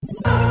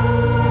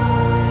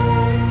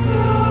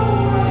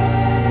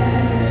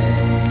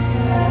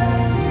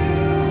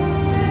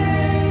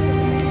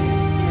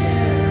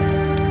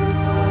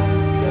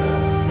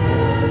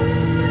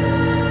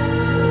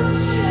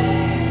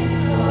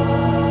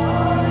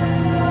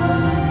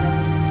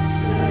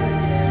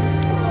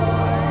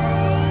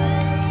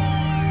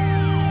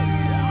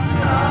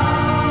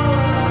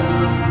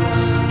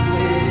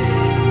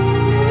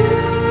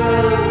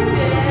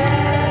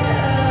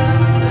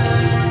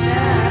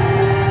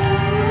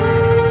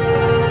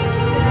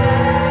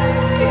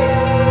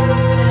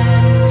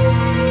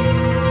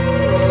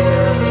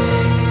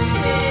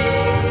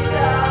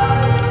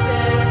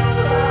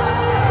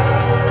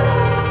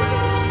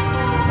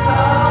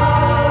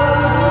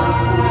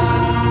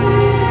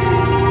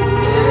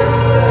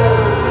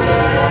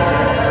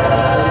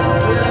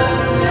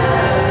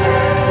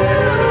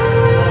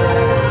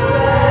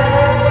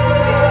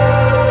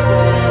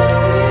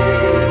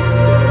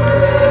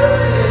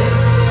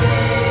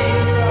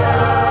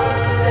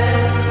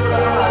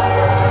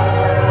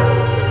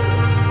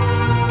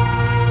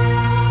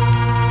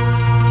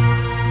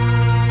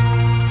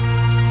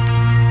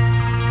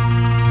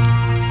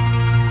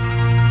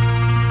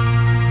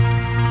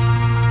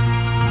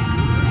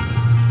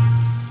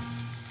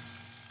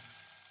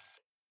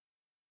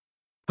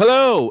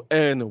Hello,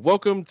 and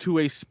welcome to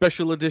a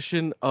special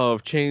edition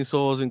of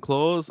Chainsaws and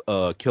Claws,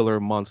 a killer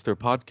monster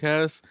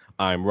podcast.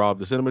 I'm Rob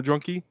the Cinema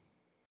Drunkie,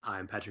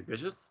 I'm Patrick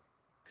Vicious.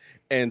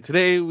 and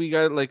today we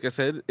got, like I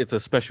said, it's a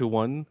special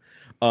one.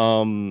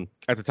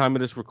 At the time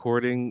of this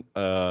recording,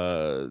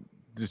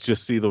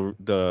 just see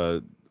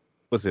the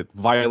what's it?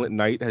 Violent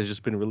Night has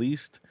just been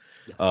released,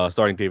 Yes.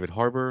 starring David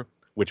Harbour,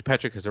 which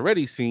Patrick has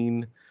already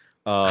seen.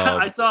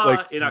 I saw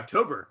Like in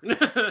October.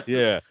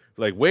 yeah,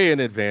 like way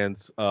in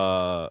advance,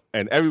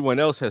 and everyone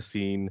else has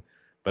seen,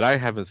 but I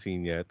haven't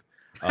seen yet.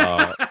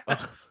 Uh,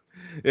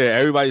 yeah,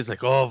 everybody's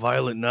like, "Oh,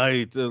 Violent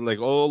Night!" Like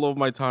all of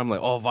my time, like,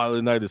 "Oh,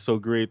 Violent Night is so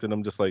great," and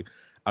I'm just like,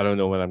 I don't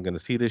know when I'm gonna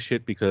see this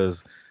shit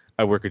because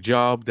I work a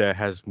job that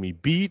has me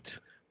beat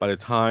by the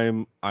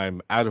time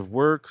I'm out of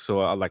work,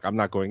 so I'm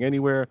not going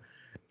anywhere.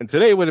 And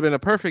today would have been a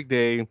perfect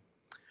day,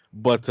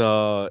 but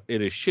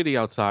it is shitty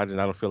outside,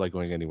 and I don't feel like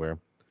going anywhere.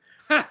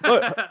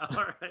 But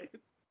All right.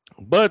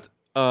 But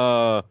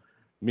uh,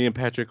 me and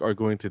Patrick are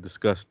going to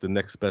discuss the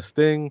next best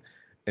thing,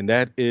 and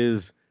that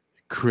is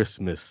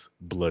Christmas,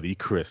 Bloody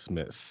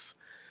Christmas.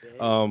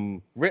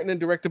 Hey. Written and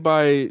directed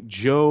by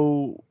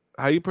Joe.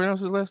 How you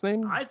pronounce his last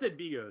name? I said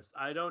Bigos.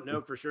 I don't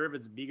know for sure if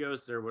it's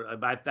Bigos or what.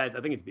 I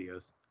think it's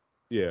Bigos.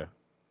 Yeah.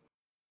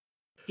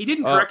 He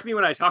didn't Uh, correct me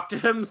when I talked to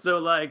him, so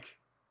like,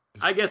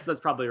 I guess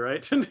that's probably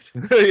right.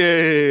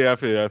 yeah. I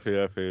feel you. I feel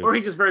you. I feel you. Or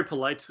he's just very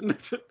polite.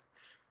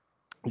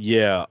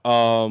 Yeah.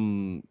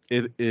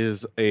 It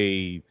is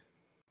a.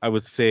 I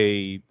would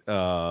say.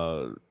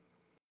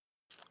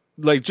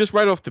 Like just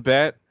right off the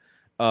bat.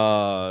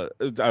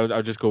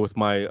 I'll just go with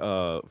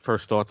my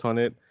first thoughts on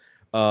it.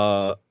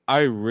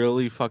 I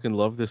really fucking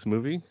love this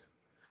movie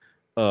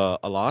a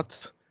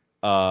lot.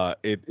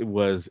 It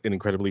was an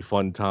incredibly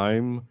fun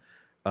time.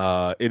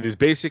 It is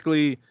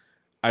basically,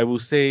 I will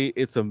say,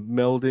 it's a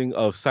melding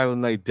of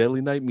Silent Night, Deadly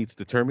Night meets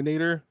The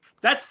Terminator.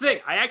 That's the thing.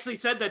 I actually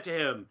said that to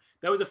him.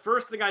 That was the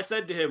first thing I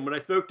said to him when I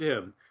spoke to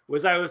him.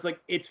 I was like,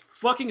 it's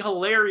fucking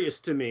hilarious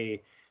to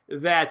me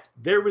that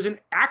there was an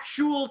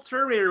actual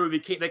Terminator movie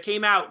that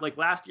came out like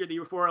last year, the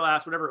year before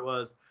last, whatever it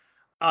was,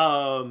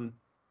 um,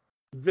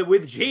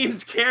 with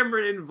James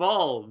Cameron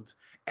involved.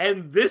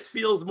 And this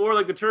feels more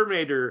like the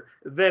Terminator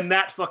than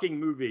that fucking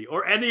movie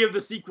or any of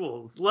the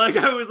sequels. Like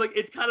I was like,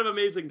 it's kind of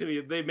amazing to me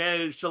that they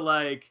managed to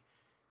like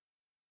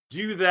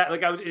do that.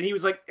 Like and he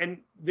was like, and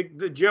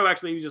the Joe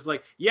actually was just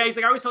like, yeah, he's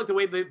like, I always felt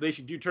like the way they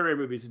should do Terminator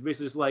movies is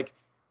basically just like,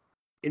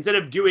 instead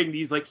of doing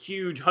these like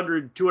huge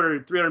 100,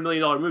 200, $300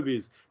 million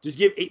movies, just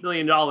give $8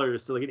 million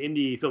to like an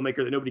indie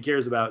filmmaker that nobody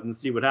cares about and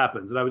see what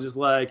happens. And I was just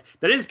like,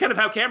 that is kind of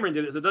how Cameron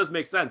did it. So it does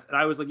make sense. And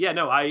I was like, yeah,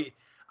 no, I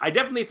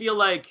definitely feel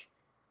like,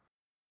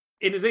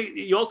 and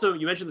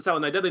you mentioned the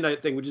Silent Night Deadly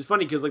Night thing, which is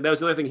funny because like that was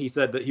the other thing he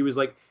said, that he was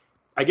like,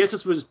 I guess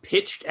this was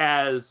pitched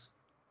as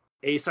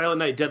a Silent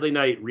Night Deadly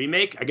Night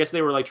remake. I guess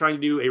they were like trying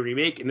to do a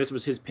remake, and this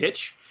was his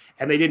pitch,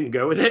 and they didn't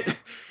go with it.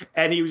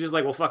 And he was just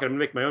like, well, fuck it, I'm gonna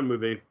make my own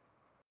movie.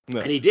 No.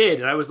 And he did.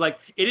 And I was like,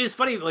 it is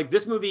funny, like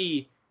this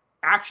movie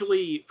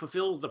actually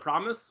fulfills the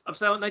promise of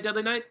Silent Night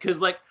Deadly Night, because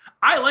like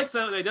I like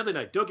Silent Night Deadly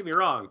Night, don't get me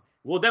wrong,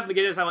 we'll definitely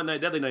get into Silent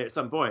Night Deadly Night at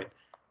some point.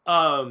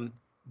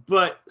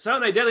 But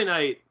Silent Night Deadly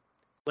Night,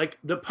 like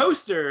the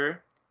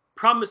poster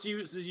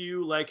promises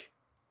you like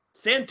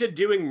Santa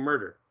doing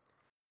murder,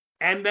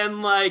 and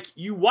then like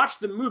you watch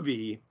the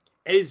movie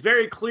and it's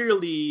very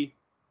clearly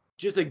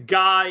just a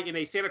guy in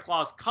a Santa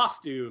Claus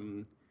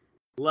costume,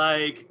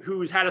 like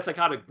who's had a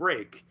psychotic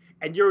break.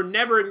 And you're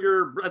never in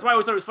your. That's why I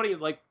always thought it was funny,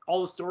 like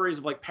all the stories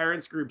of like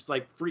parents groups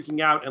like freaking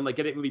out and like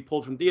getting a movie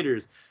pulled from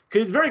theaters,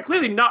 because it's very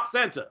clearly not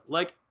Santa.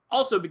 Like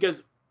also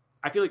because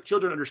I feel like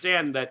children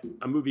understand that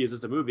a movie is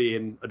just a movie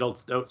and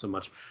adults don't so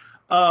much.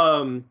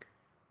 But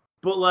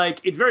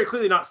like it's very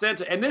clearly not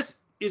Santa, and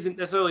this isn't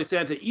necessarily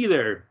Santa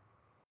either,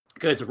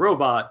 because it's a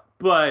robot,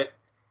 but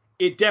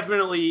it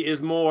definitely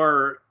is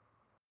more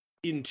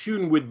in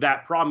tune with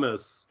that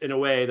promise in a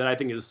way that I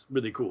think is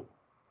really cool.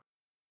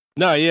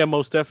 No, yeah,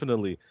 most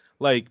definitely.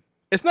 Like,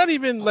 it's not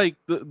even like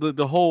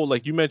the whole,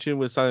 like you mentioned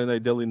with Silent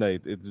Night, Deadly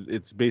Night.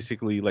 It's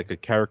basically like a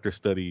character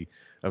study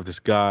of this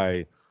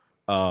guy,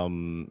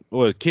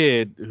 or a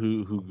kid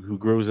who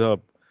grows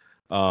up,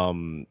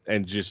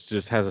 and just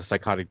has a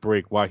psychotic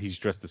break while he's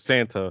dressed as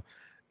Santa,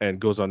 and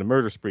goes on a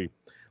murder spree.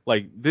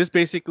 Like this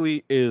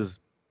basically is,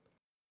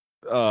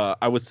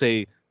 I would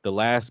say, the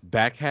last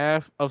back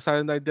half of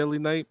Silent Night, Deadly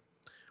Night,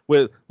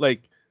 with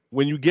like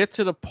when you get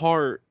to the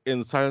part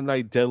in Silent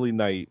Night Deadly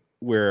Night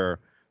where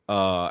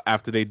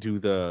after they do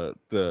the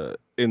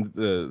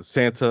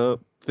Santa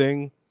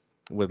thing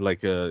with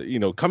like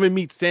come and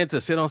meet Santa,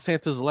 sit on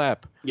Santa's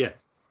lap. Yeah.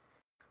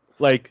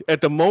 Like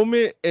at the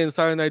moment in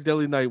Silent Night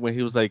Deadly Night when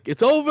he was like,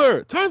 "It's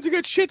over, time to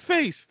get shit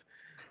faced."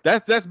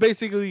 That's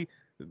basically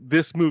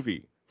this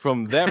movie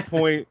from that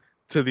point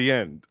to the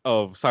end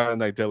of Silent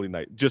Night Deadly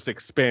Night, just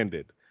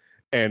expanded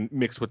and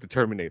mixed with the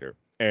Terminator,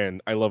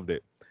 and I loved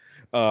it.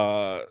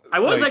 I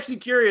was actually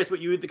curious what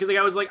you would, because like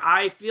I was like,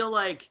 I feel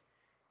like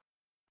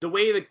the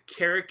way the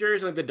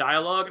characters and like the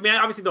dialogue, I mean,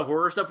 obviously the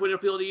horror stuff would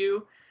appeal to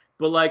you,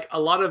 but like a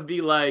lot of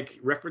the like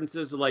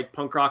references to like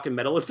punk rock and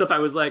metal and stuff, I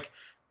was like,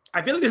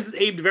 I feel like this is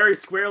aimed very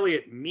squarely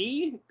at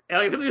me, and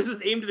I feel like this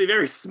is aimed at a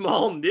very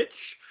small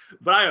niche,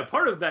 but I am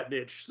part of that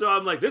niche. So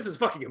I'm like, this is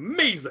fucking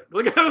amazing.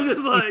 Like I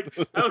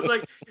was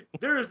like,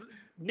 there's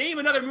name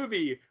another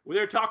movie where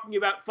they're talking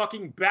about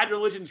fucking Bad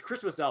Religion's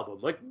Christmas album.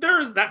 Like,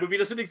 that movie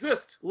doesn't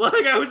exist.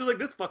 Like, I was like,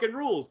 this fucking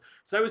rules.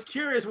 So I was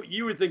curious what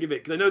you would think of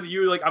it, because I know that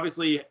you like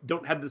obviously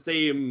don't have the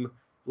same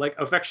like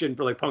affection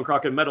for like punk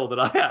rock and metal that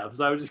I have.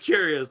 So I was just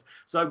curious.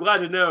 So I'm glad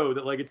to know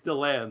that like it still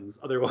lands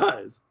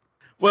otherwise.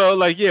 Well,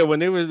 like yeah, when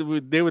they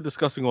were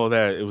discussing all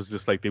that, it was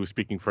just like they were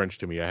speaking French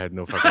to me. I had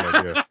no fucking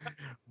idea.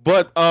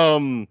 But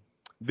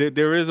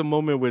there is a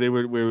moment where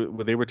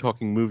they were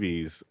talking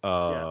movies,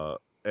 Yeah.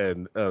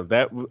 and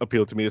that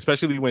appealed to me,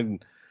 especially when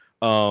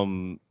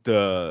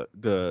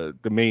the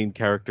main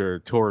character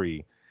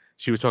Tori,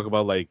 she was talking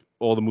about like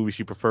all the movies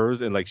she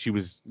prefers, and like she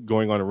was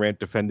going on a rant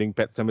defending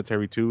Pet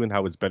Cemetery 2 and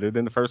how it's better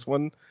than the first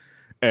one,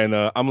 and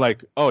I'm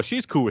like, oh,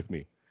 she's cool with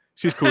me.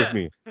 She's cool with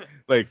me.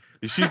 Like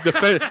she's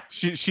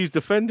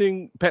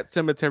defending Pet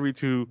Cemetery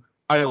 2.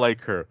 I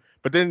like her.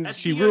 But then That's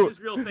she Diaz's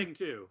real thing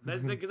too.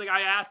 That's because like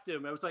I asked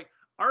him, I was like,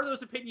 "Are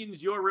those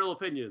opinions your real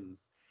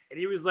opinions?" And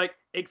he was like,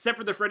 "Except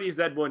for the Freddy's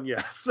Dead one,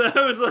 yes." So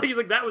I was like, "He's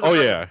like that was a Oh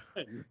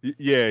fucking yeah. thing."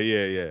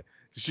 Yeah.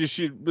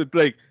 She but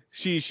like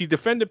she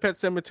defended Pet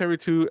Cemetery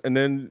 2, and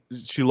then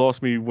she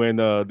lost me when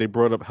they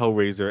brought up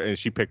Hellraiser and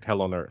she picked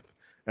Hell on Earth.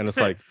 And it's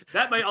like,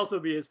 That might also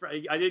be his.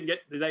 I didn't get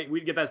that. We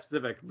didn't get that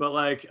specific, but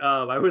like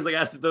I was like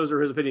asked if those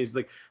were his opinions. He's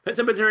like Pet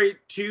Cemetery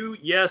 2,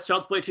 yes.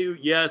 Child's Play 2,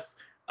 yes.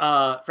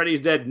 Freddy's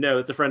Dead, no.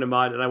 It's a friend of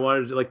mine, and I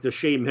wanted to like to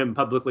shame him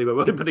publicly by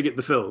putting it in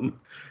the film.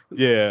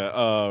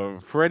 yeah,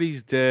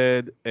 Freddy's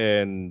Dead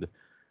and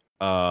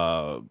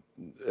uh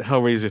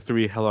Hellraiser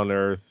 3, Hell on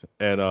Earth,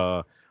 and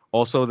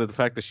also the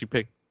fact that she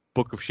picked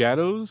Book of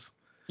Shadows.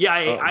 Yeah,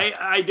 Um,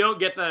 I don't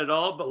get that at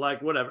all, but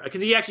like whatever.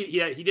 Because he actually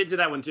he did say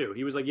that one too.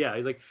 He was like, yeah,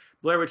 he's like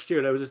Blair Witch 2,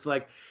 and I was just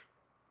like,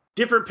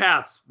 different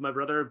paths, my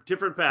brother,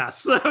 different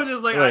paths. So I was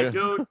just like, I like,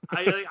 don't,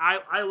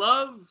 I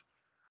love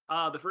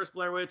the first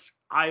Blair Witch.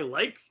 I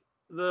like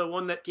the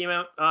one that came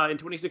out in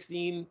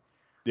 2016.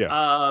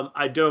 yeah.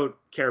 I don't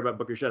care about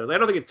Book of Shadows. I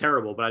don't think it's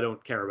terrible, but I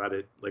don't care about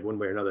it like one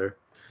way or another.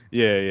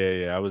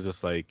 Yeah. I was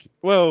just like,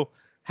 well,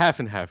 half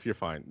and half. You're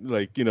fine.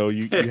 Like, you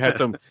had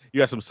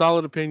some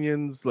solid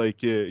opinions.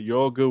 Like, you're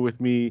all good with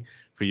me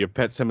for your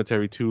Pet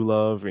Cemetery 2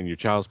 love and your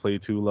Child's Play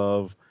 2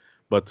 love,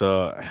 but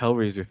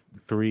Hellraiser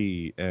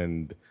 3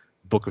 and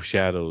Book of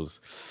Shadows,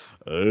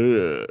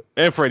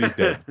 and Freddy's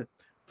Dead.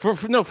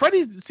 No,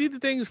 Freddy's. See, the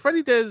thing is,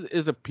 Freddy Dead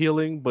is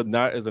appealing, but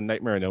not as a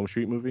Nightmare on Elm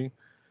Street movie.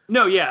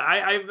 No, yeah,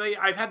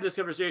 I've had this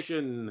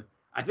conversation.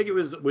 I think it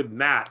was with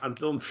Matt on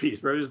Film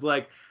Feast, where I was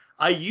like,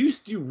 I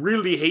used to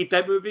really hate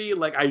that movie.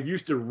 Like, I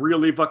used to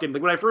really fucking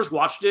like when I first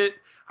watched it.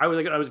 I was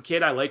like, when I was a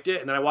kid, I liked it,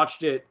 and then I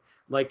watched it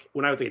like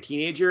when I was like a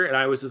teenager, and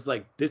I was just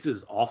like, this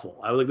is awful.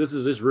 I was like,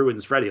 this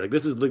ruins Freddy. Like,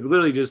 this is like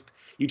literally just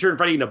you turn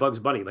Freddy into Bugs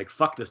Bunny. Like,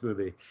 fuck this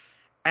movie.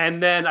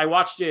 And then I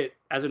watched it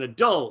as an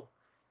adult,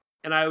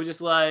 and I was just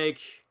like,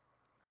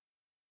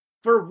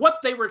 for what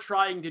they were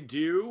trying to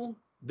do,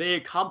 they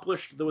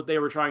accomplished what they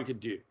were trying to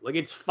do. Like,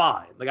 it's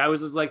fine. Like, I was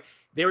just like,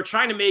 they were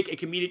trying to make a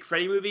comedic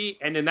Freddy movie,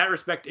 and in that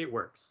respect, it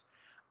works.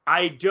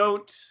 I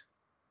don't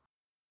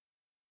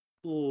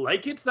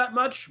like it that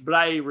much, but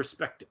I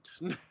respect it.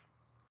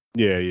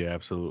 Yeah,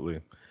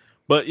 absolutely.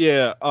 But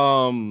yeah,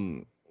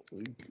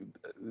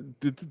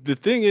 the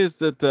thing is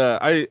that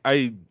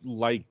I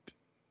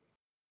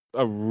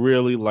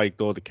really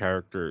liked all the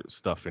character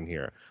stuff in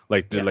here,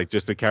 like Yeah,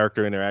 just the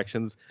character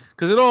interactions,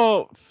 because it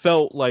all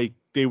felt like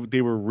they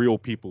were real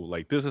people.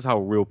 Like, this is how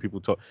real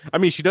people talk. I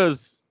mean, she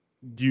does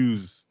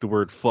use the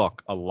word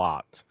 "fuck" a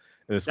lot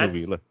in this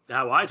movie. that's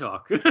how I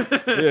talk.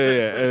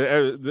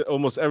 Yeah.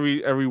 Almost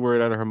every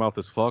word out of her mouth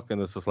is "fuck,"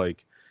 and it's just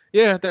like,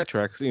 yeah, that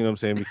tracks. You know what I'm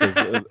saying?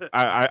 Because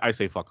I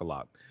say "fuck" a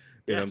lot.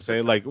 You know what I'm Yes.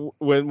 saying? Like,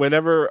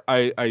 whenever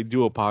I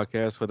do a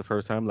podcast for the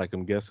first time, like,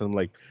 I'm guessing,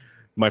 like,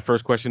 my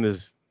first question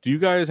is, do you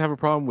guys have a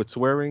problem with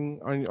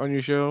swearing on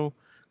your show?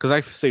 Because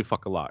I say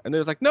 "fuck" a lot, and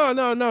they're like,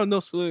 no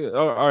swear.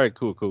 Oh, all right,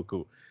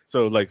 cool.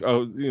 So like,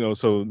 oh,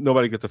 so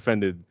nobody gets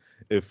offended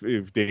if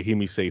they hear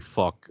me say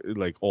 "fuck"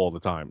 like all the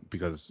time,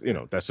 because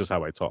that's just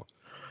how I talk.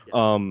 Yeah.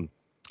 Um,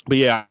 but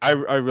yeah, I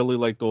really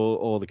liked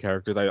all the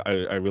characters.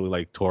 I really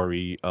like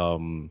Tori,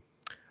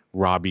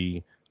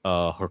 Robbie,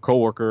 her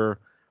coworker,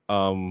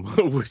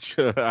 which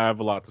I have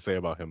a lot to say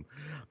about him.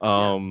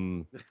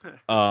 Yes.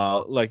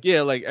 Like,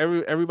 yeah, like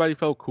everybody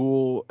felt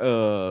cool,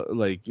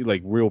 like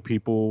real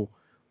people.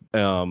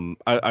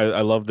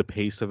 I love the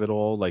pace of it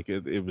all. Like,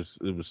 it was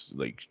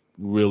like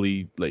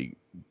really like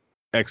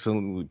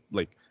excellently,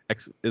 like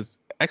is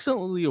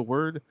excellently a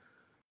word?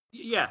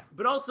 Yes,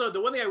 but also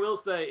the one thing I will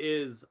say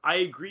is I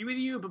agree with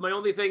you, but my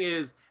only thing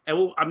is,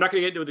 and I'm not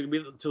going to get into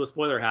it until the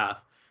spoiler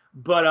half,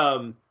 but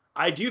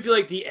I do feel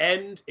like the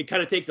end it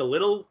kind of takes a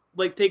little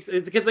like takes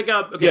it's because like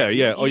okay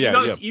Yeah. Oh yeah,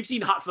 yeah. you've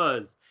seen Hot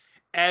Fuzz,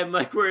 and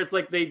like where it's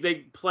like they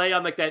play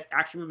on like that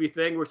action movie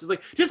thing where it's just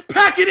like just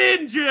pack it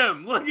in,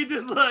 Jim, like it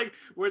just like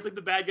where it's like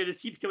the bad guy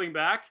just keeps coming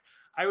back.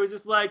 I was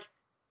just like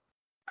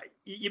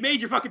you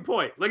made your fucking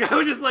point. Like, I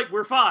was just like,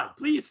 we're fine.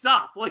 Please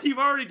stop. Like, you've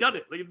already done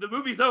it. Like, the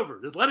movie's over.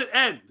 Just let it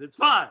end. It's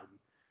fine.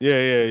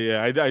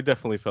 Yeah. I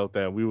definitely felt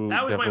that. We will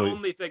That was my definitely.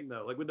 only thing,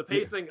 though. Like, with the Yeah.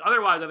 pace thing,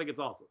 otherwise, I think it's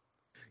awesome.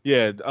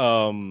 Yeah.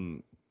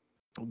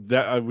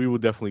 That we will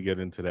definitely get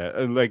into that,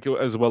 and like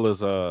as well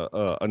as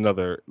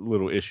another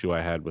little issue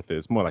I had with it.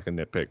 It's more like a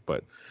nitpick,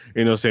 but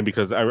you know, what I'm saying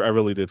because I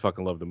really did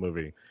fucking love the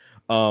movie.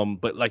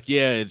 But like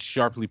yeah, it's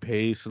sharply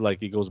paced.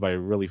 Like it goes by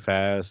really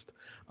fast.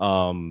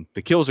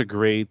 The kills are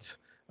great.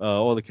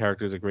 All the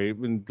characters are great,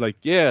 and like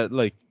yeah,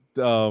 like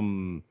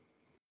um.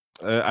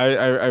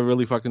 I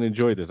really fucking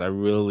enjoyed this. I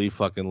really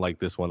fucking like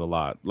this one a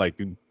lot. Like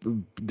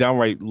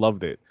downright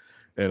loved it.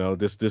 You know,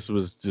 this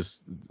was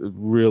just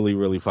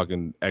really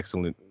fucking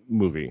excellent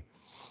movie.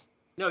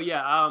 No,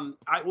 yeah.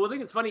 The thing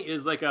that's funny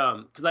is like,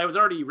 because I was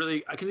already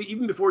really, because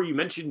even before you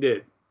mentioned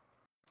it,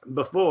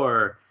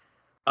 before,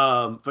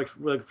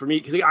 like for me,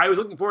 because I was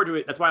looking forward to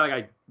it. That's why like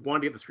I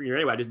wanted to get the screener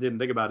anyway. I just didn't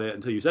think about it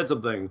until you said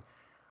something.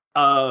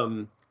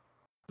 Um,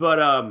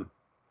 but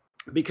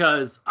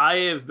because I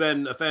have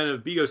been a fan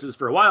of Bigos's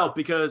for a while,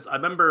 because I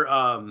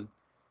remember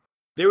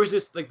there was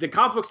this like the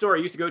comic book store I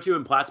used to go to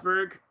in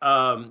Plattsburgh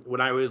when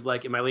I was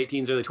like in my late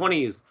teens, early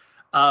 20s.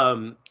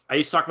 I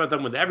used to talk about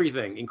them with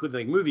everything, including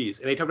like movies,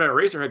 and they talked about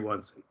Eraserhead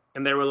once,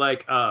 and they were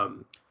like,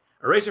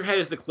 Eraserhead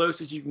is the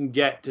closest you can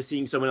get to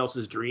seeing someone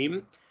else's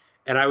dream.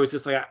 And I was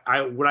just like,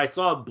 I when I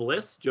saw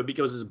Bliss, Joe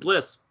Bicos'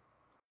 Bliss,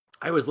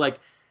 I was like,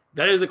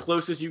 that is the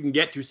closest you can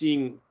get to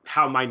seeing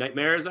how my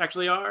nightmares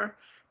actually are,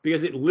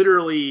 because it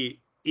literally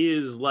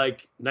is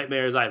like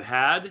nightmares I've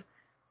had,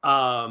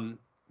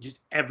 just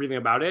everything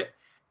about it.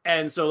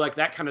 And so like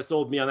that kind of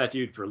sold me on that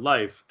dude for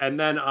life. And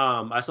then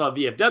I saw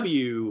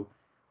VFW,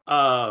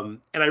 and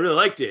I really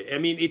liked it. I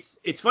mean, it's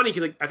funny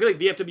because like I feel like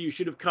VFW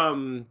should have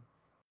come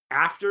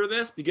after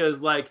this,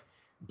 because like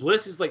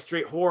Bliss is like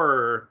straight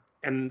horror,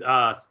 and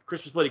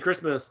Christmas Bloody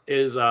Christmas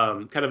is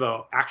kind of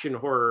a action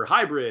horror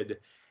hybrid,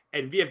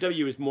 and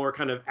VFW is more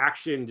kind of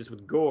action just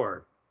with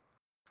gore.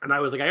 And I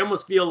was like, I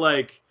almost feel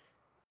like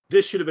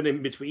this should have been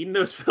in between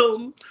those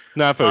films.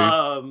 Not for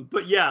you.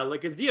 But yeah,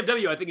 like his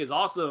VFW I think is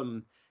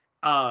awesome.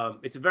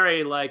 It's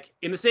very like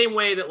in the same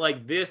way that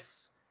like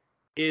this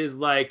is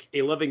like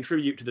a loving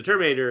tribute to the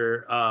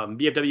Terminator.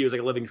 VFW is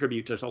like a loving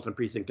tribute to Assault on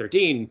Precinct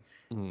 13.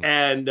 Mhm.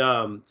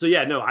 And so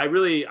yeah, no, I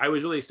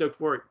was really stoked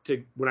for it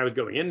to when I was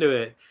going into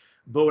it.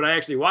 But when I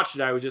actually watched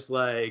it, I was just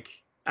like,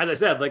 as I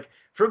said, like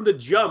from the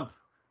jump,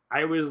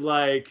 I was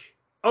like,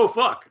 oh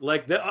fuck,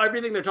 like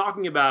everything they're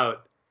talking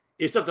about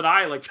is stuff that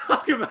I like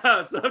talk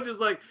about. So I'm just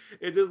like,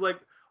 it's just like,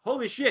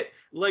 holy shit.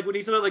 Like when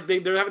he's about like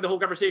they're having the whole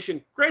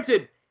conversation.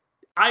 Granted,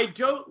 I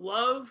don't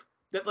love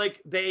that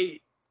like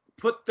they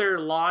put their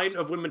line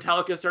of when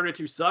Metallica started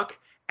to suck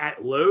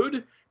at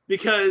load,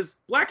 because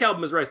Black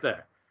Album is right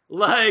there.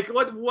 Like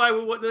what? Why?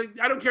 What?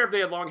 I don't care if they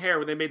had long hair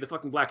when they made the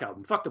fucking Black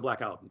Album. Fuck the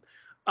Black Album.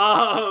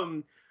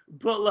 Um,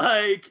 but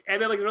like,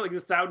 and then like the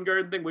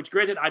Soundgarden thing, which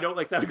granted I don't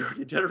like Soundgarden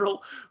in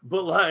general,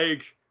 but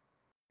like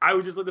I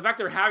was just like the fact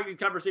they're having these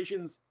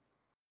conversations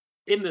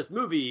in this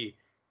movie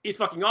is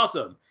fucking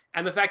awesome.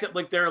 And the fact that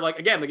like they're like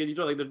again like as you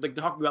know like they're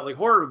talking about like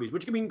horror movies,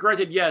 which I mean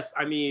granted yes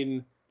I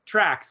mean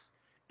tracks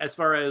as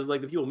far as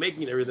like the people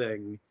making it and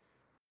everything,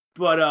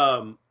 but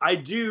I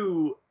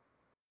do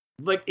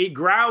like it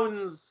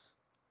grounds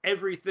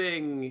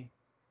everything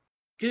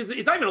because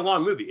it's not even a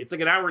long movie. It's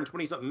like an hour and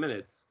 20 something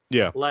minutes.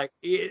 Yeah. Like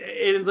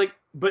it's like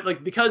but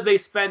like because they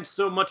spent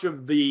so much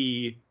of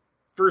the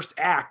first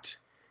act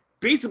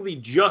basically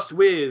just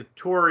with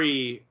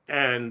Tori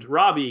and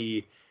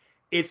Robbie,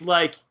 it's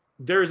like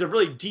there's a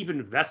really deep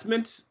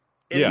investment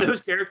in Yeah.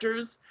 those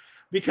characters,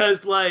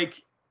 because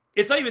like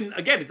it's not even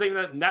again it's not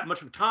even that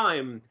much of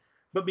time,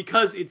 but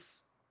because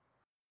it's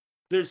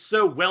they're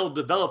so well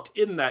developed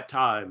in that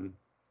time,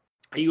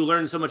 and you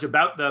learn so much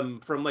about them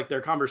from like their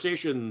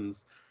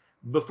conversations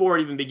before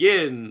it even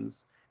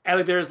begins. And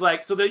like there's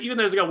like so that even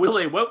there's like a will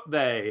they won't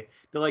they,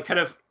 they're like kind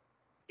of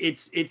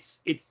it's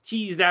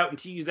teased out and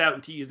teased out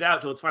and teased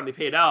out till it's finally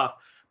paid off.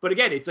 But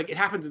again, it's like it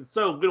happens in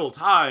so little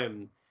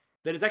time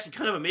that it's actually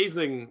kind of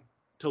amazing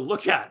to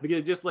look at, because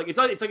it's just like it's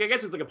like I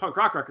guess it's like a punk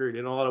rock record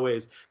in a lot of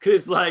ways, because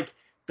it's like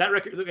that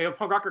record like a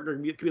punk rock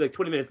record could be like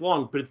 20 minutes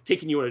long, but it's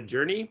taking you on a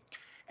journey.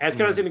 And it's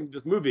kind of the same thing with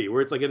this movie,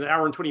 where it's like an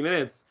hour and 20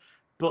 minutes,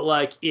 but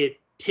like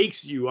it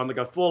takes you on like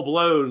a full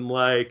blown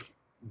like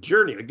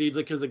journey. Like it's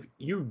like because like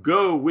you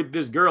go with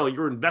this girl,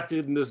 you're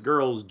invested in this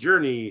girl's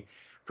journey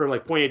from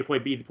like point A to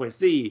point B to point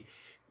C,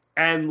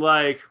 and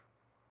like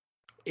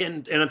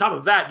and on top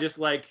of that, just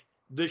like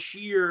the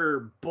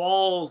sheer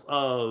balls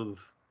of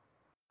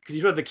because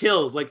you have the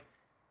kills, like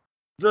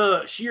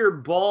the sheer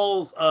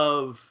balls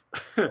of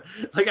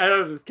like I don't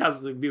know if this counts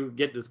as we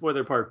get to the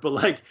spoiler part, but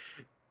like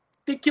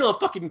they kill a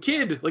fucking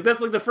kid. Like that's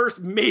like the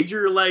first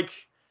major like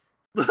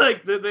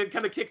the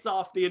kind of kicks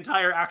off the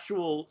entire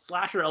actual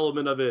slasher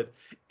element of it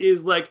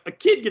is like a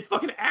kid gets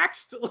fucking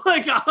axed.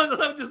 Like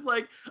I'm just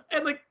like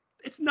and like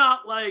it's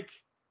not like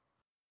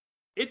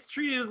it's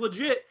treated as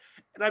legit,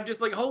 and I'm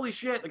just like holy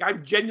shit. Like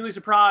I'm genuinely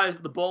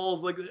surprised the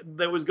balls like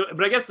that was good.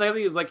 But I guess the other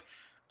thing is like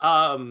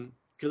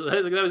because Because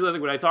that was the other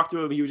thing. When I talked to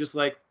him, he was just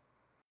like,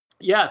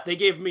 yeah, they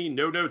gave me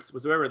no notes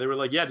whatsoever. They were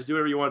like, yeah, just do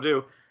whatever you want to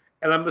do.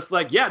 And I'm just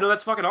like, yeah, no,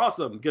 that's fucking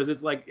awesome. Because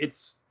it's like,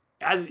 it's,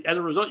 as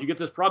a result, you get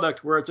this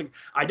product where it's like,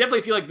 I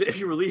definitely feel like if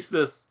you release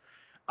this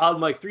on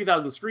like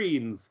 3,000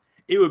 screens,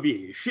 it would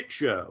be a shit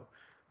show.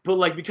 But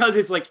like, because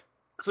it's like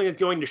something that's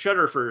going to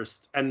Shudder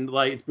first, and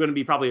like it's going to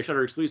be probably a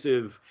Shudder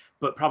exclusive,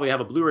 but probably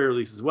have a Blu-ray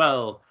release as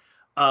well.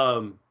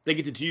 They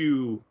get to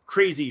do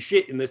crazy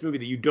shit in this movie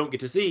that you don't get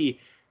to see,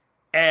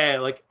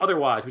 and like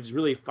otherwise, which is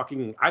really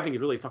fucking, I think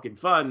is really fucking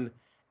fun.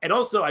 And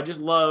also, I just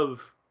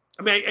love.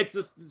 I mean, it's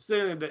the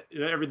thing that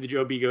every the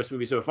Joe B. Ghost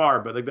movie so far,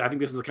 but like I think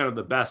this is kind of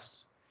the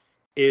best.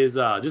 Is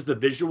just the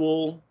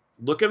visual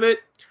look of it,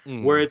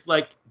 where it's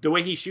like the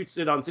way he shoots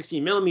it on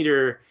 16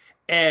 millimeter,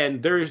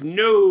 and there's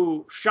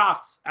no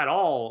shots at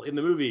all in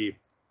the movie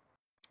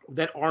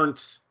that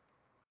aren't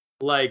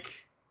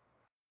like,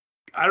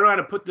 I don't know how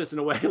to put this in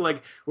a way,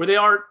 like where they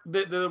aren't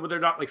where they're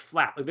not like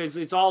flat. Like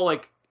it's all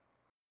like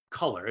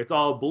color. It's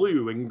all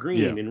blue and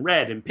green and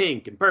red and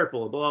pink and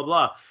purple and blah blah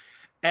blah.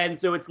 And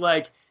so it's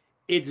like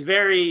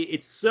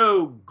it's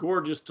so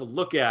gorgeous to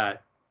look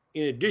at,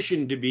 in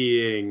addition to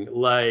being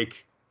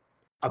like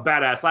a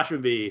badass slash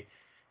movie.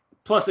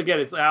 Plus,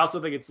 again, I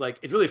also think it's like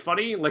it's really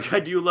funny. Like I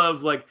do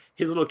love like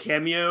his little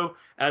cameo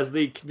as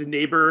the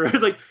neighbor.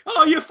 It's like,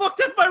 oh, you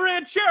fucked up my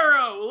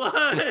ranchero.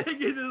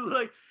 Like it's just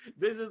like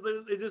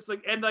it's just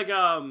like, and like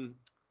I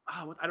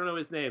don't know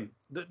his name.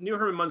 The new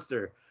Herman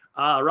Munster,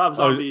 Rob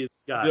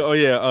Zombie's guy. Oh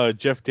yeah,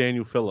 Jeff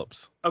Daniel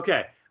Phillips.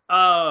 Okay.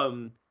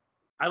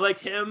 I liked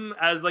him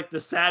as like the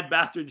sad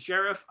bastard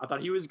sheriff. I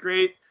thought he was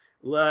great.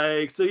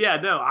 Like, so yeah,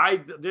 no, I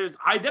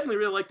definitely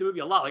really like the movie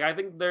a lot. Like, I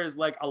think there's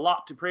like a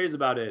lot to praise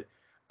about it.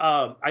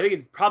 I think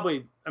it's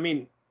probably, I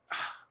mean,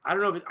 I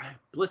don't know if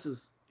Bliss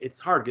is, it's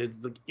hard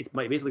because it's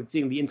basically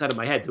seeing the inside of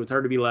my head. So it's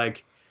hard to be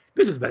like,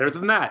 this is better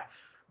than that.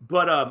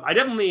 But I'm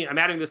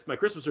adding this to my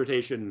Christmas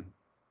rotation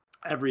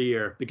every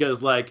year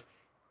because like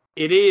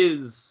it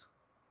is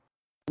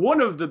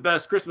one of the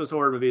best Christmas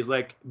horror movies.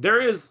 Like there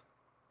is,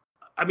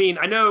 I mean,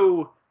 I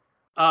know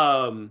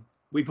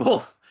we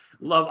both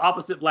love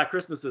opposite Black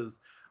Christmases,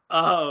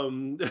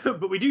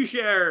 but we do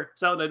share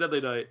Silent Night,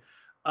 Deadly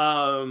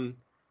Night.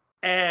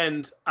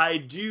 And I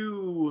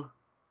do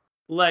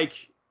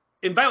like,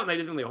 and Violent Night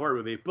isn't really a horror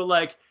movie, but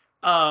like,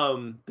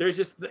 there's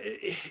just,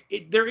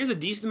 there is a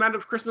decent amount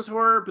of Christmas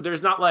horror, but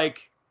there's not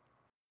like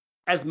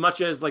as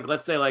much as like,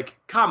 let's say like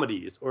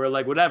comedies or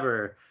like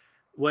whatever.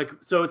 Like,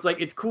 so it's like,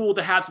 it's cool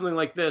to have something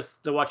like this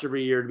to watch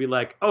every year to be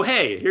like, oh,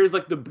 hey, here's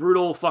like the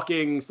brutal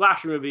fucking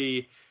slasher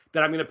movie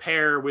that I'm going to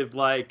pair with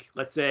like,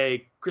 let's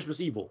say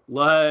Christmas Evil,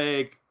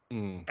 like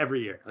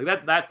every year.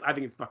 Like that, I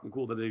think it's fucking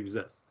cool that it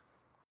exists.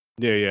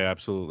 Yeah,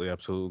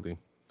 absolutely.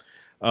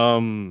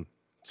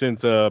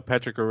 Since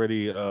Patrick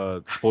already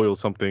spoiled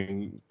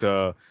something,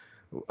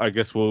 I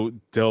guess we'll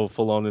delve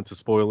full on into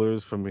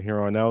spoilers from here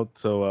on out.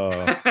 So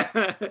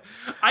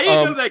I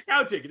didn't know that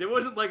counted. It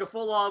wasn't like a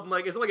full on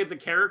like, it's not like it's a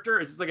character.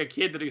 It's just like a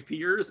kid that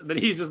appears and then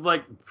he's just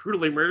like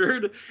brutally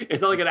murdered.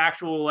 It's not like an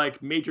actual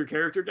like major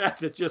character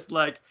death. It's just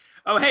like,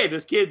 oh hey,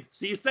 this kid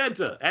sees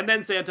Santa and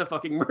then Santa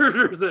fucking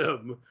murders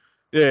him.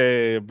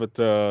 Yeah, but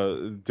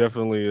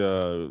definitely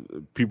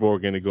people are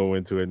gonna go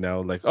into it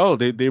now like, oh,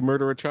 they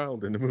murder a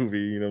child in the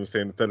movie, you know what I'm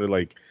saying? Instead of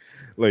like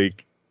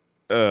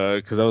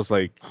because I was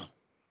like,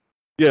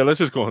 yeah, let's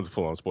just go on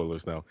full on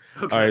spoilers now.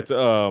 Okay. All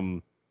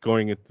right,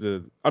 going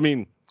into, I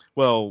mean,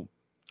 well,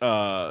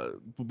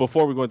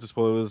 before we go into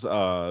spoilers,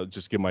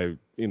 just give my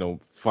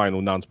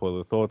final non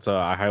spoiler thoughts.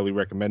 I highly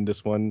recommend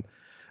this one.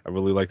 I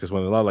really like this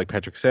one a lot. Like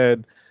Patrick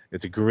said,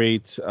 it's a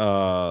great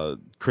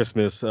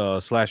Christmas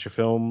slasher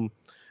film.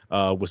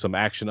 With some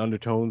action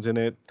undertones in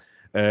it,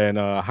 and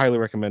highly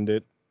recommend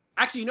it.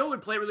 Actually, you know what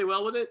would play really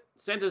well with it?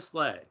 Santa's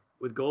Sleigh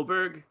with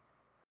Goldberg.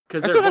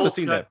 Because I still haven't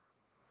seen that.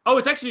 Oh,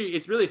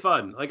 it's really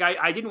fun. Like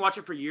I didn't watch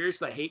it for years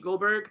because I hate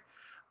Goldberg.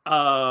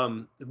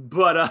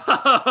 But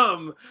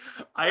I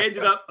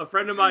ended up, a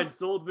friend of mine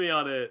sold me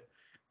on it,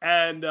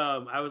 and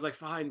I was like,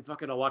 fine,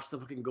 fuck it, I'll watch the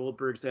fucking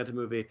Goldberg Santa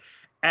movie.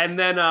 And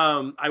then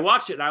I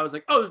watched it, and I was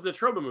like, oh, this is a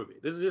trauma movie.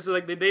 This is just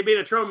like they made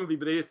a trauma movie,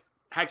 but they just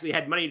actually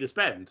had money to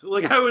spend.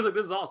 Like I was like,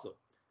 this is awesome.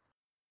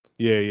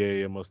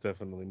 Yeah, most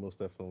definitely.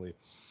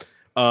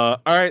 All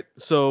right,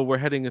 so we're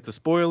heading into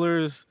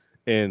spoilers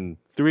in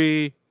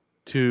 3,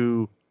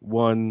 2,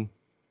 1.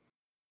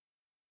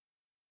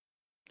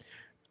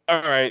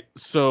 All right,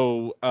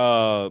 so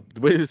the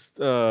way this,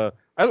 I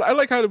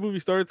like how the movie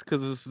starts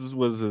because this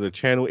was the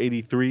channel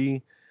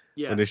 83,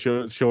 Yeah, and they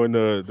showing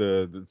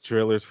the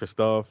trailers for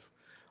stuff.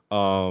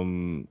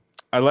 I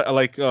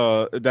like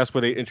that's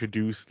where they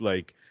introduced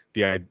like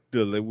the idea.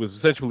 It was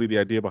essentially the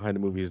idea behind the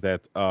movie is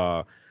that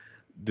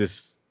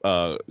this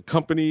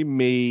company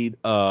made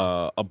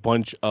a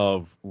bunch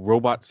of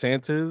robot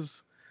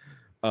Santas.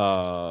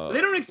 but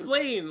they don't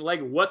explain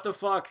like what the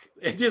fuck.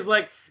 It's just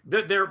like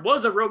there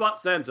was a robot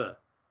Santa.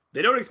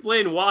 They don't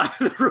explain why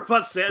the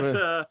robot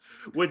Santa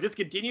was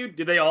discontinued.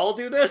 Did they all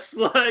do this?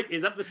 Like,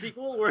 is that the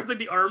sequel where it's like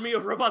the army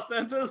of robot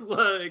Santas?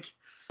 Like,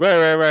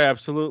 Right.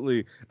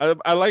 Absolutely.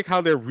 I like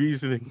how their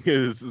reasoning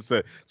is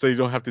that so you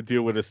don't have to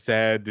deal with a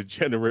sad,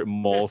 degenerate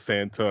mall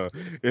Santa.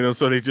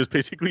 So they just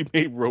basically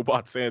made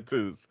robot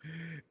Santas.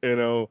 You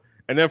know,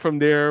 and then from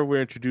there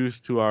we're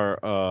introduced to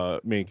our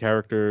main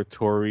character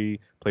Tori,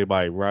 played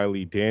by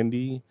Riley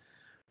Dandy.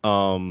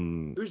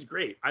 Um, Who's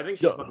great. I think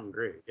she's yeah. fucking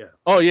great. Yeah.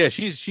 Oh yeah,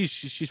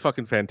 she's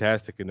fucking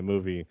fantastic in the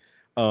movie.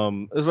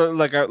 It's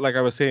like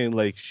I was saying,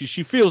 like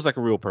she feels like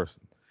a real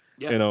person.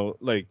 Yeah.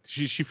 Like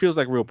she feels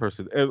like a real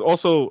person, and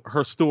also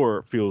her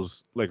store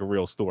feels like a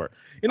real store.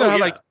 You Oh know how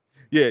yeah. like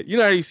yeah, you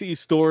know how you see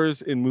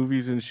stores in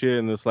movies and shit,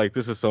 and it's like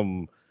this is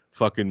some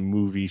fucking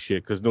movie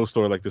shit because no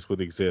store like this would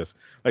exist.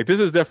 Like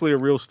this is definitely a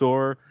real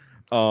store.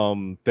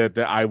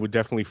 That I would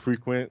definitely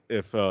frequent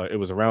if it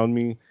was around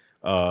me.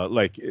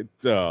 Like it.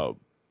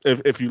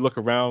 If you look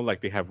around,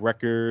 like they have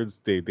records,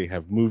 they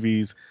have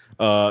movies,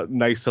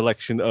 nice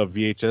selection of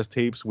VHS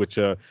tapes, which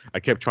I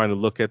kept trying to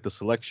look at the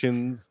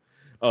selections,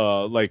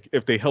 like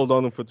if they held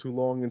on them for too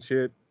long and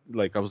shit.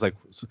 Like I was like,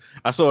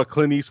 I saw a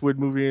Clint Eastwood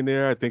movie in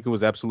there. I think it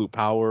was Absolute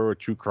Power or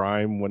True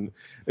Crime.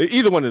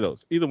 Either one of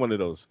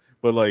those.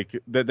 But like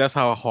that's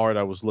how hard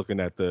I was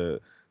looking at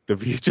the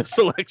VHS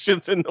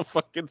selections in the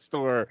fucking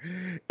store,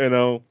 you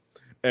know.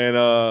 And we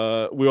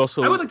I would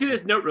also like to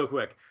just note real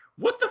quick.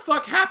 What the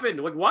fuck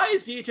happened? Like, why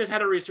has VHS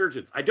had a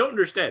resurgence? I don't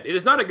understand. It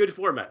is not a good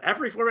format.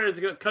 Every format has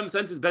come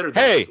since is better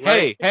than hey, it.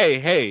 Like,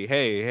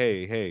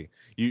 hey.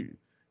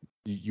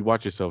 You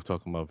watch yourself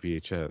talking about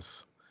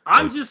VHS.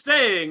 I'm Like, just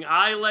saying,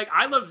 I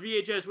loved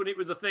VHS when it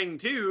was a thing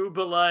too,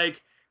 but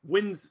like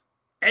when's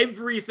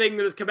everything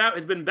that has come out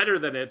has been better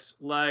than it.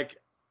 Like,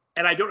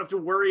 and I don't have to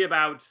worry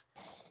about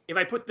if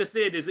I put this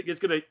in, is it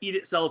just gonna eat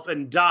itself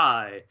and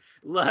die?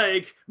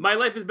 Like, my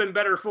life has been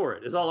better for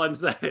it. Is all I'm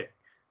saying.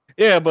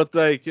 yeah, but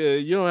like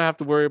you don't have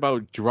to worry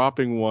about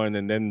dropping one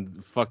and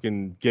then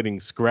fucking getting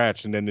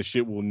scratched and then the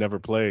shit will never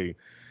play.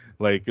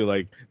 Like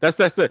that's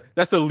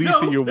the least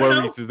of No, your no, no.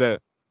 worries is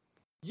that.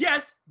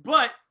 Yes,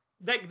 but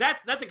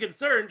that's a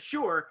concern,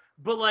 sure.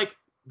 But like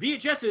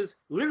VHSs,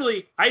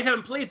 literally, I just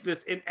haven't played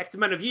this in X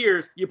amount of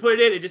years. You put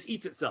it in, it just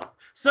eats itself.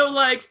 So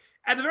like,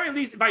 at the very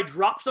least, if I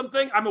drop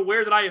something, I'm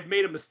aware that I have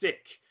made a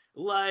mistake.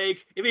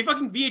 Like, if a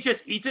fucking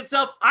VHS eats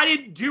itself, I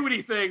didn't do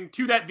anything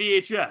to that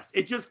VHS.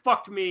 It just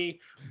fucked me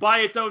by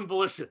its own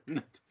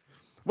volition.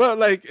 Well,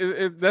 like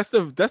that's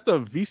the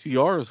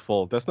VCR's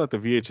fault. That's not the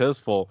VHS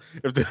fault.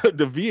 If the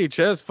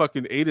VHS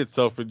fucking ate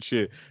itself and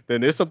shit,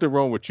 then there's something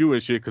wrong with you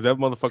and shit because that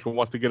motherfucker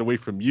wants to get away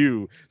from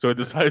you, so it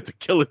decided to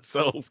kill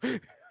itself. You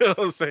know what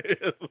I'm saying?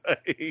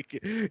 Like,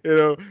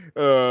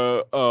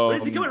 But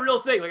it's become a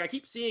real thing. Like I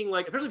keep seeing,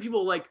 like especially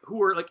people like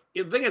who are like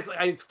the thing is,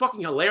 like, it's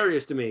fucking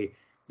hilarious to me.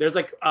 There's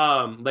like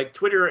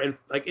Twitter and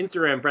like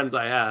Instagram friends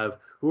I have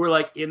who are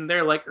like in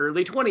their like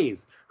early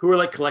 20s who are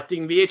like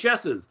collecting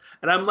VHSs,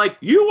 and I'm like,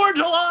 you weren't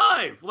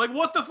alive. Like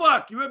what the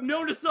fuck? You have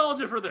no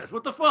nostalgia for this.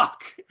 What the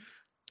fuck?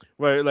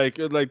 right, like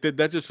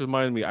that just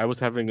reminded me. I was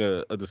having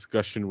a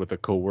discussion with a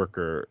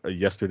coworker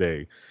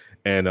yesterday,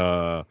 and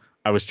I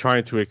was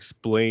trying to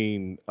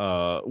explain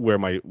where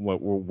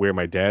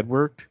my dad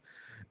worked.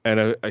 And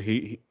I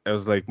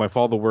was like, my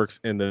father works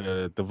in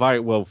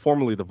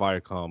formerly the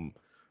Viacom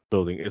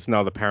building. It's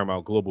now the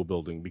Paramount Global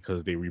building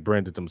because they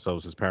rebranded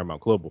themselves as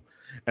Paramount Global.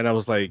 And I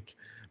was like,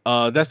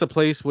 that's the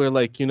place where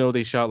like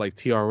they shot like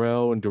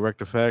TRL and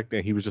Direct Effect.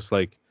 And he was just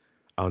like,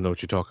 I don't know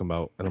what you're talking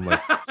about. And I'm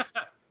like,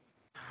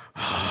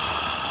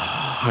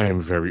 I am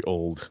very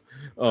old.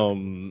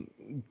 And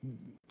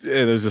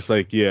it was just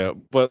like, yeah,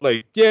 but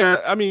like,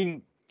 yeah, I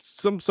mean,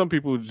 some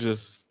people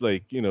just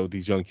like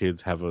these young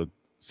kids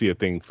see a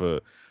thing for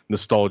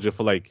nostalgia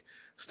for like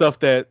stuff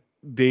that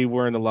they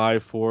weren't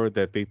alive for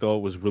that they thought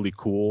was really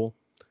cool.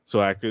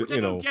 So I could, Which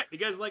I don't get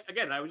because like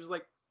again, I was just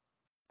like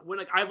when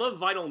like I love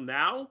vinyl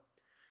now,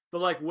 but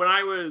like when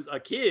I was a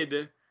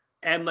kid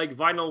and like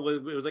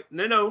vinyl was like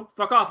no,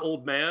 fuck off,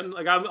 old man.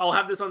 Like I'll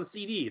have this on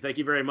CD. Thank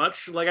you very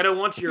much. Like I don't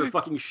want your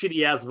fucking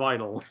shitty ass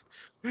vinyl.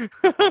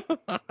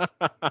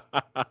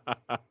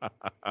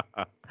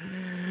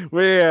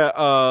 Well, yeah,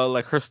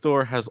 like her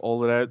store has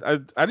all of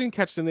that. I didn't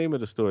catch the name of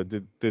the store.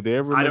 Did they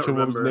ever I don't mention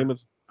what was the name remember.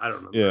 of? I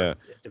don't remember Yeah,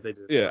 if they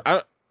did. yeah.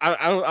 Yeah.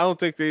 I don't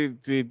think they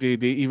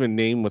even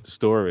name what the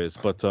store is,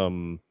 but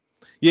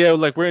yeah,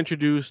 like we're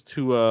introduced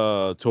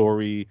to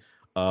Tori,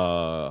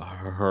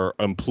 her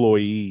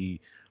employee,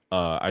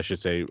 I should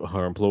say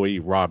her employee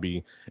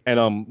Robbie,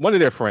 and one of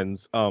their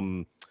friends,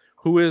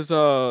 who is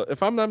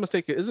if I'm not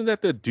mistaken, isn't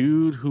that the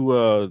dude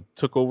who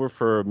took over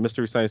for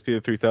Mystery Science Theater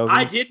I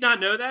 3000? did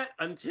not know that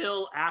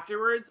until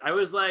afterwards. I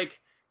was like,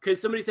 because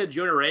somebody said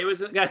Jonah Ray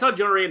was. I saw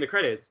Jonah Ray in the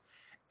credits,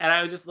 and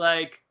I was just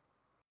like,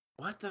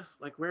 what the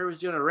like? Where was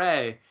Jonah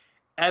Ray?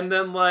 And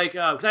then like,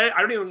 because I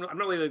don't even. I'm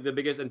not really like, the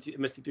biggest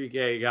Mystic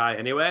 3K guy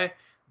anyway.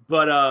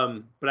 But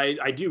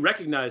I do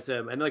recognize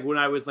him. And like when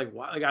I was like,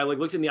 like I like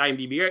looked in the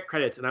IMDb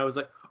credits, and I was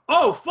like,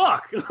 oh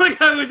fuck! Like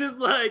I was just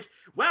like,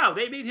 wow,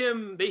 they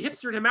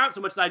hipstered him out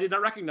so much that I did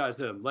not recognize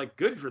him. Like,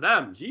 good for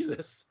them,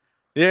 Jesus.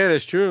 Yeah,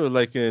 that's true.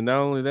 Like, not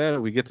only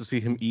that, we get to see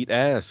him eat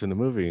ass in the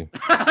movie.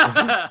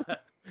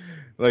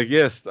 Like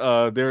yes,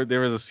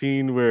 there is a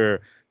scene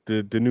where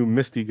the new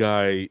Misty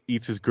guy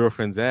eats his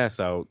girlfriend's ass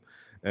out,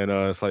 and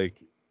it's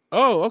like,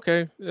 oh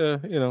okay, yeah,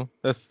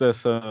 that's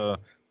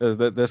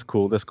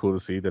cool. That's cool to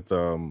see. That's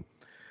you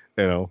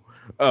know,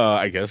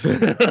 I guess.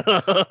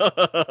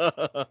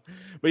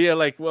 But yeah,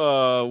 like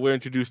we're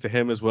introduced to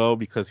him as well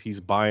because he's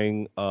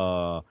buying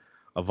a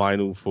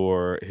vinyl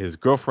for his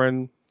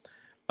girlfriend,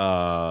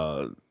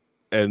 uh,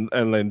 and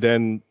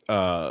then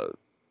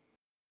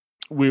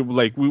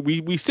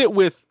we sit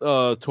with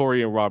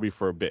Tori and Robbie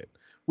for a bit.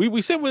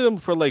 We sit with them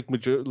for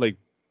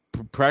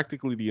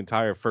practically the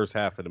entire first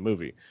half of the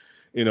movie.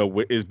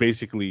 Is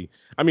basically,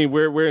 I mean,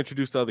 we're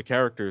introduced to other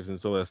characters and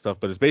so that stuff,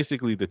 but it's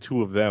basically the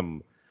two of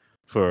them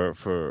for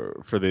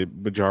the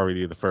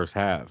majority of the first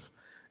half.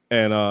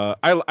 And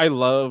I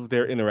love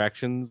their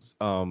interactions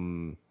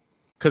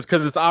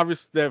because it's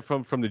obvious that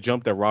from the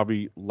jump that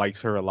Robbie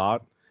likes her a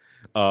lot.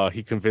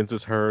 He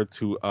convinces her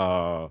to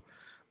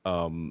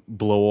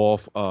blow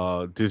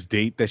off this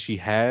date that she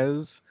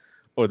has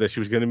or that she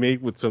was gonna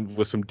make with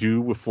some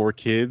dude with 4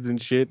 kids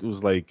and shit. It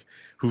was like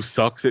who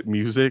sucks at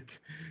music.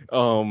 You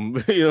know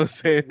what I'm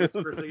saying?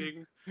 Whisper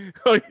singing.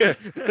 Oh yeah.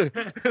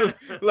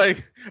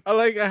 Like I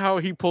like how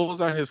he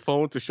pulls out his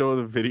phone to show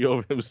the video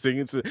of him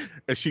singing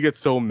and she gets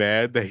so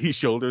mad that he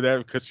showed her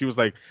that because she was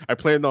like, I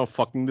planned on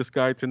fucking this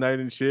guy tonight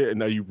and shit, and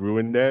now you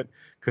ruined that.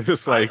 Because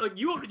it's I like like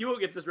you won't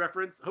get this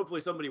reference.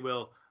 Hopefully somebody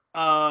will.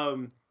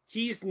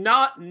 He's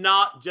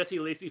not Jesse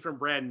Lacey from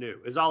Brand New.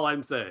 Is all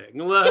I'm saying.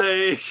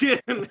 Like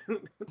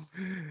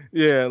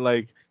yeah,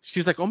 like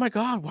she's like, "Oh my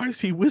god, why is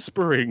he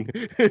whispering?"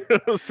 You know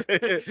what I'm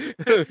saying?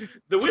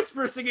 the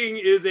whisper singing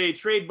is a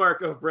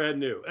trademark of Brand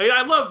New. And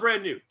I love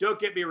Brand New. Don't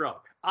get me wrong.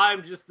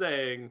 I'm just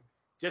saying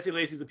Jesse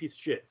Lacey's a piece of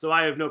shit, so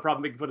I have no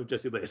problem making fun of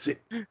Jesse Lacey.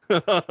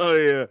 Oh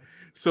yeah.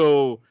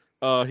 So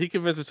he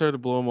convinces her to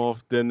blow him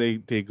off. Then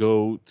they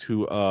go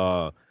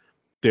to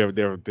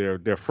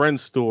their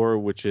friend's store,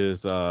 which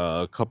is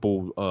a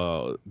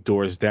couple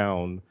doors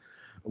down,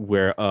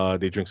 where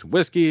they drink some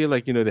whiskey,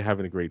 like they're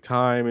having a great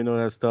time and all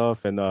that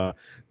stuff, and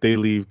they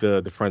leave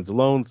the friends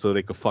alone so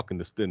they could fuck in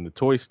the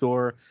toy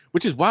store,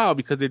 which is wild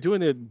because they're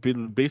doing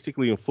it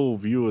basically in full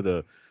view of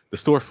the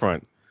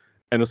storefront,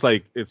 and it's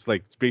like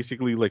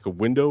basically like a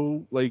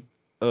window like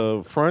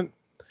front,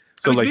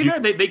 I so mean, to like be you fair,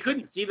 they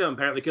couldn't see them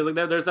apparently because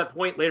like there's that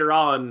point later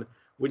on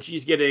when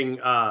she's getting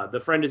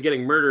the friend is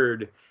getting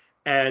murdered,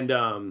 and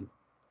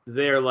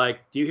they're like,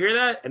 "Do you hear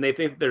that?" And they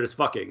think that they're just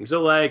fucking.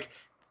 So like,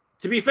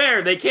 to be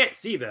fair, they can't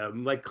see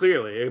them like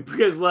clearly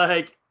because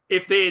like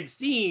if they had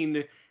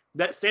seen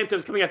that Santa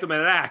was coming at them with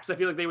an axe, I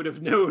feel like they would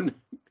have known.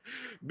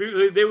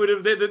 They would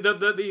have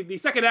the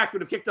second act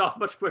would have kicked off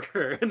much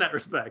quicker in that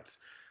respect.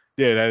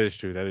 Yeah, that is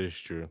true. That is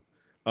true.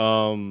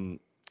 Um,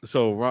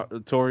 so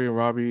Tori and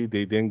Robbie,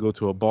 they then go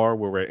to a bar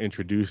where we're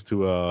introduced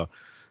to a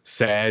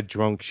sad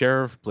drunk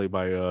sheriff played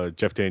by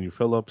Jeff Daniel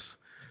Phillips.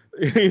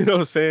 You know what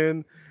I'm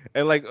saying?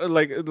 And like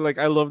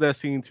I love that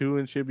scene too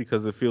and shit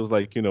because it feels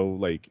like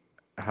like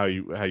how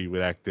you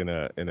would act in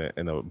a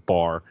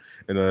bar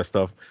and all that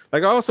stuff.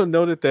 Like I also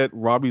noted that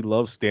Robbie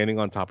loves standing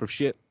on top of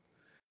shit.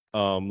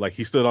 Like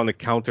he stood on the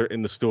counter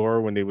in the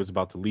store when they was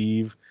about to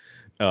leave.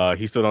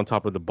 He stood on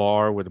top of the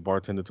bar where the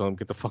bartender told him,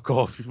 "Get the fuck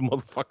off, you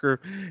motherfucker."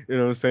 You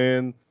know what I'm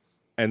saying?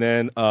 And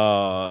then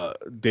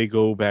they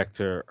go back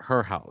to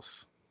her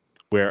house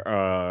where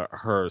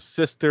her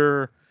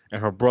sister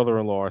and her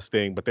brother-in-law are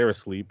staying, but they're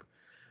asleep.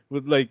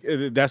 With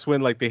that's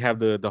when like they have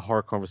the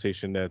hard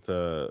conversation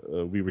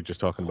that we were just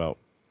talking about.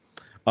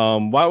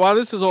 While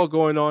this is all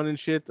going on and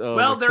shit, Well,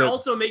 like I they're said,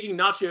 also making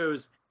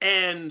nachos,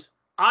 and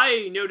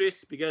I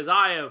noticed because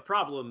I have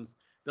problems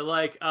that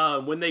like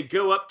when they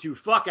go up to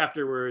fuck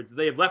afterwards,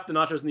 they have left the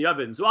nachos in the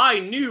oven. So I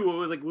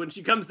knew like when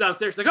she comes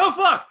downstairs, like oh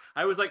fuck,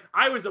 I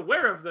was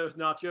aware of those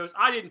nachos.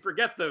 I didn't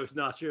forget those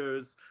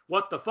nachos.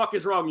 What the fuck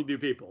is wrong with you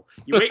people?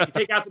 You wait to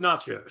take out the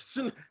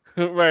nachos.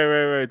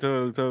 right,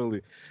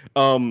 totally.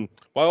 While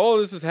all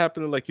this is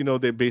happening, like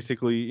they're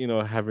basically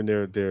having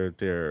their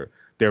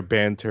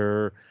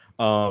banter.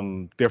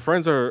 Their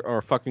friends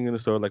are fucking in the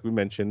store, like we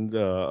mentioned.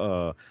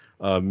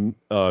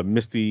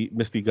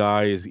 Misty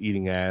guy is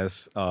eating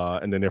ass,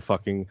 and then they're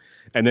fucking,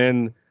 and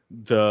then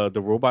the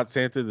robot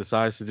Santa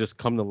decides to just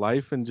come to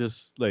life and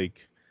just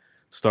like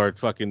start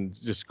fucking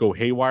just go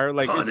haywire.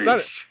 Like it's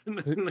not,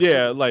 Punish.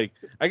 yeah. Like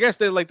I guess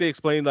they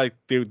explained like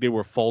they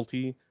were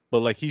faulty,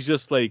 but like he's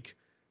just like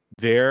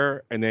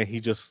there, and then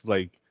he just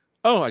like,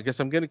 oh, I guess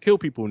I'm gonna kill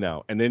people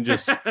now, and then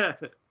just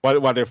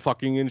while they're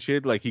fucking and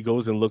shit, like he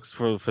goes and looks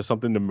for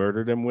something to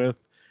murder them with,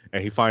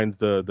 and he finds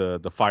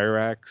the fire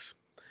axe.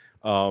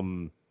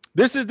 Um,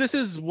 this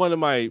is one of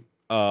my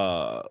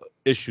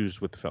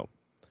issues with the film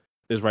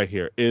is right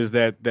here is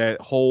that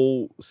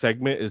whole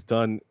segment is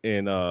done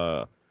in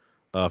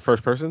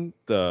first person,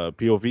 the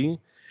POV,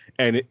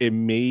 and it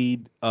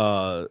made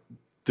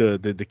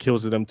the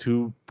kills of them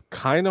two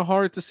kind of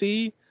hard to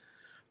see.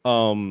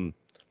 Um,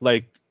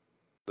 like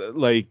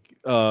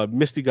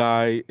Misty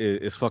guy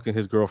is fucking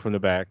his girl from the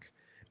back,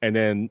 and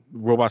then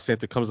Robot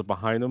Santa comes up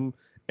behind him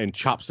and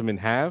chops him in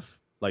half.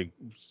 like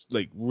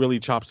really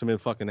chops him in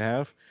fucking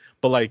half.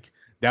 But like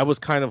that was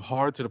kind of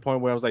hard to the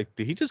point where I was like,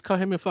 did he just cut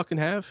him in fucking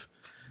half?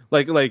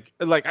 Like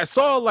I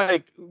saw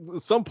like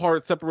some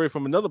part separate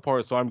from another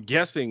part, so I'm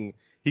guessing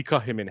he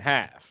cut him in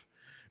half.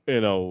 You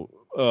know,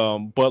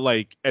 but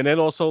like, and then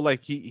also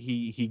like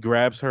he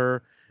grabs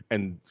her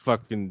and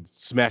fucking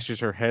smashes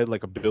her head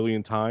like a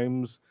billion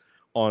times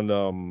on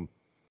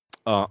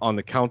on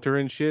the counter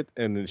and shit,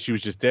 and then she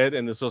was just dead.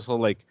 And it's also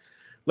like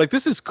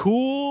this is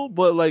cool,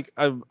 but like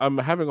I'm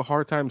having a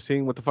hard time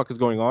seeing what the fuck is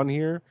going on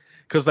here,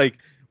 because like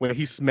when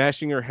he's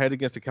smashing her head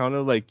against the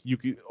counter, like you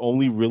could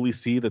only really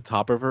see the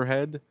top of her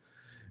head.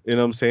 You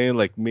know what I'm saying?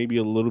 Like maybe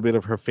a little bit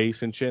of her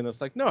face and shit. And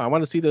it's like, no, I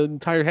want to see the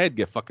entire head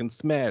get fucking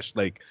smashed,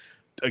 like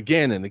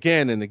again and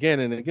again and again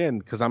and again,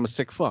 because I'm a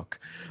sick fuck.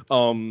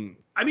 I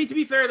mean, to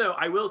be fair though,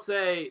 I will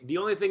say the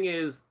only thing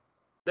is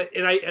that,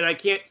 and I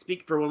can't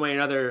speak for one way or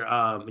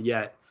another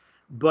yet,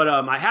 but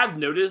I have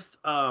noticed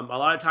a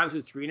lot of times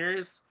with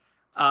screeners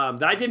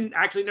that I didn't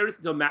actually notice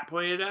until Matt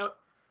pointed it out,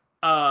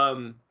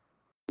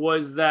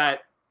 was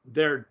that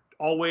they're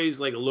always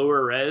like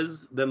lower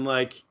res than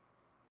like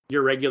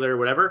your regular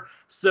whatever.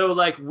 So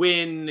like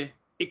when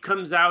it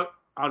comes out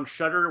on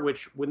Shudder,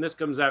 which when this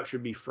comes out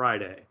should be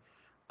Friday,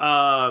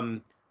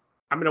 I'm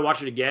gonna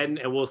watch it again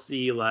and we'll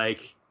see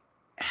like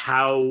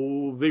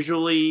how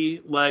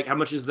visually like how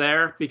much is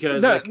there,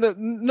 because No, like no,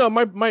 no,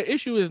 my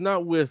issue is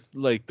not with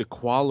like the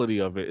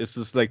quality of it. It's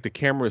just like the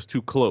camera is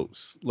too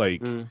close.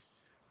 Like, mm,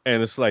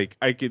 and it's like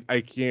I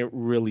can't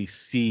really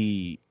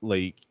see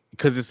like,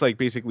 because it's like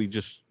basically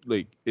just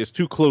like it's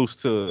too close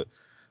because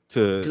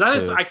I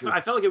just to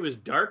I felt like it was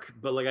dark,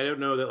 but like I don't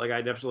know that like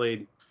I definitely in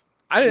the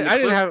I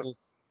didn't have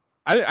closeness.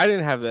 I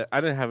didn't have that. I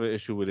didn't have an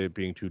issue with it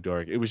being too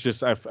dark. It was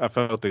just I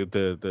felt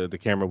the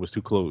camera was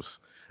too close,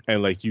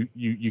 and like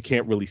you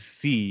can't really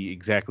see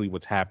exactly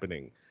what's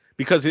happening,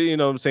 because you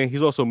know what I'm saying,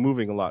 he's also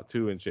moving a lot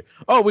too and shit.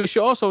 Oh, we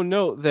should also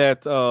note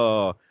that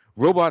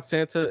Robot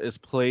Santa is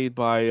played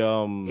by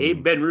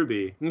Abe Ben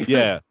Ruby.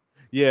 yeah,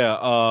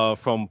 yeah,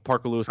 from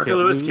Parker Lewis Parker Can't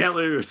Lewis can't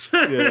Lose.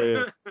 lose.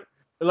 Yeah, yeah.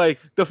 Like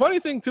the funny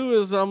thing too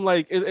is I'm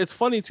like it's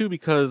funny too,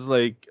 because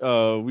like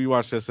we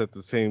watched this at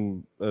the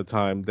same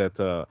time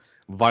that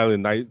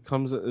Violent Night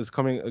comes is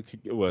coming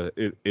well,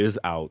 it is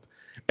out,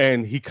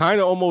 and he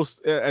kind of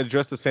almost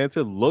addressed the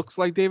Santa looks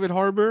like David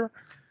Harbour.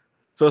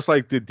 So it's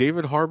like, did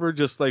David Harbour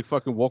just like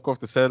fucking walk off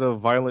the set of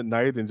Violent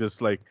Night and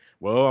just like,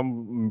 well,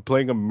 I'm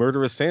playing a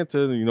murderous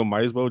Santa, and, you know,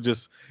 might as well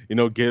just, you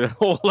know, get a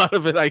whole lot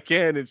of it I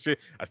can and shit.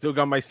 I still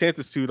got my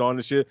Santa suit on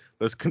and shit.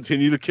 Let's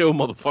continue to kill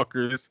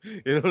motherfuckers.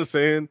 You know what I'm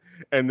saying?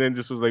 And then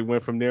just was like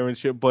went from there and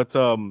shit. But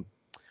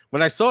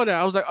when I saw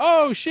that, I was like,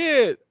 oh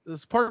shit,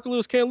 this Parker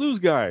Lewis Can't Lose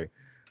guy.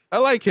 I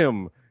like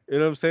him. You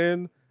know what I'm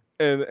saying?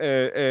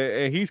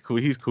 And he's cool.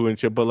 He's cool and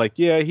shit. But like,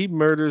 yeah, he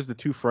murders the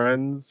two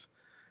friends,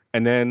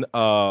 and then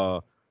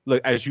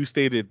look, as you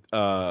stated,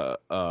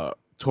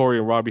 Tori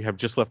and Robbie have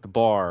just left the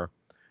bar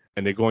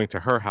and they're going to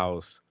her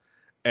house,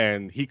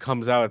 and he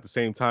comes out at the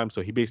same time,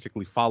 so he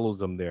basically follows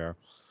them there.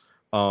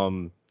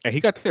 And he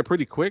got there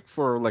pretty quick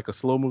for like a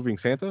slow moving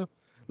Santa,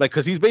 like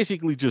because he's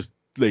basically just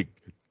like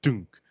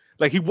dunk,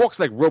 like he walks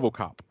like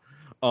RoboCop,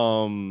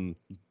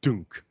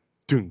 dunk,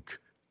 dunk,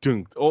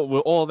 dunk, all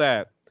with all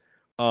that.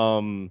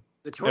 The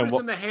And tortoise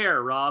and the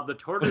hare, Rob. The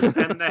tortoise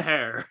and the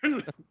hare.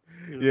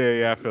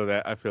 yeah, I feel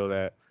that. I feel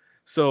that.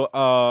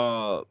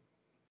 So,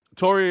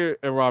 Tori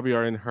and Robbie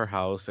are in her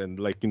house, and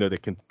like you know,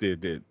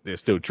 they're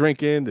still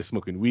drinking, they're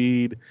smoking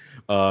weed,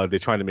 they're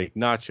trying to make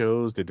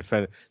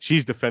nachos.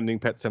 She's defending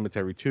Pet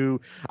Cemetery too.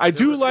 I They're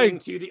do listening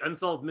like. to the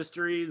Unsolved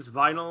Mysteries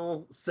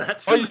vinyl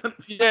set. Oh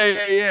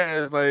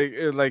yeah. It's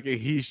like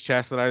he's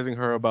chastising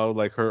her about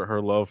like her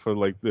love for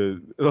like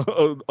the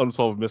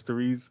unsolved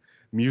mysteries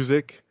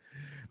music.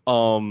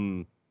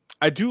 Um,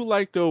 I do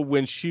like though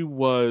when she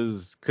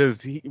was,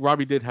 because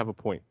Robbie did have a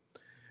point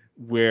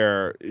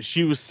where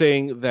she was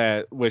saying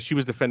that when she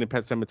was defending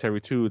Pet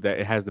Cemetery 2 that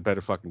it has the better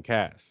fucking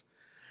cast.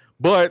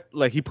 But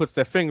like he puts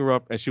that finger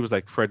up and she was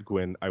like, Fred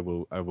Gwynn, I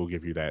will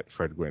give you that,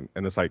 Fred Gwynn.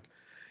 And it's like,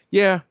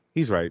 yeah,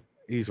 he's right.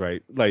 He's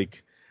right.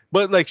 Like,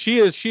 but like she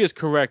is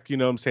correct, you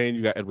know what I'm saying?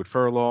 You got Edward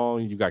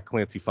Furlong, you got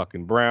Clancy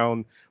fucking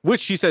Brown,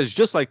 which she says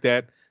just like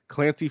that,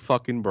 Clancy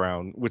fucking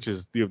Brown, which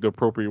is the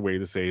appropriate way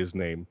to say his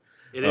name.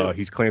 It is.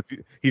 He's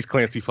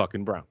Clancy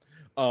fucking Brown.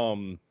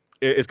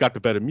 It's got the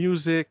better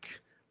music.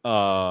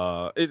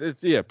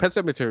 It's yeah, Pet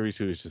Cemetery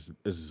 2 is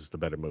just a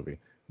better movie.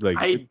 Like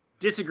I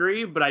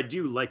disagree, but I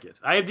do like it.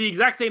 I have the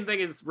exact same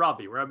thing as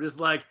Robbie, where I'm just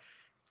like,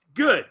 it's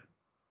good,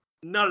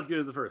 not as good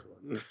as the first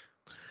one.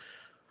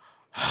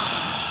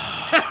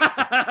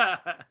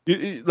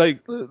 like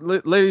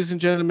ladies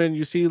and gentlemen,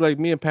 you see, like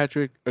me and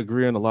Patrick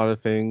agree on a lot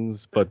of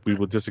things, but we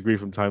will disagree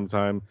from time to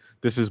time.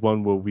 This is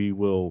one where we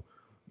will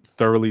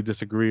thoroughly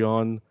disagree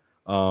on.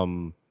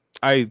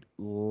 I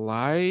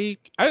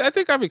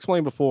think I've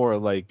explained before,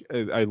 like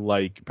I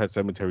like Pet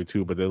Cemetery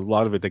too, but there's a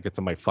lot of it that gets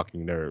on my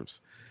fucking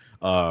nerves,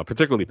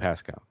 particularly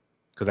Pascal,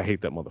 because I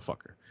hate that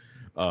motherfucker.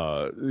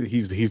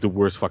 He's the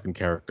worst fucking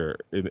character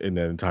in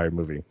that entire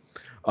movie.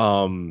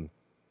 Um,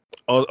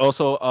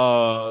 Also,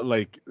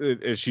 like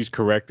she's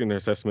correct in her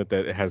assessment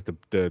that it has the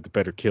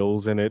better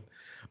kills in it.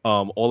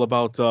 All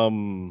about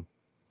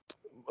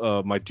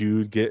my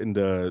dude getting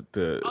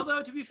the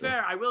Although to be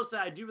fair, I will say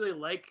I do really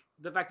like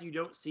the fact that you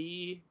don't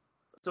see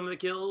some of the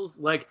kills.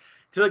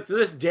 To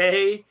this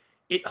day,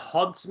 it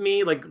haunts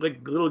me like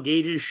little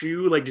Gage's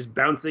shoe like just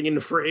bouncing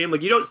into frame.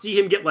 Like you don't see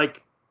him get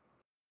like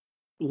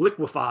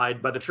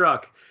liquefied by the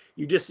truck.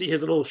 You just see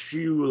his little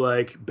shoe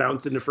like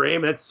bounce into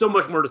frame, and it's so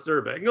much more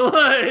disturbing.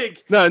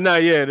 Like no,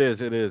 yeah, it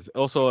is.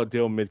 Also,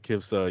 Dale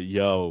Midkiff's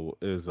yo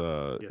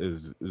yeah.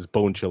 is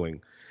bone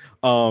chilling.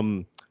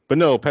 Um, but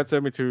no, Pet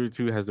Sematary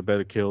 2 has the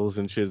better kills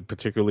and shit,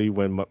 particularly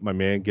when my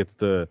man gets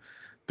the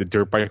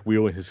dirt bike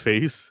wheel in his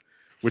face,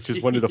 which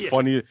is one of the Yeah.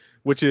 funniest.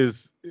 Which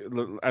is,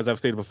 as I've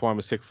stated before, I'm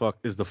a sick fuck.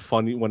 Is the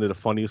funny one of the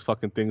funniest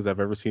fucking things I've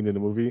ever seen in a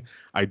movie.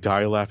 I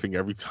die laughing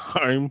every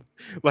time.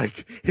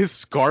 Like his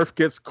scarf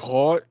gets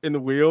caught in the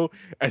wheel,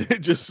 and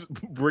it just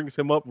brings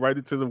him up right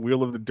into the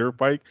wheel of the dirt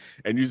bike,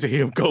 and you see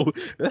him go.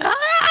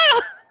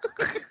 "Ah!"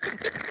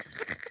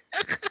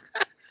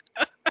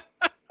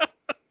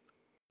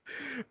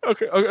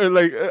 Okay,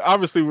 like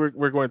obviously we're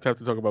going to have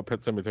to talk about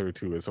Pet Cemetery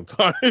 2 at some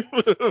time,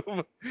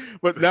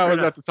 but now Fair is not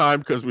enough. the time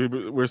because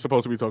we're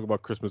supposed to be talking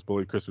about Christmas,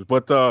 Bully Christmas.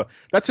 But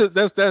that's it.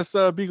 That's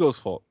Bigo's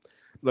fault.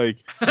 Like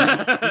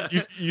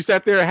you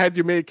sat there and had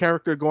your main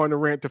character go on a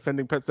rant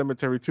defending Pet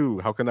Cemetery 2.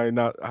 How can I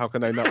not? How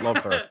can I not love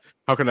her?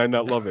 How can I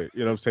not love it?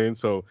 You know what I'm saying?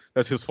 So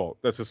that's his fault.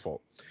 That's his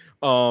fault.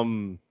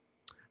 Um,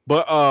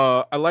 but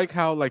I like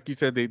how, like you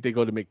said, they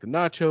go to make the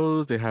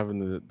nachos. They're having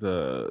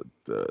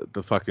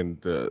the fucking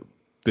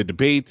the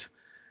debate,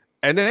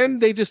 and then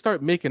they just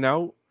start making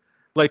out,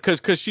 like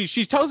because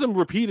she tells him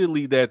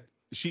repeatedly that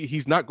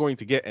he's not going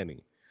to get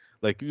any,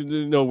 like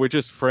we're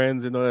just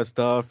friends and all that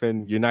stuff,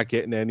 and you're not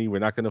getting any. We're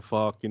not gonna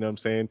fuck. You know what I'm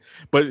saying?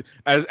 But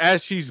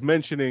as she's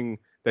mentioning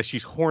that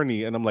she's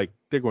horny, and I'm like,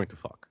 they're going to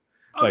fuck.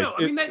 Oh Like no,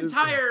 I mean that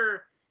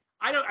entire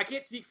I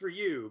can't speak for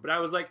you, but I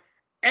was like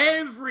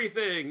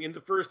everything in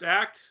the first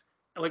act,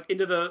 like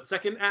into the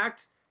second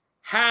act,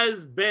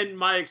 has been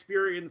my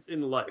experience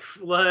in life.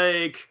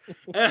 Like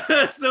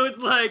so it's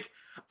like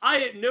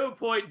I at no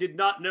point did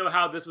not know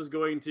how this was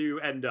going to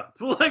end up.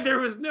 Like there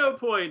was no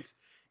point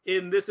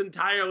in this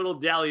entire little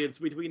dalliance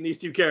between these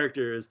two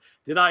characters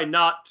did I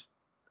not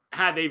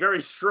have a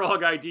very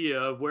strong idea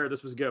of where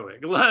this was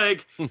going.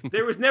 Like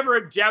there was never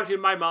a doubt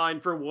in my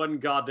mind for one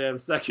goddamn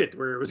second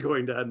where it was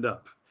going to end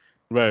up.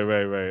 right.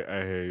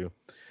 I hear you.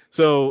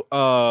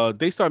 So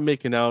they start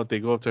making out. They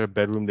go up to her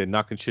bedroom. They're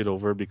knocking shit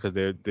over because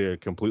they're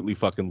completely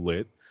fucking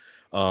lit.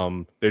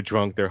 They're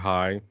drunk. They're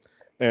high,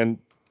 and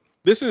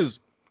this is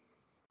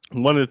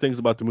one of the things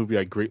about the movie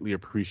I greatly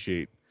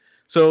appreciate.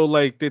 So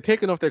like they're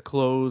taking off their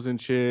clothes and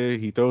shit.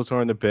 He throws her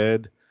on the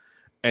bed,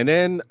 and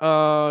then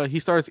he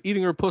starts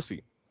eating her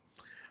pussy.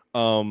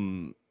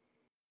 Um,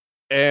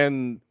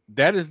 and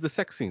that is the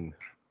sex scene.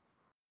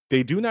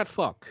 They do not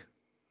fuck.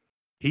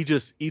 He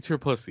just eats her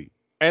pussy.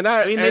 And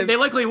I mean, and they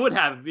likely would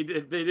have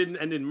if they didn't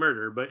end in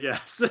murder, but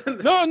yes.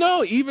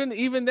 no,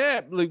 even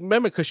that. Like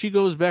remember, because she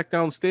goes back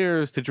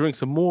downstairs to drink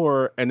some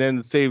more and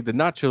then save the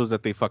nachos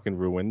that they fucking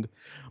ruined.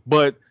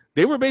 But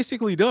they were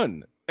basically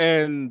done,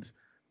 and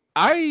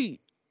I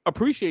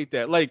appreciate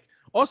that. Like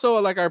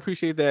also, like I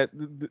appreciate that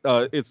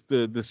it's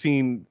the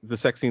scene, the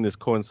sex scene is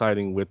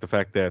coinciding with the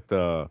fact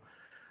that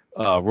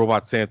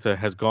Robot Santa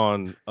has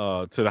gone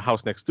to the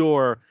house next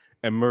door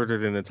and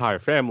murdered an entire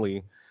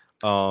family.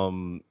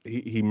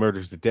 He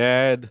murders the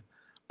dad.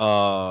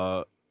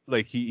 Uh,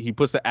 like he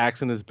puts the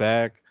axe in his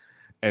back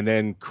and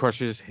then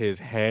crushes his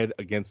head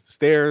against the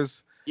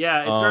stairs.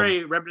 Yeah, it's Um,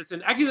 very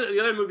reminiscent. Actually, the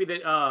other movie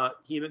that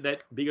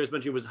that Bigos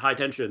mentioned was High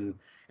Tension,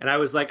 and I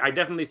was like, I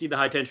definitely see the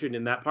high tension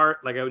in that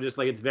part. Like, I was just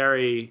like, it's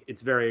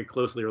very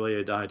closely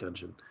related to High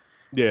Tension.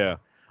 yeah.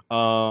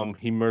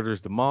 He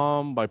murders the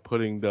mom by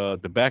putting the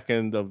back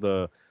end of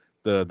the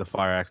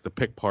fire axe, the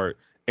pick part,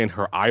 in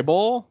her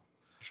eyeball.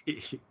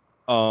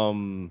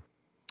 Um,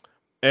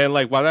 and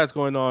like while that's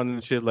going on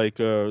and shit, like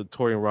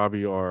Tori and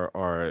Robbie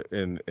are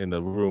in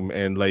the room,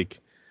 and like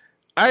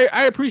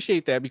I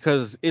appreciate that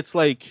because it's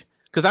like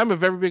because I'm a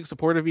very big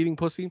supporter of eating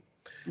pussy.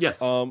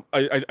 Yes, I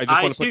just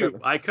I want to put that. too.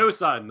 I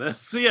co-sign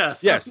this.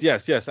 Yes.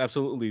 Yes,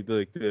 absolutely.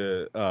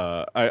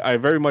 I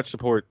very much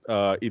support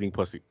eating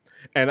pussy,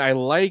 and I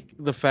like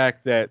the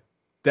fact that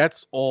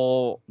that's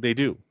all they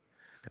do.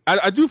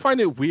 I do find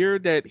it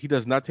weird that he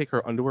does not take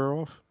her underwear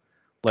off,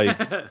 like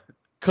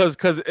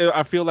because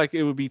I feel like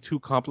it would be too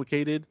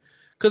complicated.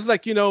 Because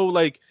like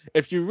like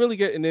if you're really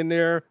getting in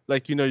there,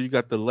 like you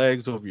got the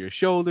legs over your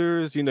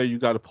shoulders, you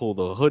got to pull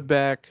the hood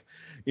back,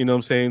 what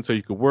I'm saying, so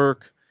you could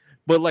work.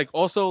 But like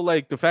also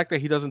like the fact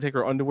that he doesn't take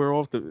her underwear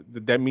off,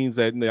 that means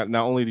that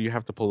not only do you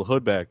have to pull the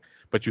hood back,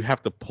 but you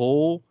have to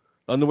pull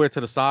the underwear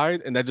to the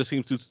side, and that just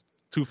seems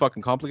too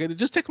fucking complicated.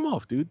 Just take them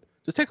off, dude.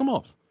 Just take them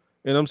off.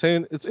 You know what I'm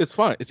saying? It's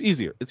fine. It's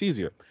easier. It's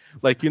easier.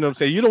 Like what I'm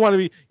saying. You don't want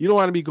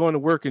to be going to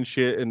work and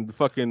shit, and the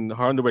fucking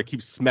her underwear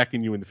keeps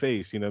smacking you in the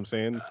face. You know what I'm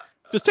saying?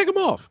 Just take them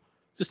off.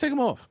 Just take them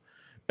off.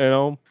 You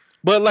know.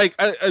 But like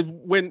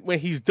when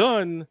he's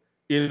done,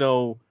 you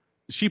know,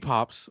 she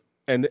pops,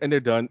 and they're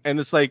done. And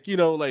it's like,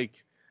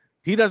 like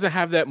he doesn't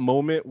have that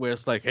moment where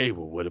it's like, hey,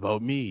 well, what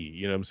about me?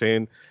 You know what I'm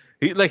saying?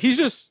 He's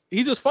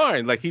just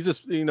fine. Like he's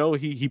just,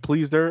 he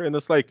pleased her, and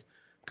it's like,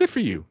 good for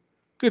you,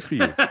 good for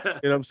you. You know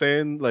what I'm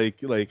saying?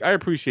 Like I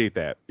appreciate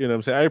that. You know what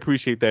I'm saying? I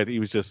appreciate that he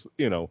was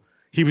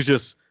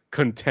just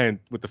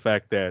content with the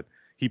fact that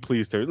he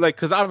pleased her. Like,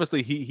 because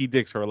obviously he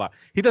digs her a lot.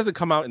 He doesn't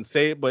come out and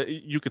say it, but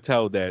you could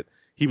tell that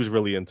he was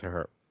really into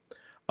her.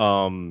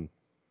 Um,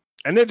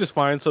 and they're just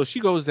fine. So she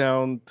goes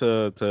down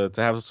to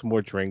have some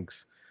more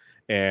drinks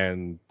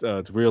and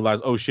to realize,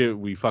 oh shit,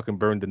 we fucking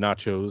burned the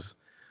nachos.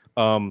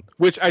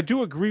 Which I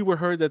do agree with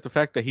her that the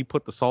fact that he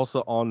put the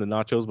salsa on the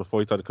nachos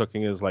before he started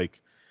cooking is like,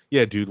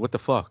 yeah, dude, what the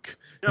fuck?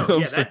 You No, know what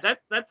I'm yeah, saying?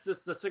 that's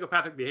just a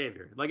psychopathic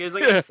behavior. Like it's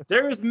like Yeah.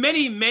 there's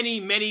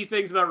many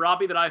things about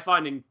Robbie that I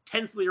find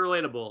intensely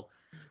relatable.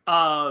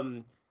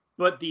 Um,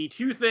 but the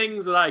two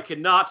things that I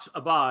cannot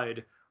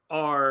abide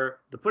are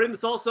the putting the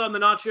salsa on the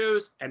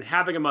nachos and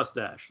having a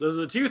mustache. Those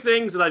are the two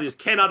things that I just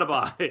cannot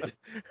abide.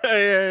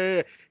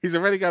 Yeah. He's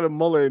already got a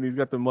mullet and he's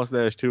got the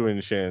mustache too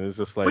and shit. It's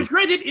just Which like,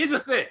 granted is a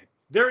thing.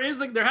 There has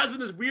been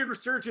this weird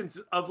resurgence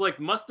of like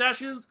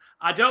mustaches.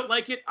 I don't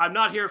like it. I'm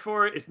not here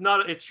for it. It's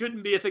not. It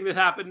shouldn't be a thing that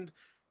happened.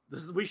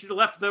 We should have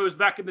left those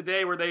back in the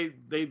day where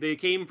they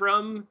came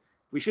from.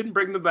 We shouldn't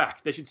bring them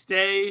back. They should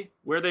stay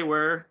where they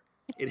were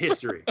in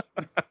history.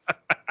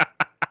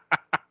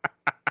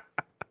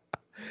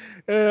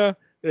 yeah,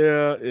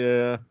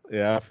 yeah.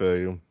 I feel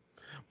you.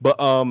 But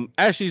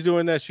as she's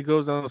doing that, she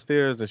goes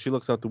downstairs and she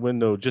looks out the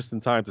window just in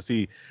time to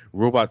see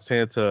Robot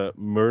Santa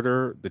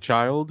murder the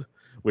child,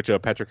 which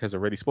Patrick has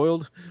already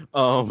spoiled.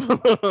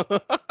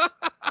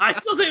 I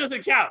still say it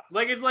doesn't count.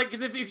 Like it's like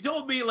because if you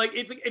told me like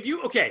it's like if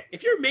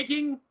you're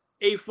making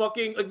a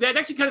fucking like that's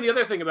actually kind of the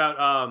other thing about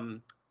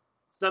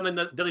Silent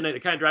Deadly Night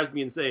that kind of drives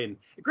me insane.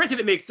 Granted,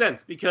 it makes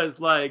sense because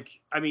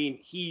like I mean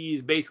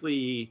he's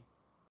basically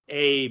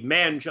a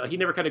man child. He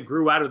never kind of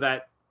grew out of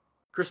that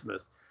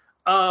Christmas.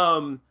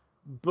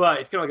 But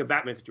it's kind of like a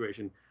Batman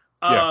situation.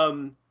 Yeah,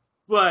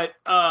 But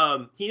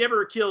he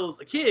never kills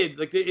a kid.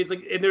 Like it's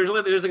like and there's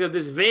like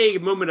this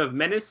vague moment of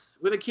menace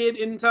with a kid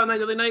in Silent Night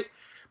Deadly Night.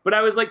 But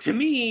I was like, to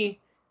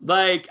me,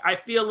 like I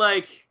feel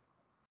like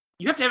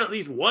you have to have at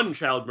least one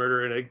child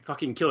murder in a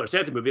fucking Killer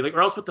Santa movie, like,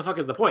 or else what the fuck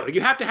is the point? Like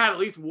you have to have at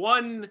least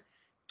one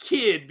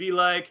kid be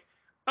like,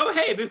 oh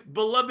hey, this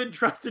beloved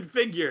trusted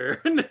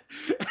figure, and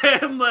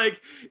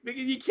like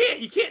you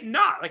can't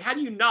not like how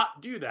do you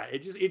not do that?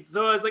 It's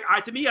so I was like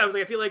I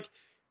feel like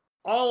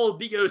all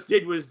Bigos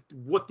did was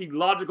what the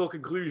logical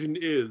conclusion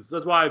is.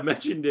 That's why I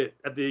mentioned it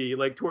at the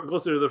like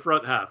closer to the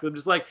front half. I'm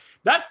just like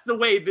that's the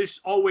way this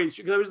always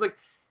because I was like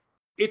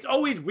it's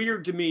always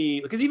weird to me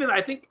because even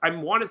I think I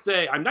want to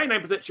say I'm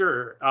 99%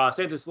 sure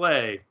Santa's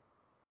sleigh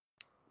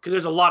because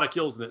there's a lot of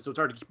kills in it, so it's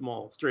hard to keep them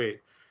all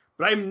straight.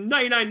 But I'm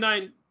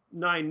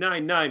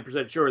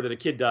 99.999% sure that a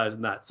kid dies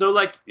in that. So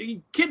like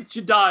kids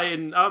should die,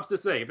 and I'm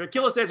just saying if you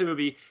kill a Santa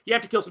movie, you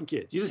have to kill some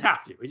kids. You just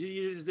have to.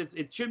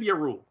 It should be a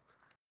rule.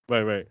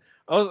 right.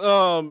 I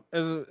was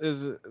as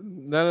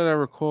now that I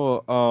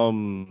recall,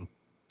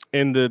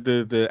 in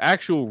the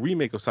actual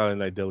remake of Silent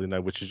Night Deadly Night,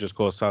 which is just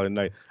called Silent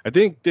Night, I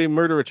think they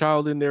murder a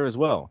child in there as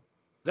well.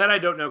 That I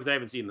don't know because I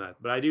haven't seen that,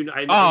 but I do. Oh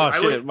I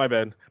would. shit, my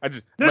bad. I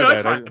just No, my no,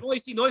 it's bad. fine. The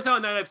only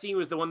Silent Night I've seen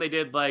was the one they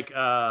did like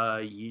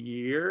a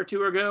year or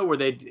two ago,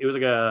 where it was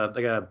like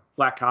a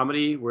black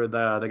comedy where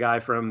the guy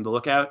from The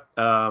Lookout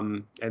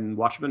and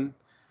Watchmen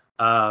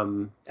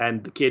and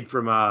the kid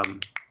from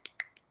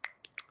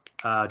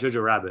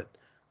Jojo Rabbit.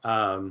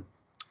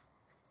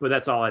 But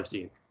that's all I've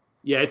seen.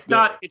 Yeah, it's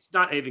not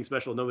anything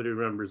special. Nobody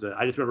remembers it.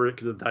 I just remember it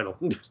because of the title.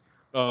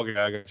 Oh, okay,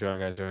 I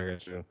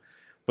got you.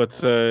 But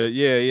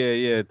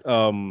yeah.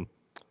 And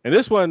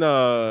this one,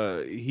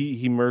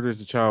 he murders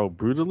the child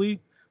brutally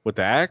with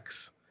the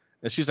axe,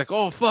 and she's like,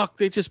 "Oh fuck,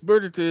 they just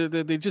murdered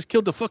they just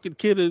killed the fucking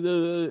kid in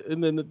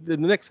the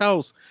next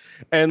house,"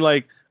 and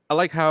like I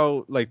like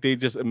how like they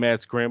just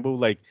mad scramble.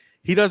 Like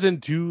he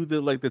doesn't do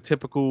the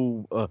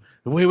typical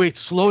wait,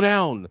 slow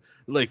down,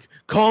 like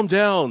calm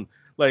down.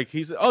 Like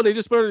he's oh they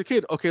just murdered the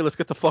kid. Okay, let's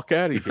get the fuck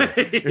out of here.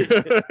 You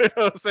know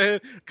what I'm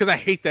saying? Because I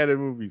hate that in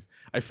movies.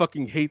 I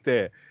fucking hate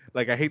that.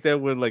 Like I hate that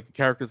when like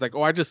characters like,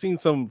 oh, I just seen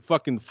some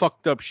fucking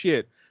fucked up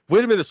shit.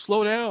 Wait a minute,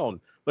 slow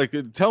down. Like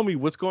tell me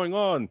what's going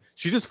on.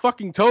 She just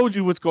fucking told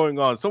you what's going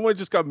on. Someone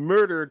just got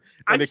murdered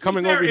and And they're to be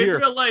coming fair, over in here.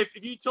 real life,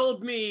 if you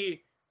told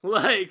me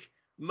like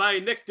my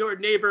next door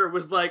neighbor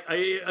was like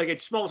a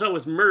small child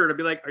was murdered, I'd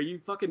be like, "Are you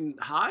fucking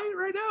high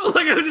right now?"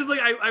 Like I was just like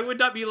I would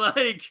not be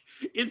like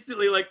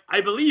instantly like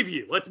I believe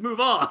you. Let's move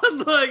on.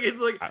 Like it's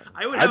like I,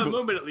 I would I have a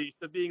moment at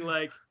least of being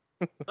like,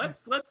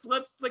 let's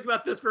think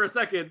about this for a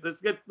second.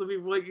 Let me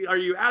like, are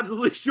you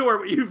absolutely sure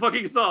what you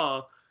fucking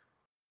saw?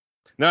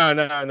 nah.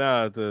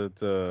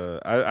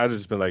 I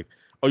just been like,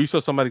 oh, you saw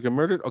somebody get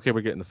murdered? Okay,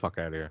 we're getting the fuck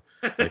out of here.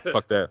 Like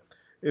fuck that.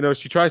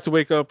 She tries to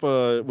wake up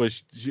her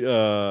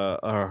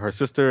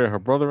sister and her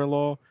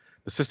brother-in-law.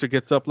 The sister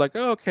gets up like,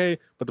 oh, okay,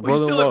 but the Well,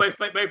 he's still like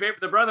brother-in-law. my favorite.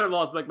 The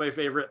brother-in-law is like my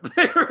favorite.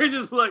 They were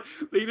just like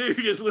they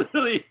just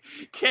literally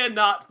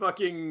cannot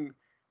fucking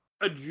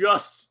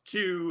adjust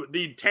to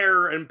the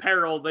terror and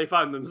peril they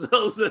find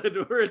themselves in,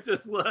 where it's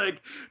just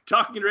like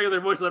talking in regular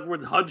voice,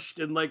 everyone's hunched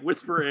and like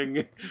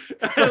whispering,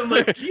 and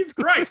like, Jesus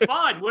Christ,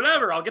 fine,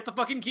 whatever, I'll get the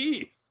fucking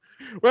keys.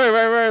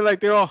 Right. Like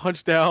they're all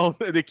hunched down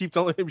and they keep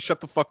telling him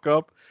shut the fuck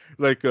up.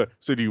 Like,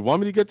 so do you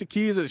want me to get the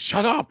keys? And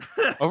shut up.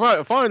 All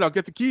right, fine, I'll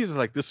get the keys. And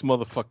like this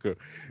motherfucker,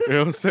 you know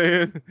what I'm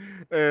saying?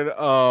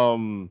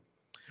 And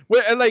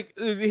well, and like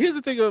here's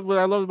the thing of what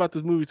I love about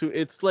this movie too.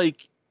 It's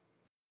like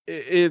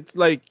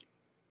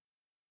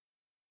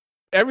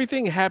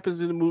everything happens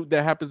in the movie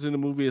that happens in the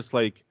movie. It's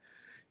like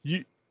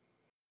you,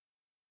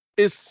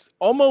 it's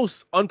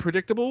almost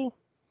unpredictable.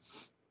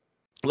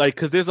 Like,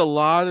 cause there's a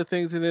lot of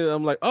things in it.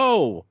 I'm like,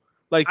 oh,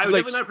 I would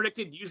definitely not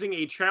predicted using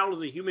a child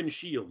as a human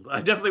shield.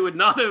 I definitely would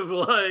not have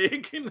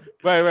like.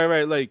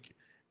 Right. Like,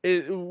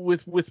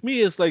 with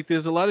me, it's like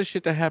there's a lot of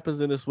shit that happens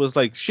in this was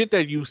like shit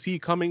that you see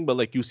coming, but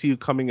like you see it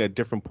coming at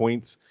different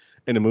points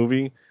in the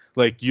movie.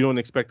 Like you don't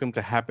expect them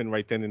to happen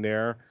right then and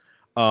there.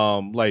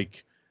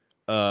 Like,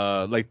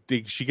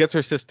 she gets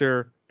her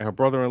sister and her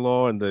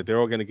brother-in-law, and they're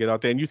all gonna get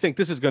out there, and you think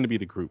this is gonna be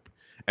the group,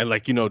 and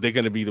like they're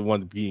gonna be the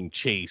one being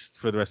chased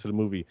for the rest of the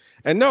movie,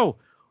 and no,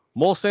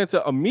 Mole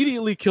Santa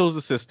immediately kills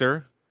the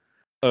sister,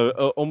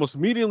 almost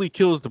immediately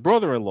kills the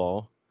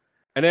brother-in-law,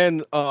 and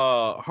then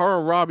her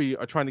and Robbie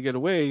are trying to get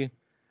away,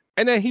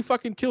 and then he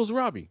fucking kills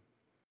Robbie.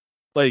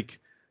 Like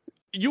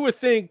you would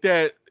think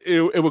that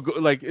it would go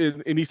like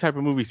in these type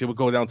of movies, it would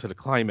go down to the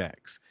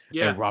climax.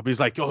 Yeah. And Robbie's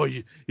like, "Oh,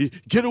 you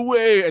get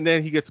away!" And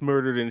then he gets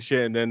murdered and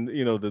shit. And then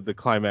the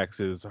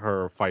climax is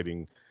her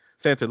fighting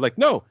Santa. Like,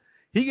 no,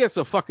 he gets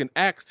a fucking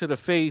axe to the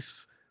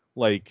face,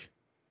 like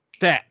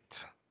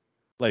that.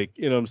 Like,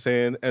 you know what I'm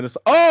saying? And it's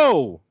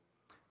like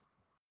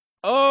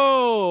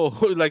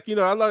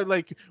I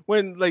like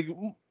when like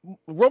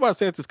Robot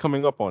Santa's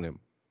coming up on him,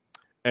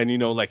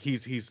 and like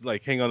he's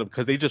like hang on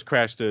because they just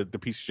crashed the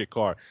piece of shit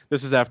car.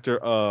 This is after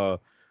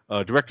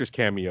director's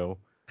cameo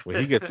where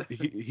he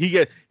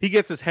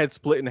gets his head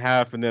split in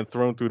half and then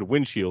thrown through the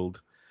windshield,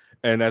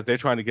 and as they're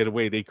trying to get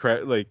away, they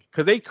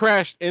because they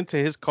crashed into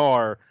his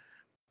car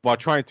while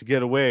trying to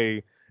get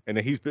away. And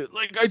then he's been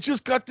like, I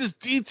just got this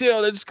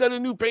detail. I just got a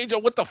new paint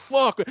job. What the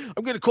fuck?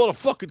 I'm gonna call the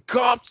fucking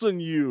cops on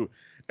you.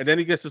 And then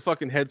he gets his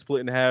fucking head split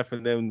in half,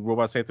 and then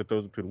Robot Santa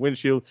throws him through the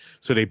windshield.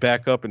 So they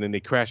back up, and then they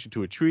crash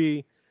into a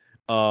tree.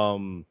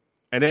 And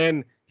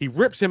then he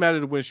rips him out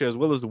of the windshield as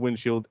well as the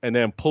windshield, and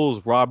then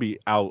pulls Robbie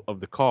out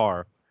of the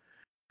car.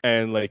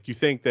 And like you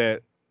think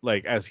that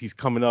like as he's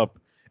coming up,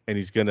 and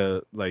he's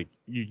gonna like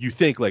you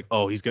think like,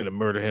 oh, he's gonna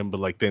murder him, but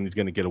like then he's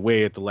gonna get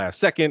away at the last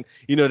second.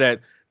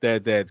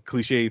 That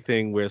cliche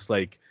thing where it's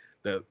like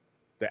the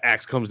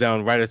axe comes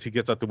down right as he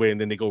gets out the way, and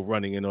then they go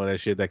running and all that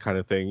shit, that kind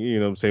of thing. You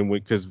know what I'm saying?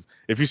 Because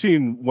if you've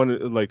seen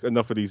like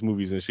enough of these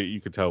movies and shit, you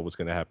could tell what's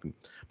gonna happen.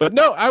 But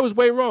no, I was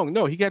way wrong.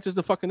 No, he catches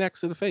the fucking axe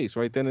to the face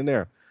right then and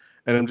there,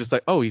 and I'm just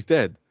like, oh, he's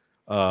dead.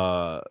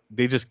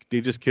 They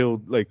just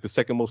killed like the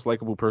second most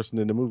likable person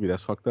in the movie.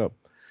 That's fucked up.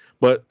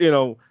 But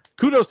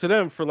kudos to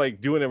them for like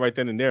doing it right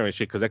then and there and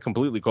shit, because that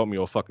completely caught me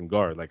off fucking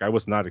guard. Like I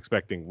was not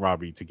expecting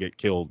Robbie to get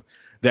killed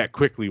that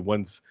quickly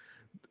once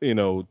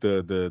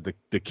the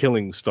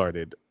killing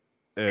started.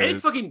 And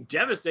it's fucking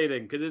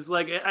devastating because it's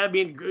like, I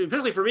mean,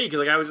 especially for me, because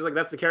like I was just like,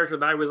 that's the character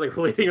that I was like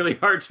relating really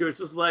hard to. It's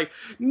just like,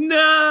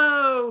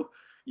 no,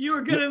 you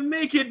were gonna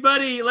make it,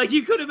 buddy. Like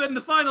you could have been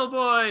the final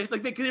boy.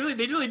 Like they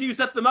really do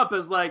set them up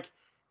as like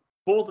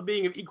both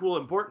being of equal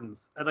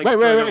importance and like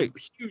right. a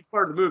huge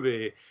part of the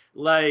movie.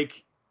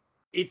 Like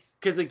it's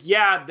because like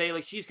they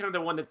like she's kind of the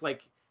one that's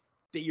like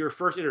that you're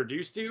first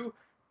introduced to.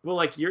 Well,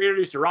 like you're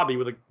introduced to Robbie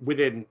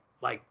within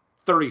like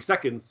 30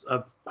 seconds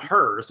of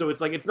her, so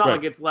it's like it's not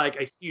like it's like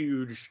a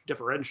huge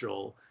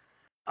differential.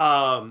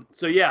 So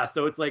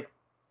it's like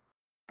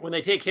when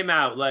they take him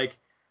out, like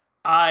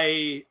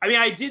I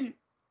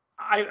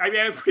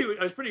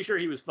was pretty sure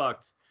he was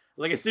fucked.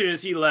 Like as soon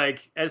as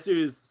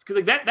because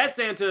like that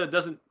Santa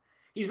doesn't.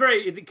 He's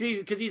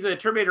because he's a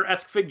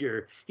Terminator-esque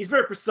figure. He's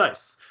very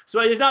precise. So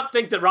I did not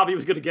think that Robbie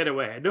was going to get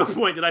away. At no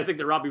point did I think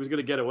that Robbie was going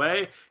to get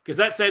away, because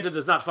that Santa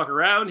does not fuck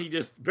around. He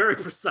just very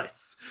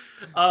precise.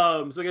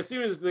 So like, as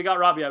soon as they got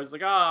Robbie, I was like,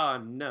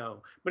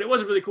 no. But it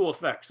was a really cool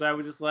effect. So I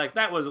was just like,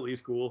 that was at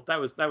least cool. That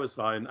was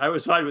fine. I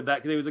was fine with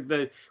that, because it was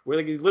like where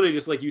like literally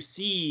just like you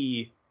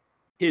see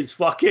his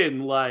fucking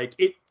like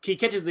he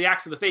catches the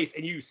axe to the face,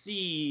 and you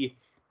see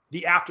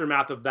the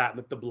aftermath of that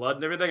with the blood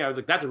and everything. I was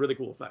like, that's a really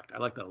cool effect. I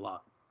like that a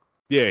lot.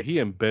 Yeah, he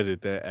embedded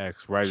that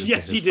axe right into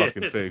his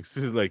fucking face.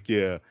 Like,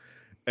 yeah.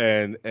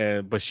 And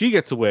but she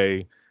gets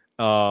away.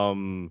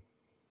 And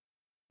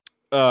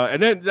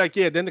then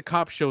then the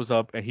cop shows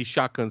up and he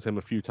shotguns him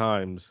a few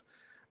times.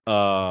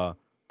 But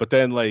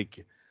then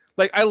like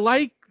I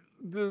like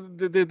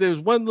there's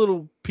one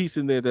little piece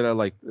in there that I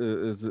like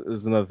is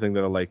another thing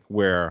that I like,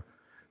 where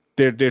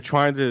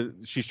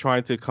she's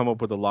trying to come up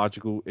with a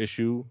logical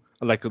issue,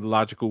 like a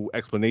logical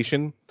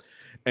explanation,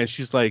 and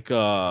she's like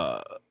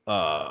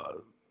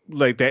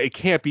that it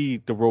can't be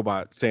the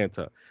robot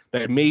Santa.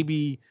 That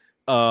maybe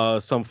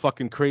some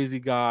fucking crazy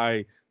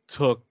guy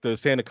took the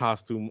Santa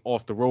costume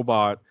off the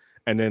robot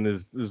and then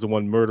is the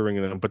one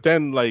murdering them. But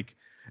then like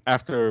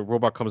after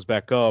Robot comes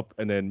back up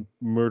and then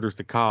murders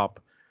the cop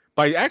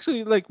by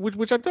actually like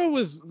which I thought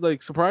was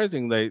like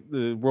surprising. Like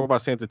the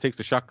Robot Santa takes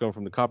the shotgun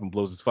from the cop and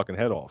blows his fucking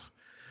head off.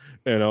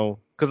 You know,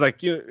 because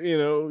like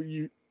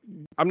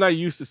I'm not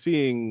used to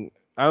seeing.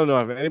 I don't know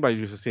if anybody's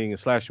used to seeing in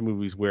slasher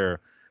movies where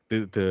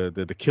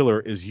the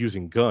killer is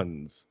using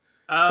guns.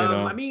 You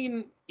I know.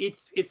 mean,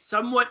 it's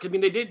somewhat. I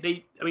mean,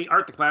 I mean,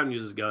 Art the Clown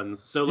uses guns,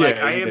 so like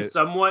Yeah, I am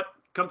somewhat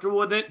comfortable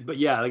with it. But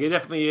yeah, like it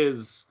definitely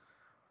is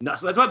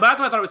nuts. That's why I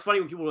thought it was funny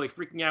when people were like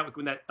freaking out like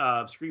when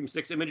that Scream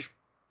 6 image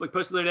like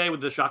posted the other day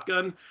with the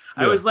shotgun.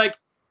 I yeah. was like,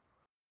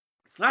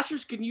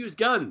 slashers can use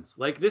guns.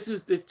 Like it's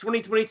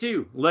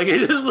 2022. Like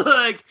it is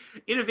like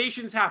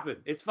innovations happen.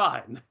 It's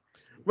fine.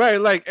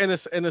 Right, like, and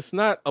it's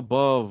not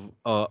above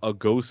a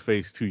ghost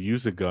face to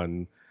use a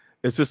gun.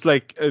 It's just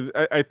like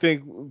I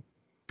think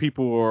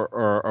people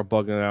are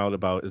bugging out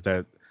about is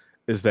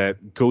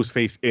that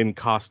Ghostface in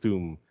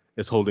costume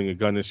is holding a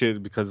gun and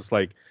shit because it's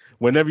like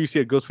whenever you see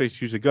a Ghostface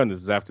use a gun,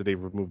 this is after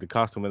they've removed the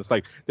costume and it's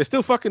like they're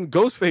still fucking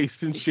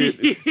Ghostface and shit.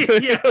 You know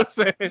Yeah. what I'm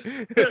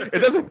saying?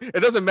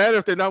 It doesn't matter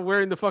if they're not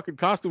wearing the fucking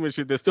costume and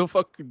shit. They're still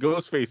fucking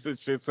Ghostface and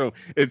shit. So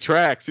it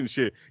tracks and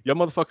shit. Y'all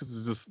motherfuckers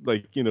is just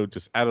like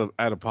just out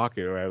of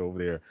pocket right over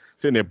there,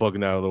 sitting there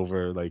bugging out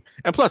over like.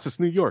 And plus, it's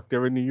New York.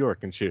 They're in New York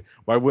and shit.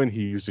 Why wouldn't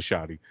he use the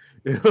shotty?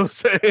 You know what I'm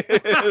saying?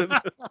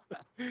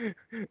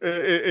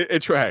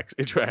 It tracks.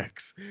 It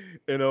tracks.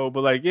 But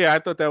like, yeah, I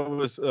thought that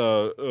was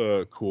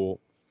cool.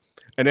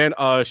 And then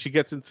she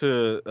gets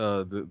into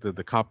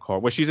the cop car.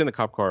 Well, she's in the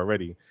cop car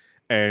already,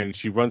 and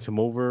she runs him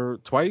over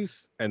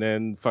twice, and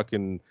then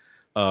fucking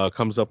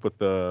comes up with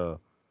the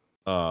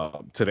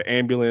to the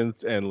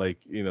ambulance and like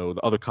the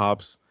other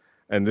cops.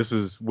 And this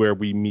is where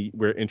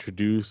we're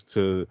introduced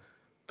to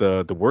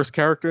the worst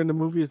character in the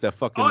movie is that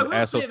Oh, I fucking will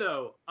asshole. say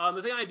though,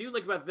 the thing I do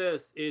like about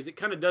this is it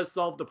kind of does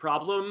solve the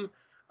problem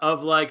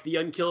of like the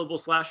unkillable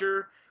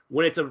slasher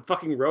when it's a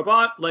fucking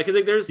robot. Like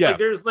Yeah,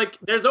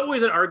 there's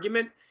always an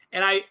argument,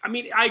 and I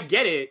mean I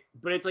get it,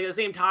 but it's like at the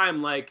same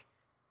time like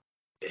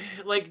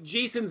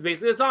Jason's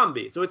basically a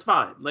zombie, so it's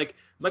fine. Like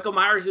Michael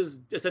Myers is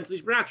essentially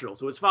supernatural,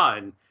 so it's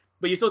fine.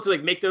 But you still have to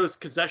like make those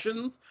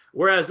concessions.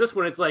 Whereas this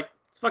one, it's like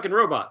it's a fucking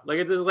robot. Like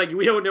it's just like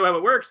we don't know how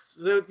it works.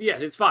 So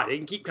it's fine. It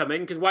can keep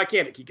coming because why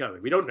can't it keep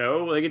coming? We don't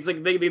know. Like it's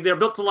like they're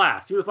built to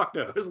last. Who the fuck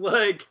knows?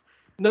 Like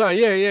no,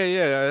 yeah, yeah,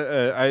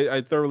 yeah.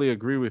 I thoroughly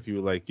agree with you.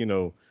 Like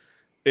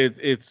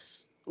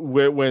it's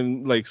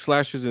when like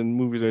slashers and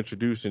movies are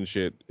introduced and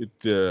shit.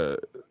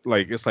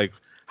 Like it's like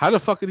how the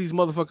fuck are these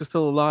motherfuckers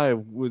still alive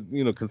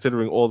with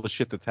considering all the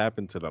shit that's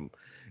happened to them,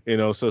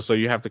 so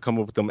you have to come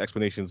up with them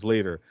explanations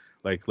later.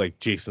 Like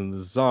Jason the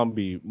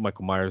zombie,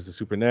 Michael Myers the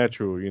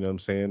supernatural. You know what I'm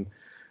saying?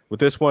 With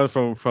this one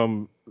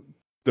from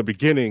the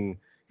beginning,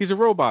 he's a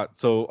robot,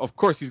 so of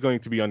course he's going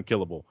to be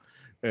unkillable.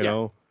 You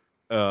yeah.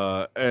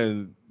 know,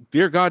 and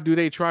dear God, do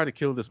they try to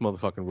kill this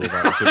motherfucking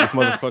robot? So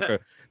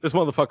this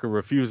motherfucker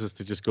refuses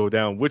to just go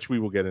down, which we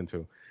will get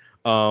into.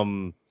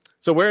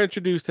 So we're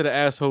introduced to the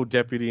asshole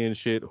deputy and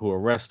shit who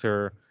arrest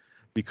her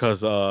because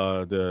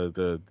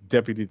the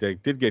deputy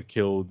that did get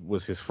killed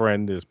was his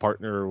friend, his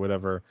partner, or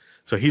whatever.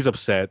 So he's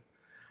upset.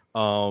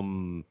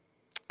 Um,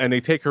 and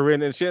they take her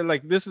in and shit.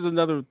 Like this is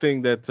another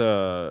thing that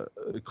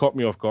caught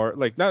me off guard.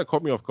 Like not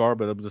caught me off guard,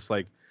 but it was just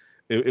like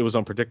it was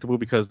unpredictable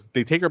because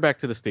they take her back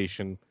to the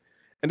station,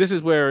 and this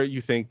is where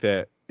you think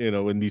that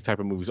in these type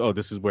of movies, oh,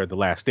 this is where the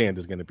last stand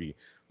is going to be.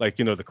 Like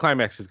the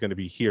climax is going to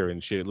be here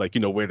and shit. Like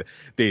where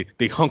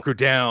they hunker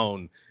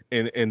down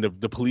in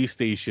the police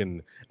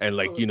station and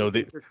like So like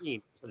they. precinct 13 Yeah,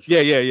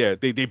 essentially. yeah, yeah.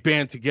 They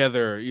band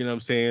together. You know what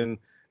I'm saying?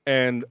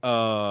 And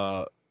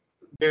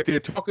they're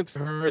talking to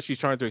her. She's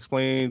trying to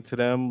explain to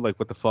them like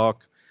what the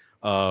fuck,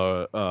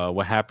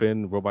 what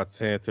happened, Robot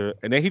Santa,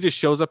 and then he just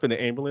shows up in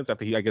the ambulance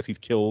after I guess he's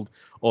killed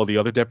all the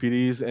other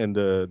deputies and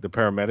the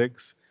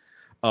paramedics.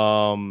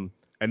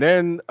 And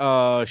then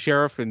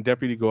sheriff and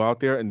deputy go out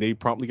there and they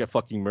promptly get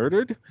fucking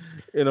murdered.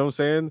 You know what I'm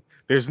saying?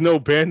 There's no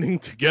banding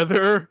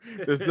together.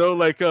 There's no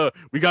like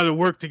we got to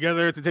work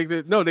together to take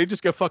the no. They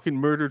just get fucking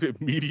murdered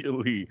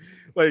immediately.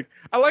 Like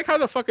I like how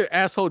the fucking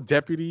asshole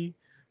deputy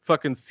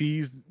fucking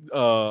sees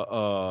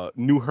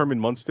new Herman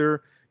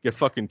Munster get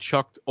fucking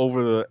chucked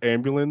over the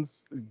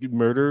ambulance, get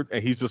murdered,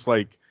 and he's just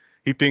like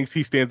he thinks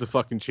he stands a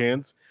fucking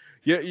chance.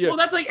 Yeah, yeah. Well,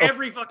 that's like Oh,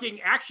 every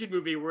fucking action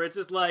movie where it's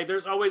just like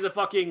there's always a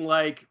fucking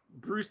like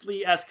Bruce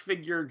Lee esque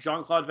figure,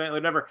 Jean Claude Van,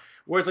 whatever.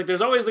 Where it's like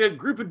there's always like a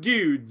group of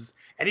dudes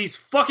and he's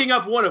fucking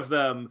up one of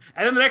them,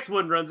 and then the next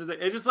one runs.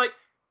 It's just like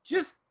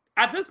just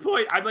at this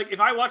point, I'm like, if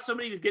I watch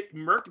somebody just get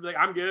murked, I'm like,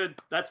 I'm good.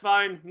 That's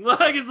fine.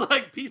 Like it's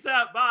like peace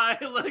out, bye.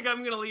 Like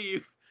I'm gonna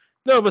leave.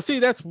 no, but see,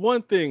 that's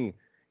one thing.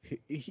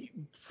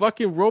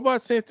 Fucking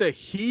Robot Santa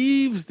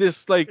heaves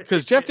this like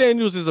because Jeff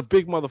Daniels is a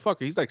big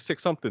motherfucker. He's like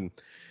six something.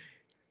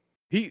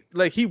 He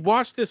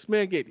watched this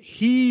man get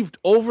heaved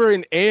over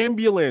an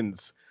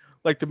ambulance.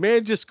 Like the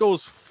man just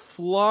goes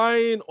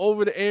flying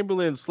over the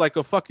ambulance like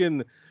a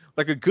fucking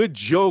like a good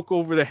joke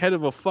over the head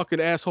of a fucking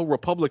asshole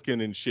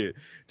Republican and shit.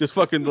 Just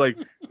fucking like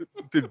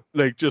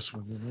like just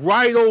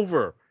right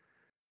over.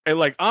 and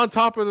like on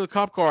top of the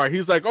cop car,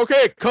 he's like,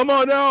 "Okay, come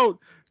on out,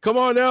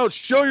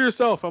 show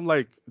yourself." I'm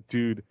like,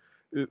 dude,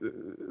 uh, uh,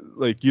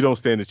 like you don't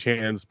stand a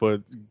chance,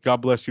 but God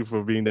bless you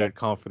for being that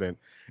confident.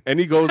 And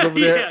he goes over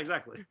there, Yeah,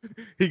 exactly.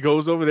 he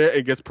goes over there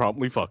and gets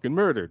promptly fucking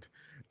murdered.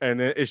 And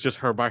then it's just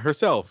her by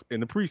herself in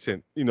the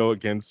precinct,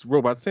 against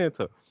Robot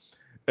Santa.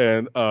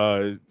 And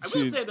I will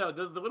she say though,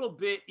 the little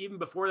bit even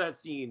before that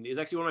scene is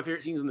actually one of my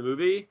favorite scenes in the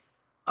movie.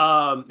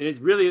 And it's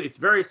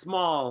very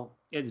small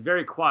and it's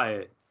very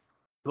quiet.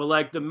 But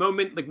like the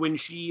moment like when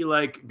she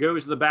like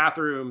goes to the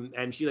bathroom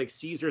and she like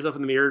sees herself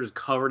in the mirror just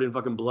covered in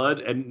fucking blood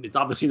and it's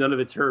obviously none of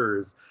it's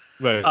hers.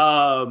 right,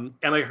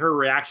 And like her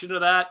reaction to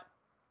that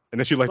and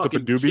then she lights up a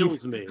fucking doobie.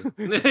 kills me.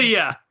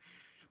 Yeah.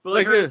 But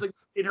like Like her just like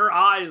in her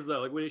eyes though,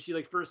 like when she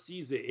like first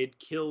sees it, it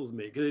kills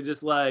me because it's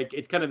just like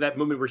it's kind of that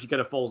moment where she kind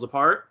of falls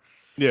apart.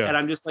 yeah, And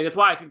I'm just like, that's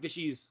why I think that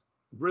she's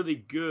really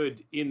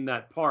good in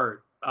that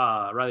part,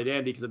 Riley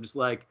Dandy, because I'm just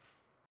like,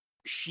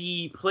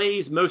 she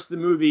plays most of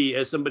the movie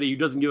as somebody who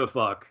doesn't give a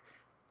fuck,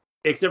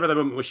 except for the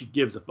moment when she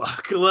gives a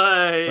fuck.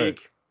 right.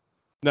 Like,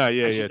 No,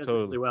 yeah, and she yeah, does it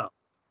totally. really well.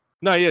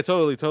 No, yeah,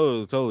 totally,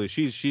 totally, totally.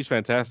 She's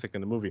fantastic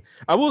in the movie.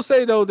 I will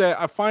say though that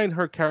I find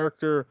her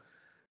character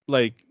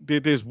like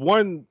there's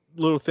one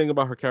little thing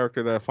about her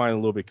character that I find a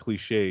little bit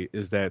cliche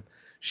is that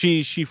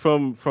she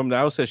from the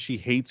outset she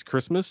hates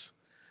Christmas.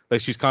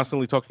 Like she's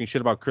constantly talking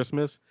shit about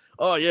Christmas.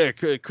 Oh yeah,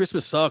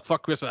 Christmas sucks.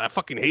 Fuck Christmas. I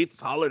fucking hate this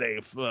holiday.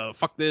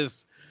 Fuck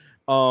this.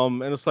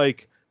 And it's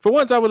like for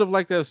once I would have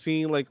liked to have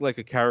seen like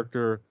a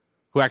character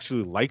who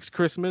actually likes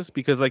Christmas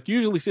because like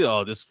usually see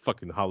this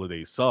fucking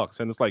holiday sucks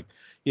and it's like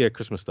yeah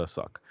Christmas does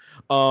suck.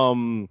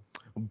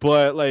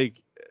 But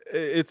like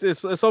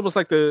it's almost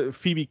like the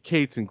Phoebe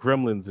Cates and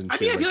Gremlins and I mean,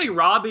 shit I like feel like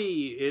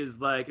Robbie is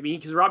like, I mean,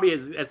 because Robbie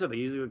is, as I said,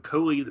 he's a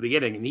co-lead at the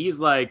beginning, and he's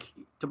like,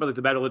 talking about like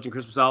the Bad Religion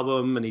Christmas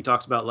album, and he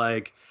talks about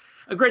like,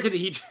 granted,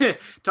 he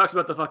talks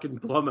about the fucking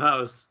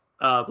Blumhouse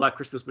Black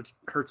Christmas, which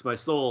hurts my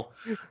soul.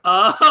 yeah.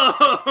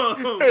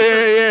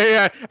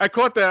 I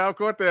caught that.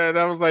 And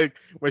I was like,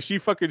 when she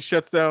fucking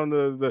shuts down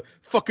the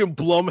fucking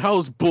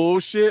Blumhouse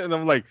bullshit, and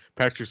I'm like,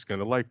 Patrick's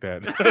gonna like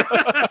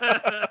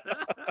that.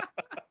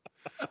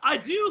 I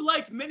do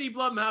like many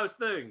Blumhouse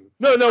things.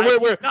 No, I do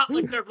we're not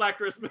like their Black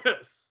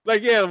Christmas.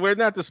 like, yeah, we're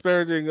not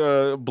disparaging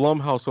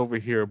Blumhouse over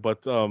here,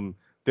 but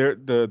they're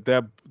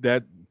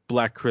that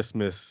Black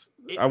Christmas.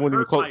 It I wouldn't even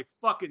hurt call my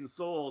fucking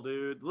soul,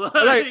 dude.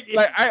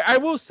 I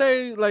will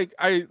say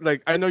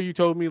I know you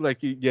told me like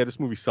yeah this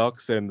movie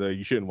sucks and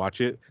you shouldn't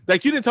watch it.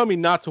 Like you didn't tell me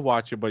not to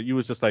watch it, but you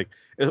was just like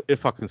it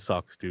fucking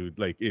sucks, dude.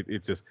 Like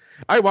it just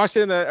I watched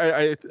it and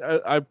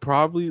I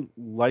probably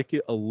like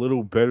it a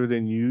little better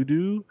than you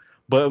do,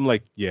 but I'm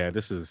like yeah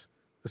this is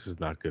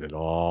not good at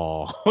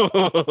all.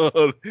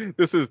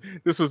 This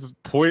was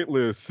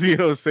pointless. You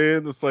know what I'm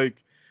saying? It's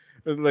like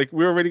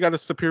we already got a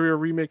superior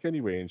remake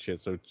anyway and shit.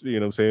 So you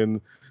know what I'm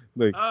saying?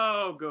 Like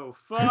Oh, go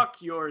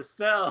fuck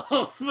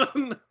yourself.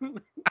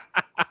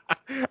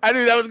 I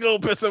knew that was gonna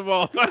piss him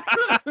off.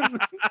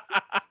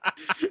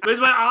 Because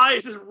my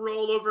eyes just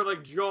roll over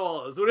like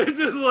Jaws when it's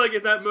just like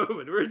in that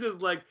moment where it's just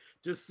like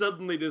just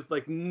suddenly just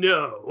like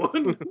no.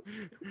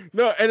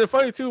 No, and the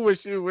funny too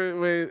was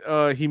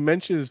when he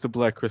mentions the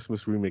Black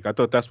Christmas remake. I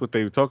thought that's what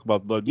they would talk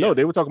about, but no, Yeah.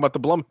 they were talking about the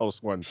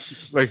Blumhouse one.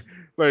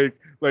 Like,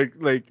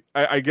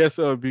 I guess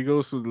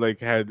Bigos was like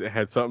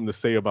had something to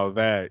say about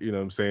that. You know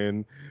what I'm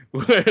saying?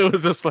 It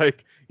was just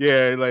like,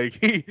 yeah, like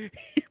he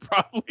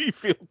probably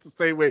feels the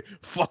same way.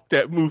 Fuck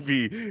that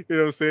movie. You know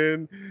what I'm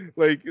saying?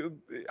 Like,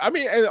 I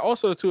mean, and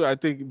also too, I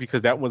think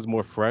because that one's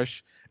more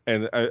fresh,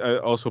 and I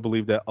also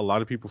believe that a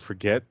lot of people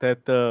forget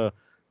that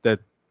that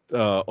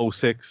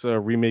 '06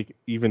 remake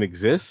even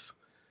exists.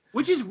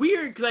 Which is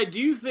weird because I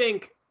do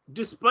think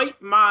despite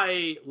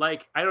my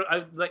like I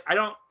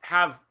don't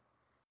have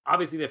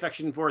obviously the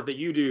affection for it that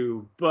you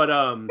do, but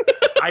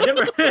I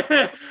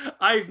never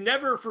I've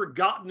never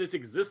forgotten its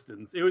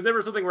existence. It was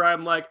never something where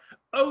I'm like,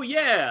 oh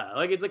yeah,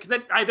 like it's like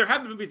there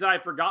have been movies that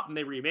I've forgotten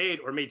they remade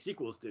or made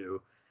sequels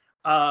to.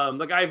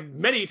 Like I've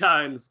many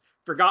times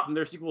forgotten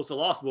their sequels to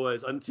Lost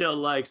Boys until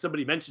like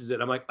somebody mentions it.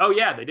 I'm like, oh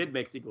yeah, they did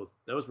make sequels.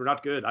 Those were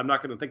not good. I'm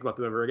not going to think about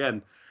them ever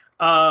again.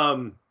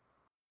 Um,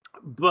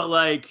 but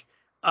like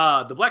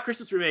the Black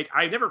Christmas remake,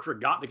 I've never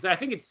forgotten because I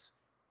think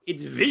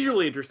it's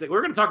visually interesting.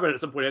 We're going to talk about it at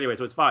some point anyway,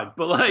 so it's fine.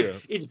 But like Yeah.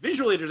 it's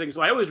visually interesting,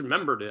 so I always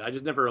remembered it. I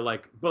just never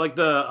like. But like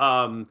the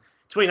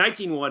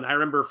 2019 one, I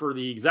remember for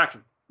the exact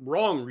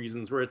wrong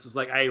reasons, where it's just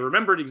like I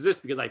remember it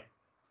exists because I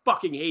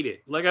fucking hate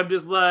it. Like I'm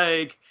just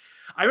like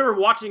I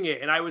remember watching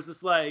it and I was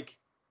just like,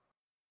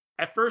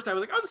 at first I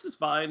was like, oh, this is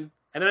fine,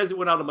 and then as it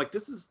went on, I'm like,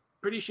 this is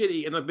pretty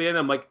shitty, and then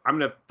I'm like, I'm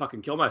gonna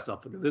fucking kill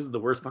myself because this is the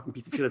worst fucking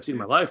piece of shit I've seen in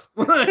my life.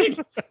 Like,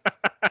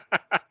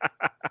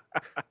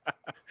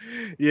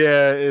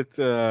 Yeah, if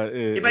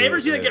I ever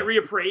see that yeah. get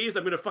reappraised,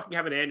 I'm gonna fucking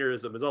have an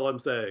aneurysm. Is all I'm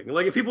saying.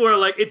 Like, if people are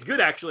like, it's good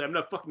actually, I'm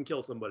gonna fucking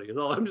kill somebody. Is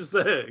all I'm just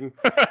saying.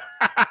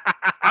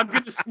 I'm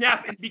gonna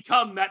snap and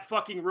become that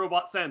fucking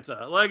robot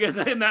Santa. Like I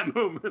said in that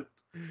moment.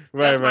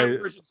 Right, That's my right.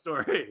 origin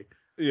story.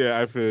 Yeah,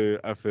 I feel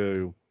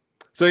you.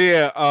 So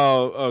yeah,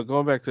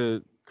 going back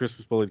to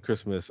Christmas, belated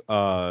Christmas.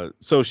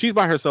 So she's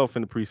by herself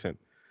in the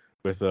precinct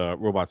with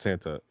Robot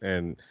Santa,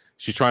 and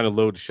she's trying to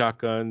load the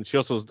shotgun. She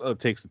also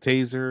takes the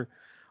taser,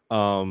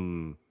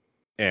 um,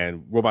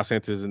 and Robot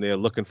Santa's in there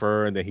looking for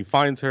her, and then he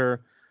finds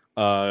her.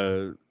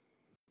 Uh,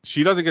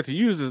 she doesn't get to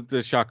use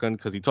the shotgun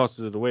because he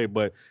tosses it away,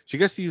 but she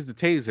gets to use the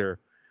taser,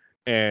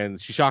 and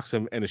she shocks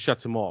him, and it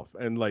shuts him off.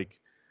 And like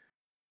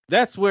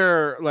that's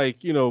where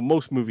like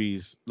most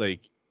movies like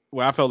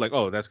where I felt like,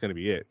 oh, that's gonna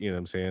be it. You know what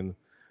I'm saying?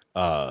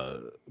 Uh,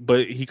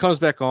 but he comes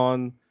back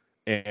on,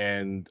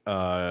 and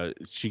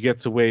she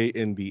gets away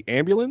in the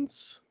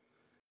ambulance,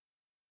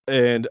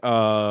 and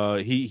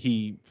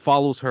he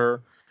follows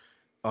her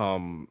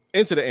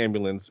into the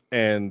ambulance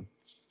and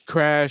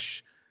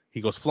crash. He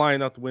goes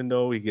flying out the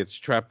window. He gets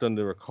trapped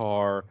under a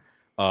car.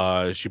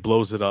 She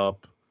blows it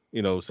up.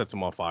 Sets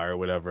him on fire, or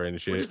whatever, and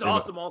Which shit. is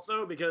awesome,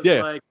 also because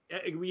Yeah, like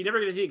we never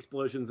get to see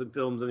explosions in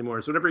films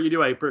anymore. So whatever you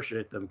do, I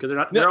appreciate them because they're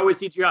not yeah, they're always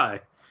CGI.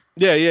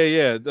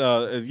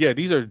 yeah.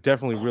 These are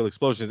definitely real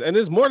explosions, and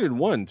there's more than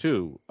one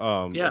too.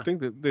 I Yeah,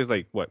 think that there's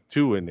like what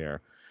two in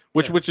there,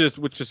 which yeah.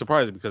 which is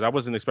surprising because I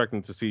wasn't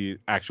expecting to see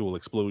actual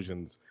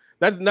explosions.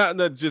 Not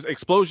just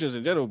explosions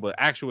in general, but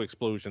actual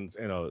explosions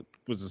in a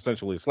was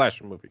essentially a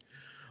slasher movie.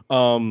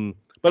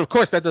 But of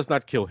course, that does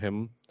not kill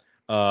him.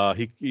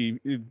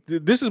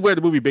 This is where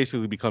the movie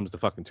basically becomes the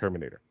fucking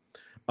Terminator.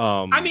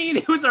 I Um, mean,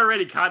 it was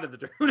already kind of the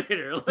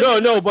Terminator. Like no,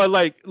 it's no, like but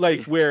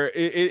like where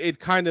it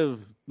kind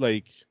of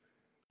like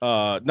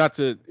not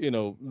to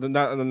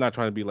not I'm not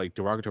trying to be like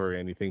derogatory or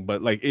anything,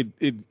 but like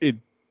it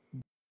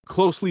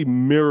closely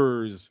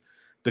mirrors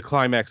the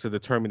climax of the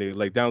Terminator,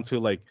 like down to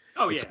like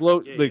oh yeah,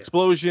 explode yeah, the yeah.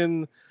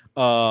 explosion,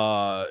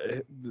 uh,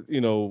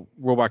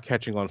 robot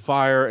catching on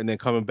fire, and then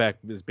coming back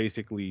is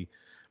basically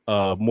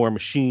more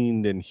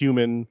machine than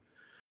human.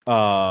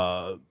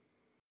 Uh,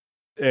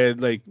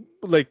 and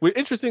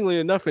interestingly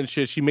enough and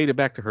shit, she made it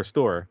back to her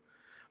store.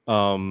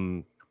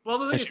 Um, Well,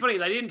 the thing and is she, funny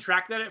is I didn't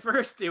track that at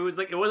first. It was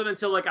like it wasn't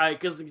until like I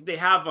because they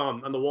have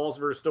on the walls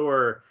of her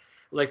store,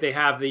 like they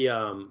have the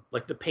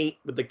like the paint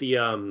with like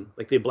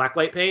the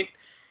blacklight paint.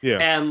 yeah.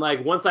 And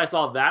like once I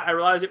saw that, I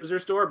realized it was her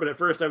store. But at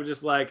first, I was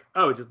just like,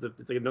 "Oh, it's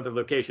like another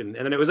location."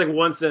 And then it was like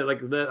once that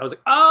I was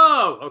like,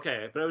 "Oh,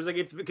 okay." But I was like,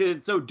 "It's because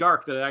it's so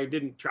dark that I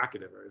didn't track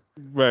it at first."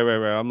 Right.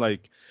 I'm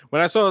like,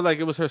 when I saw like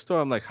it was her store,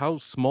 I'm like, how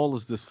small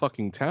is this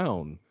fucking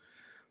town?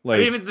 I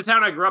mean, if Like, it's the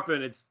town I grew up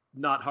in, it's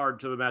not hard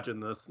to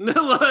imagine this.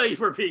 If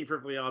we're being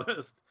perfectly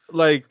honest.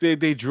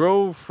 they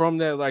drove from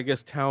that, I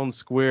guess, town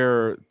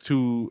square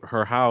to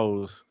her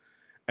house,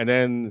 and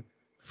then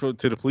to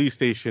the police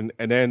station,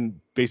 and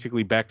then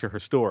basically back to her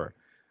store.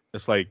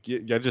 It's like,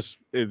 this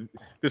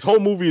whole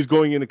movie is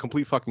going in a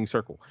complete fucking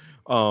circle,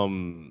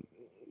 um,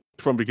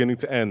 from beginning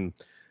to end.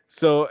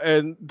 So,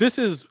 and this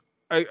is,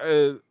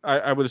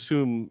 I would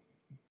assume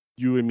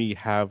you and me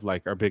have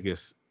like our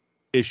biggest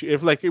issue.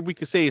 If we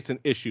could say it's an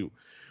issue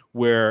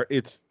where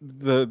it's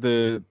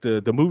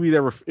the movie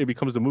that it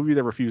becomes the movie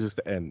that refuses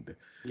to end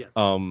Yes.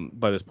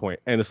 by this point.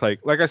 And it's like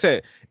I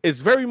said, it's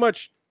very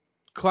much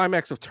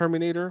climax of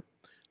Terminator.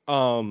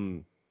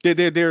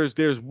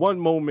 There's one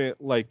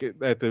moment like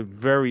at the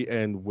very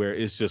end where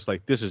it's just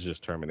like, this is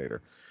just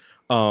Terminator.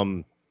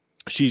 um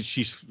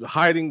she's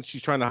hiding.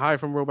 She's trying to hide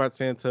from Robot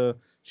Santa.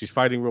 She's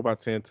fighting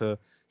Robot Santa.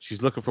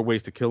 She's looking for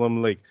ways to kill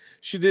him. Like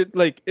she did.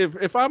 Like if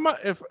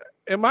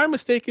am I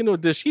mistaken, or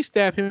does she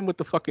stab him with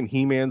the fucking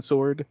He-Man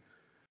sword?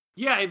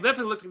 Yeah, it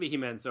definitely looks like the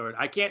He-Man sword.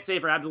 I can't say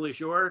for absolutely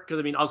sure because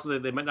I mean, also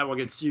they might not want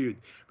to get sued,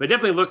 but it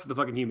definitely looks like the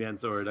fucking He-Man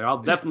sword. I'll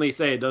definitely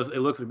say it does. It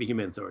looks like the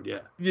He-Man sword.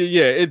 Yeah.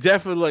 Yeah. It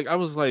definitely, like, I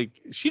was like,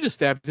 she just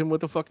stabbed him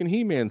with the fucking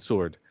He-Man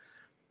sword.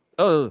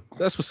 Oh,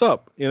 that's what's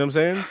up. You know what I'm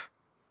saying?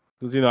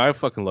 Because I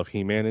fucking love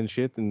He-Man and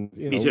shit, and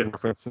Me too.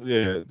 reference.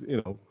 Yeah.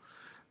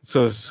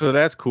 So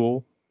that's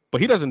cool. But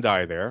he doesn't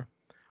die there.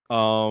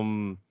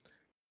 Um,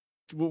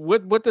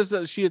 what does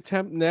she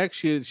attempt next?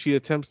 She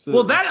attempts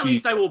Well, to that at she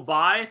least I will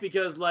buy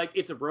because like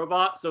it's a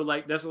robot, so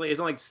like definitely it's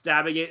not like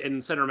stabbing it in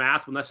center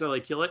mass will necessarily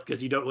kill it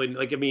because you don't really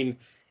like. I mean,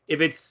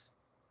 if it's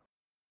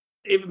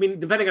I mean,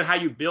 depending on how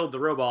you build the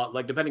robot,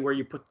 like depending where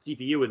you put the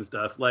CPU and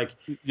stuff, like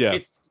yeah.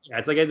 it's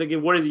like I think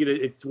what is gonna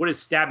it's what is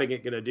stabbing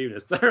it gonna do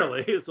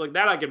necessarily? It's like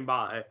that I can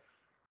buy.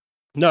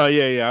 No,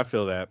 yeah, I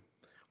feel that.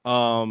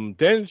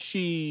 Then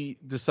she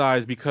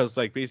decides, because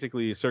like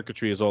basically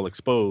circuitry is all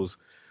exposed,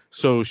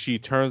 so she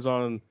turns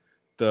on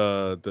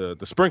the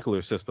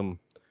sprinkler system,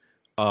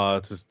 to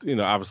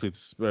obviously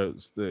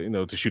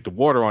to shoot the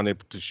water on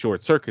it to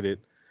short circuit it,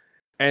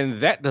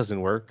 and that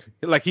doesn't work.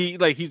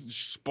 He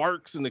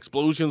sparks and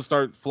explosions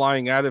start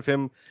flying out of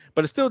him,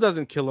 but it still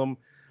doesn't kill him.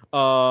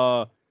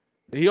 Uh,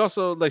 he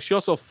also she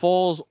also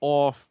falls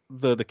off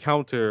the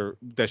counter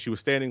that she was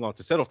standing on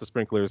to set off the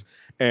sprinklers,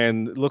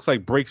 and it looks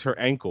like breaks her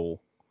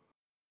ankle.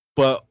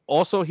 But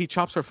also he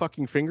chops her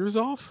fucking fingers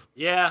off.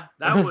 Yeah,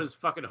 that was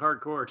fucking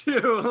hardcore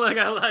too. Like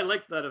I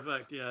like that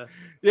effect. Yeah.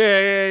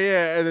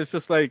 Yeah. And it's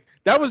just like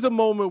that was the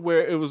moment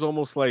where it was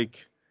almost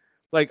like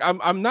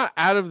I'm not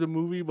out of the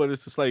movie, but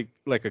it's just like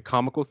a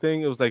comical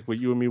thing. It was like what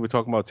you and me were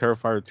talking about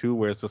Terrifier 2,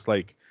 where it's just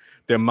like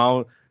the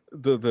amount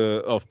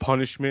the of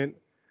punishment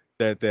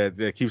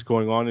that keeps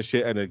going on and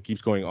shit, and it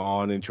keeps going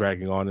on and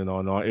dragging on and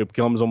on and on. It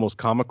becomes almost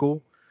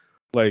comical.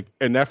 Like,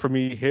 and that for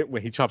me hit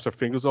when he chops her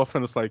fingers off,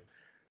 and it's like,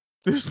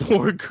 this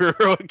poor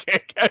girl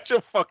can't catch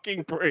a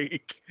fucking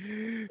break.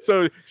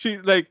 So she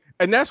like,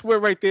 and that's where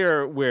right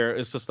there where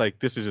it's just like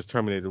this is just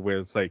Terminator, where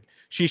it's like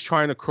she's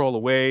trying to crawl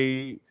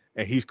away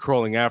and he's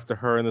crawling after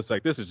her, and it's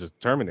like this is just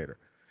Terminator.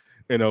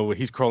 You know,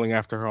 he's crawling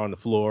after her on the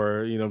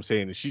floor. You know what I'm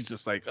saying? And she's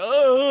just like,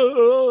 oh.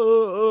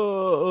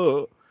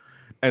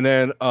 And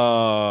then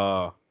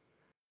what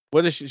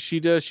does she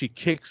does? She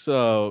kicks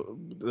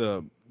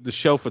the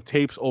shelf of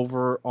tapes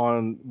over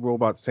on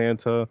Robot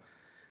Santa,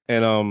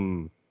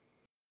 and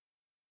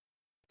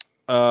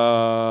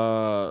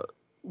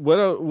what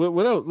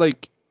else?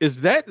 Like,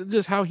 is that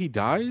just how he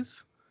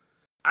dies?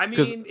 I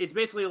Because mean, it's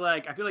basically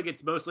like I feel like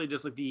it's mostly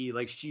just like the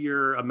like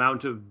sheer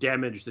amount of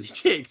damage that he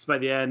takes by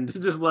the end.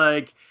 It's just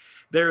like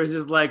there is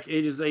just like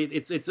it's I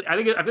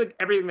feel like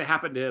everything that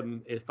happened to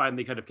him it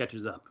finally kind of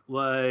catches up.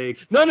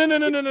 Like no. Now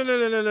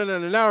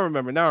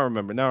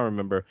I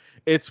remember.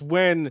 It's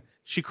when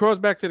she crawls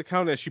back to the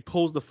counter and she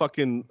pulls the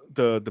fucking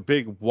the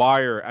big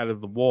wire out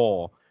of the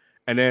wall,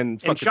 and then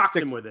and fucking shocks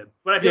him sticks. with it.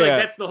 But I feel like Yeah,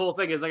 that's the whole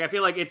thing. Is like I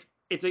feel like it's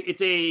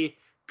a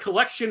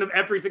collection of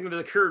everything that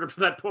occurred up to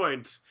that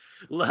point.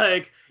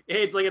 Like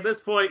it's like at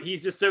this point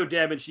he's just so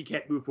damaged he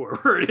can't move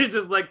forward. It's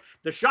just like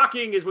the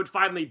shocking is what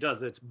finally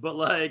does it, but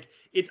like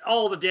it's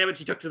all the damage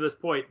he took to this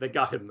point that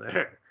got him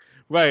there.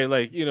 right.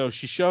 Like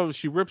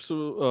she rips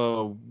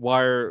a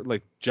wire,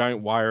 like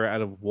giant wire,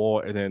 out of wall,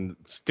 and then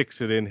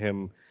sticks it in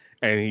him,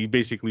 and he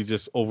basically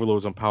just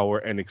overloads on power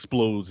and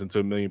explodes into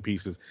a million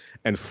pieces,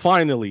 and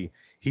finally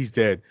he's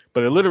dead.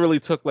 But it literally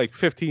took like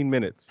 15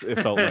 minutes. It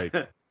felt like.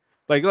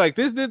 Like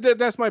this,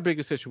 that's my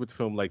biggest issue with the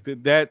film. Like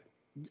that,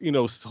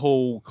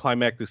 whole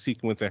climactic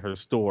sequence in her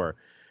store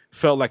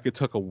felt like it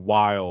took a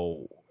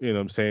while. You know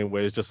what I'm saying?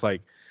 Where it's just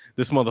like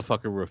this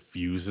motherfucker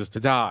refuses to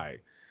die.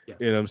 Yeah.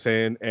 You know what I'm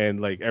saying?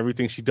 And like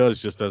everything she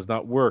does just does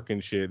not work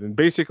and shit. And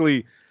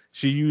basically,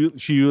 she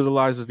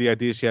utilizes the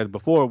idea she had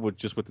before with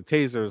the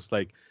tasers.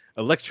 Like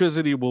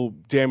electricity will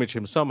damage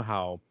him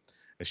somehow,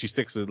 and she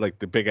sticks like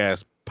the big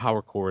ass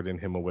power cord in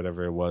him or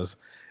whatever it was,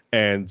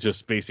 and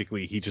just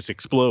basically he just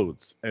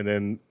explodes,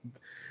 and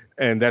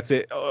that's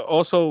it.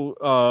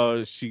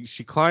 Also,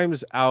 she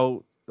climbs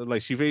out,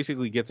 like she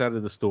basically gets out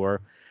of the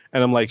store,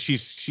 and I'm like,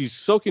 she's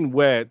soaking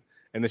wet,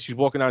 and then she's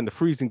walking out in the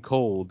freezing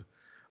cold.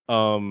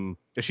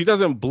 If she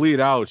doesn't bleed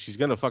out, she's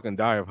gonna fucking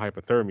die of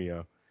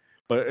hypothermia.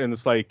 And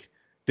it's like,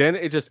 then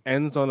it just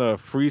ends on a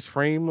freeze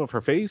frame of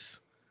her face,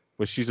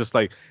 where she's just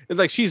like, it's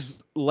like she's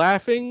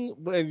laughing,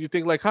 and you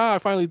think like, "Ha, I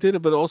finally did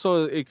it," but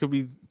also it could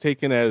be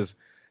taken as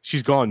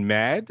she's gone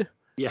mad.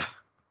 Yeah.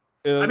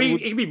 I mean,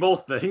 With it can be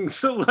both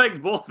things.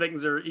 Like both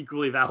things are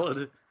equally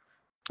valid.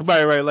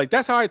 Right. Like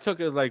that's how I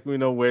took it. Like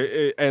where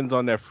it ends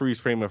on that freeze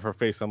frame of her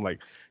face. I'm like,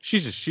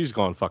 she's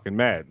gone fucking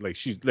mad. Like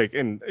she's like,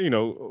 and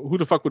who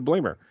the fuck would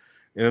blame her?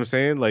 You know what I'm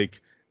saying? Like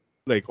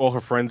all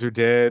her friends are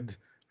dead.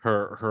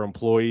 Her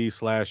employee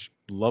slash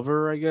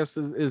lover, I guess,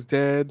 is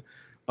dead.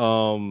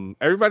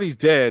 Everybody's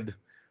dead.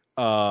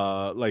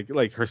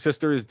 Like her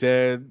sister is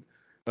dead.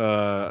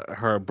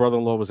 Her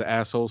brother-in-law was an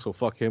asshole, so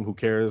fuck him. Who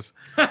cares?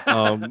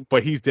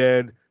 But he's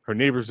dead. Her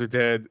neighbors are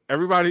dead.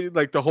 Everybody,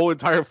 like the whole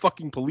entire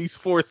fucking police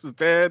force is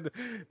dead.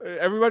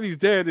 Everybody's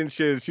dead and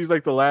shit. She's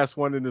like the last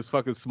one in this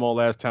fucking small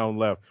ass town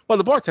left. Well,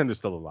 the bartender's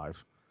still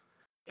alive.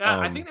 Yeah,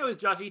 I think that was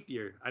Josh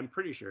Ethier. I'm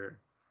pretty sure.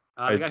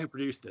 The I guy who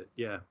produced it.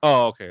 Yeah.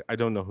 Oh, okay. I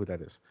don't know who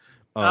that is.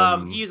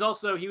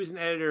 He was an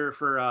editor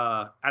for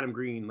Adam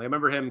Green. Like, I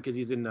remember him because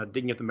he's in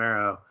Digging Up the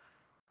Marrow,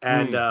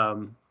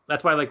 and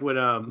that's why like when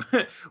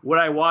when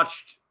I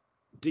watched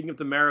Digging Up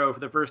the Marrow for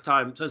the first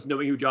time since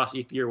knowing who Josh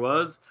Ethier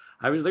was,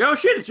 I was like, oh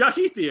shit, it's Josh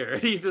Ethier,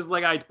 and he's just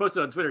like, I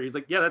posted on Twitter. He's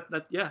like, yeah,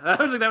 that yeah.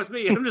 I was like, that was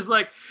me, and I'm just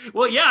like,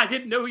 well, yeah, I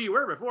didn't know who you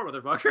were before,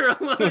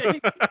 motherfucker.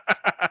 Like,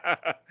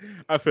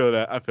 I feel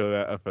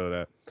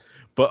that.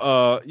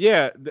 But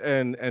yeah,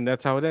 and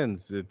that's how it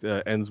ends. It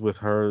ends with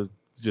her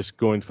just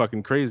going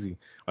fucking crazy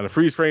on a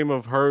freeze frame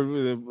of her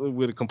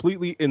with a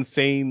completely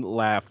insane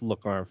laugh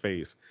look on her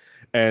face,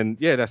 and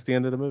yeah, that's the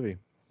end of the movie.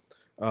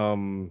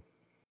 Um,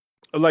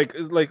 like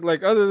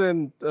other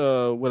than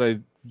what I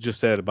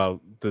just said about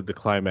the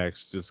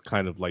climax, just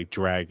kind of like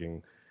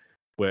dragging,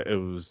 where it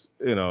was,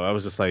 I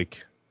was just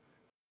like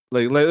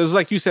it was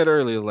like you said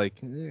earlier,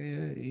 like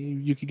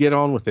you could get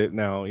on with it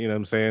now. You know what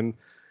I'm saying?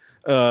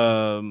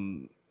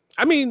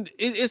 I mean,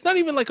 it's not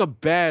even like a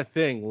bad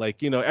thing.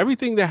 Like,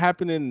 everything that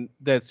happened in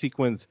that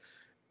sequence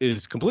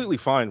is completely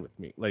fine with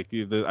me. Like, I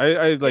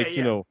yeah, like,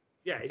 yeah.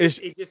 Yeah,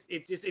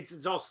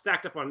 it's all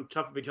stacked up on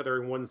top of each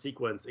other in one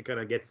sequence. It kind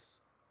of gets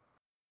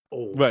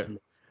old.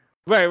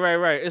 right,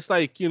 right. It's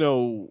like,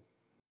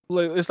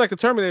 it's like a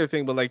Terminator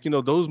thing, but like,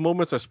 those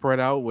moments are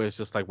spread out where it's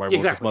just like, why won't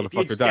this Exactly. If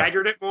you'd motherfucker die?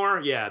 staggered it more,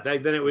 yeah,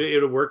 then it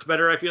would have worked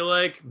better. I feel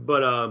like,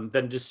 but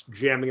then just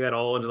jamming that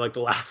all into like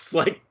the last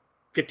like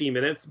 15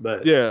 minutes.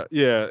 But Yeah,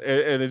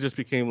 and it just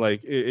became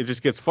like it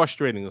just gets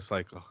frustrating. It's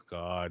like, oh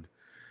god,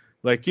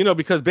 like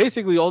because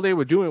basically all they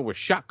were doing was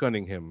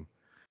shotgunning him.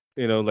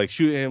 Like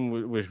shooting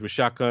him with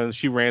shotguns.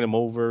 She ran him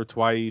over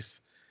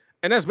twice,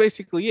 and that's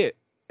basically it.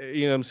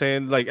 You know what I'm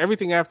saying? Like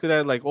everything after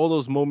that, like all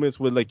those moments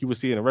where like you would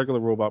see in a regular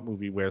robot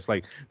movie where it's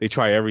like they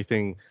try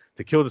everything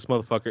to kill this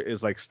motherfucker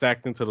is like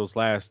stacked into those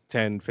last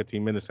 10,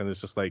 15 minutes, and it's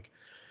just like,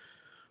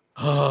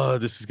 oh,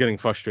 this is getting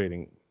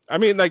frustrating. I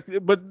mean, like,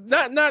 but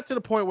not to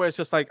the point where it's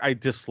just like I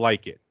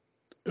dislike it.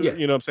 Yeah.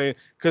 You know what I'm saying?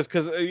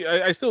 Because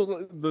I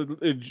still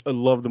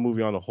love the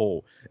movie on the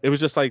whole. It was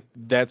just like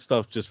that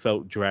stuff just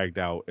felt dragged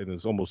out, and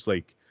it's almost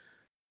like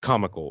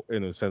comical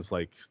in a sense.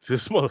 Like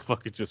this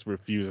motherfucker just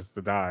refuses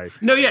to die.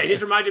 No, yeah, it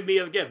just reminded me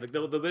of again like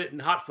the bit in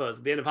Hot Fuzz,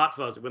 at the end of Hot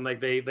Fuzz, when like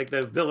the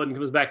villain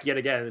comes back yet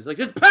again. It's like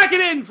just pack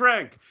it in,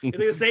 Frank. It's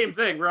like the same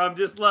thing where I'm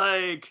just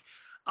like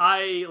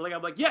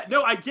I'm like, yeah,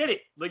 no, I get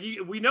it. Like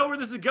we know where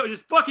this is going.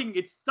 Just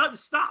fucking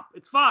stop.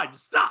 It's fine.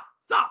 Just stop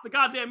the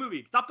goddamn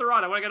movie. Stop the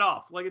run. I want to get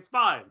off. Like it's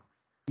fine.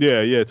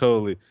 Yeah,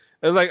 totally.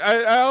 And like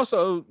I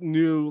also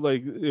knew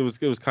like it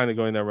was kind of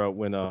going that route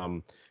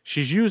when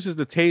she uses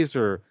the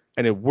taser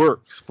and it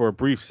works for a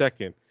brief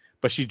second,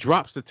 but she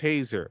drops the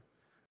taser,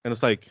 and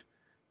it's like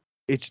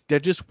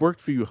that just worked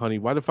for you, honey.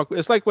 Why the fuck?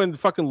 It's like when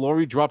fucking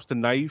Laurie drops the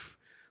knife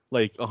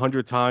like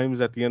 100 times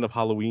at the end of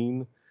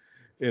Halloween.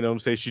 You know what I'm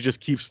saying? She just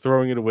keeps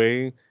throwing it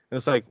away, and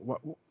it's like,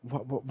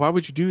 why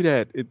would you do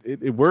that?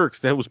 It works.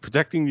 That was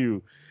protecting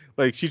you.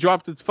 Like she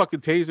dropped the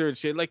fucking taser and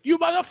shit. Like you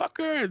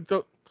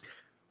motherfucker.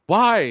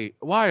 Why,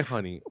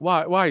 honey?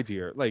 Why,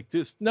 dear? Like,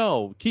 just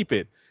no, keep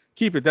it.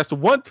 That's the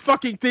one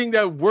fucking thing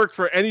that worked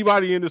for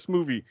anybody in this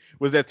movie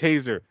was that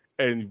taser.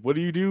 And what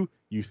do?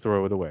 You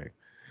throw it away,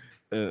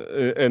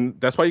 and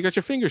that's why you got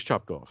your fingers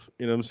chopped off.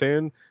 You know what I'm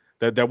saying?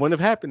 That wouldn't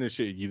have happened and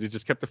shit. You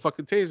just kept the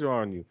fucking taser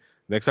on you.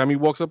 Next time he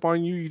walks up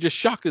on you, you just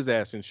shock his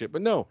ass and shit.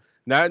 But no,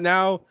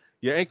 now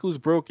your ankle's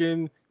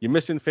broken, you're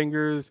missing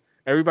fingers,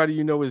 everybody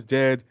you know is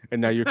dead,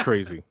 and now you're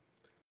crazy.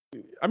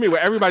 I mean,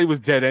 well, everybody was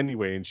dead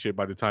anyway and shit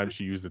by the time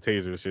she used the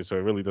taser and shit, so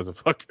it really doesn't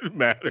fucking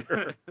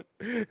matter.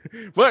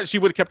 But she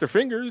would have kept her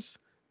fingers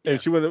and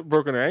Yes. she would have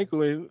broken her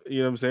ankle, you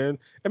know what I'm saying?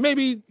 And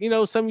maybe,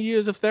 some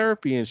years of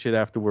therapy and shit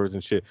afterwards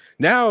and shit.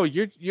 Now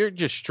you're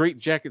just straight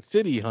jacket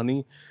city,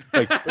 honey.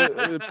 Like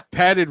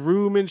padded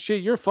room and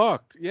shit. You're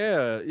fucked.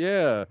 Yeah.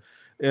 You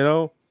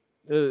know?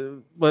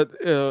 But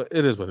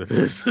it is what it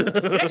is.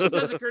 It actually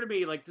does occur to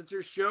me, like, since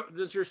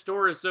your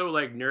store is so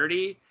like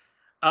nerdy,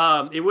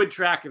 it would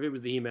track if it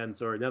was the He-Man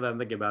sword. Now that I'm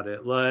thinking about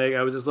it, like,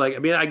 I was just like, I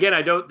mean, again,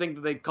 I don't think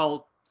that they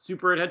call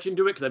super attention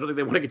to it because I don't think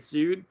they want to get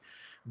sued.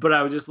 But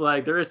I was just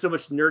like, there is so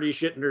much nerdy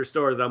shit in her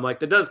store that I'm like,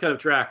 that does kind of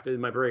track in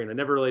my brain. I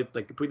never really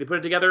like completely put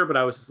it together, but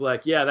I was just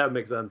like, yeah, that would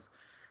make sense,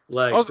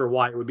 like Also, for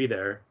why it would be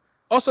there.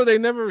 also, they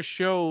never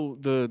show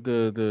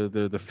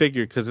the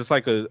figure because it's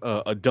like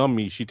a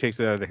dummy she takes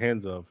it out of the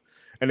hands of,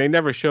 and they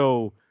never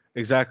show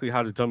exactly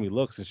how the dummy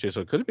looks and shit.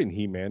 So it could have been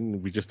He-Man,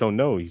 and we just don't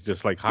know. He's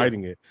just like Yeah,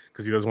 hiding it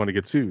because he doesn't want to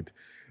get sued.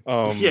 yeah,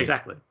 Um,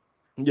 exactly.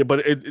 yeah,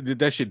 but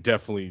that shit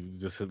definitely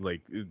just had,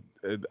 like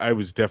I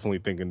was definitely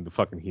thinking the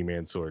fucking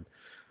He-Man sword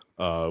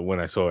when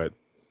I saw it.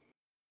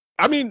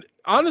 I mean,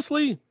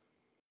 honestly,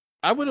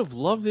 I would have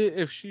loved it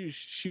if she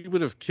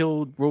would have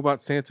killed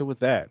Robot Santa with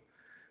that.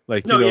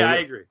 Like, No, yeah, I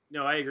agree.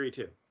 No, I agree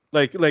too.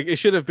 like it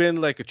should have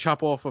been like a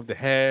chop off of the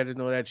head and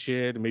all that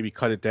shit, and maybe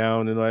cut it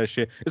down and all that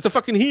shit. It's the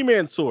fucking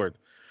He-Man sword.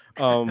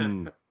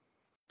 Um,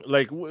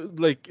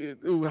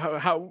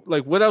 how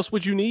like what else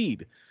would you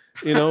need?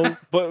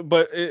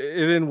 But it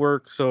didn't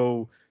work.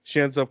 So she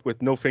ends up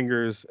with no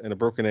fingers and a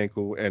broken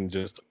ankle and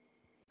just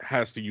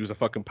has to use a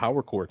fucking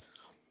power cord.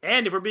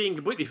 And if we're being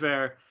completely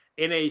fair,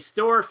 in a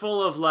store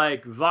full of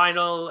like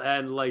vinyl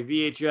and like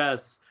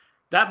VHS,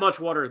 that much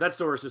water, that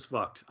store is just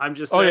fucked. I'm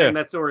just Oh yeah, saying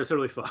that store is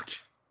totally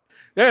fucked.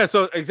 yeah.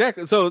 So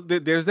exactly. So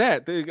there's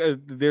that.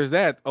 There's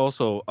that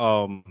also.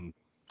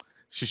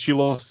 She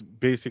lost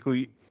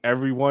basically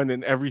everyone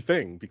and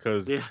everything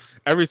because Yes.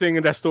 everything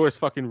in that store is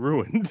fucking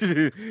ruined.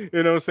 You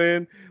know what I'm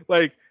saying?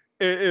 Like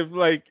if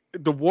like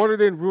the water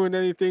didn't ruin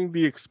anything,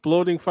 the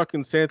exploding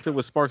fucking Santa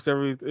with sparks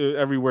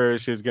everywhere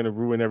is gonna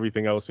ruin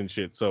everything else and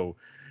shit. So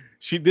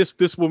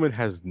this woman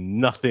has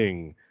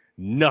nothing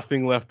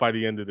left by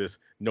the end of this.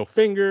 No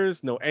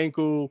fingers, no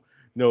ankle,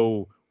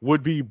 no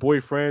would be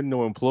boyfriend,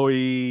 no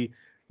employee,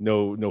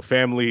 no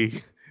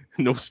family,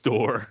 no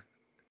store.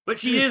 But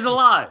she is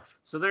alive.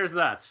 So there's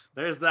that.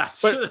 There's that.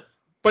 But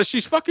but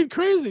she's fucking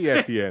crazy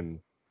at the end.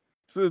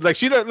 So, like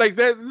she don't like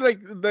that like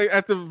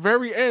at the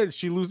very end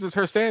she loses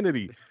her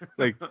sanity.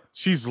 Like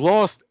she's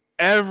lost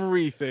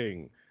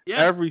everything.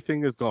 Yes.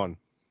 Everything is gone.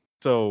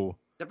 So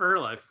Except for her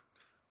life.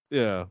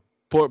 yeah,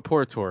 poor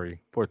Tori,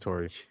 poor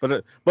Tori.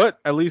 But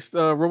at least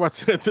Robot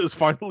Santa is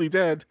finally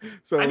dead. I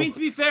So mean, to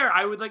be fair,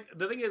 I would like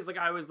the thing is like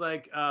I was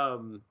like,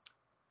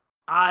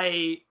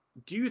 I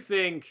do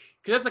think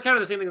because that's like kind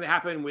of the same thing that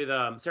happened with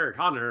Sarah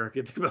Connor. If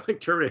you think about like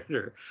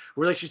Terminator,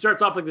 where like she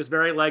starts off like this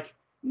very like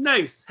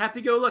nice,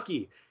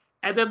 happy-go-lucky,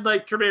 and then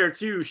like Terminator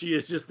 2, she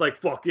is just like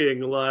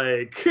fucking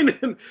like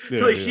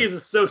like she yeah. is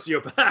a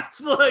sociopath.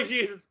 Like she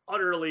is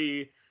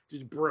utterly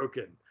just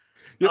broken.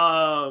 Yep.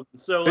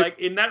 So like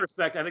in that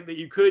respect, I think that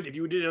you could, if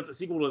you did a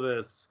sequel to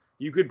this,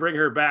 you could bring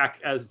her back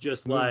as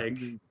just like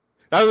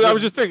I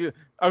was just thinking.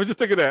 I was just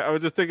thinking that. I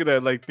was just thinking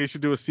that like they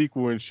should do a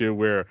sequel and shit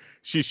where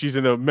she's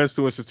in a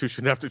mental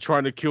institution after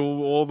trying to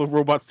kill all the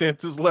robot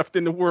Santas left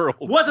in the world.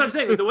 what I'm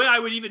saying. Like, the way I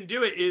would even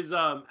do it is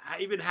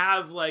even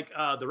have like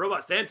the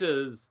robot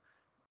Santas,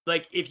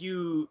 like if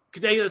you,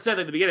 because they said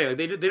at the beginning, like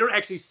they don't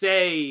actually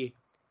say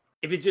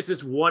if it's just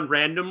this one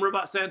random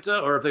robot Santa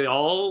or if they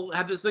all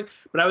have this thing.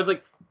 But I was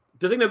like,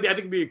 the thing that I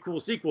think would be a cool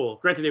sequel.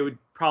 Granted, it would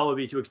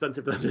probably be too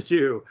expensive for them to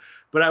do,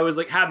 but I was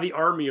like, have the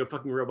army of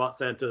fucking robot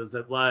Santas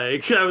that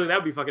like I was like, that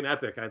would be fucking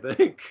epic. I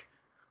think.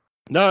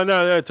 No,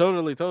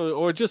 totally.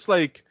 Or just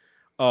like,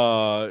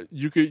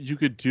 you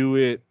could do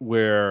it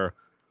where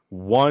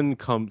one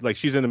comes, like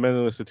she's in a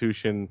mental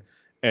institution,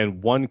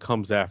 and one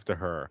comes after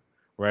her,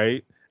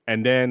 right?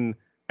 And then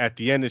at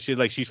the end,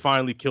 she's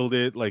finally killed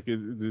it. Like,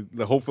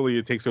 hopefully,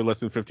 it takes her less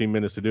than 15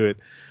 minutes to do it.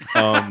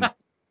 Um,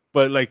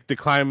 but like the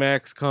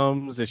climax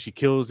comes and she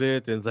kills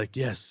it, and it's like,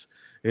 yes,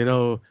 you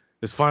know,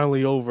 it's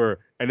finally over.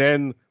 And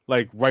then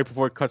like right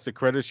before it cuts the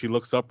credits, she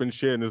looks up and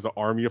shit, and there's an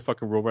army of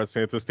fucking robot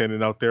Santa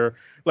standing out there,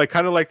 like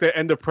kind of like the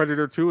end of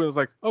Predator 2. And it's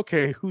like,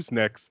 okay, who's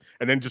next?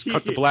 And then just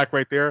cut to black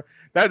right there.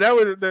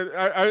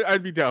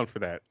 I'd be down for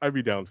that. I'd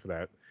be down for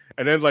that.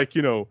 And then like,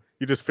 you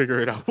just figure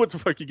it out what the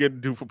fuck you get to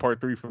do for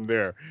part 3 from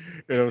there.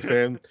 You know what I'm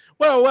saying?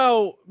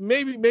 Well,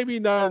 maybe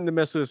not in the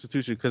mental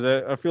institution, because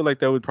I feel like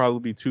that would probably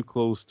be too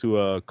close to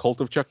a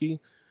Cult of Chucky.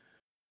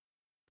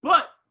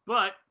 But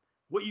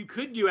what you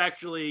could do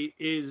actually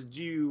is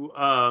do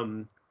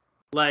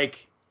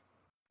like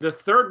the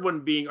third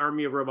one being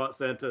Army of Robot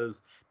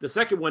Santas, the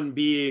second one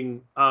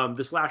being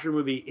the slasher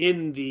movie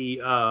in the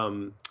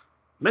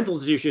mental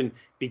institution,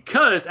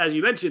 because as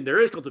you mentioned,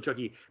 there is Cult of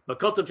Chucky, but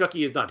Cult of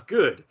Chucky is not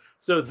good.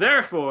 So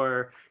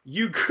therefore,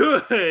 you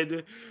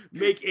could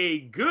make a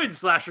good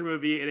slasher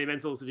movie in a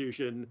mental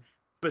institution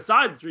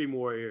besides Dream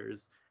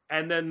Warriors,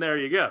 and then there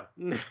you go.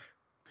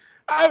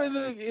 I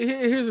mean,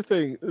 here's the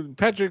thing.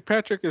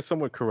 Patrick is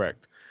somewhat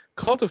correct.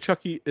 Cult of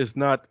Chucky is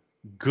not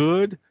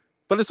good,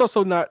 but it's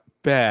also not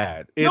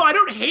bad. No, I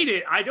don't hate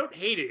it. I don't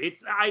hate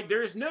it.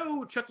 There's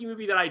no Chucky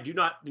movie that I do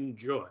not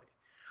enjoy.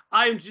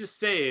 I'm just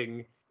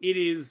saying it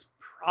is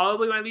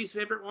probably my least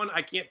favorite one.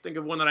 I can't think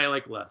of one that I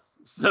like less.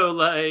 So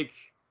like,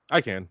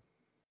 I can.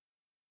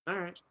 All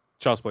right.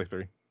 Child's Play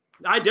 3.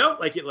 I don't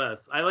like it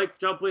less. I like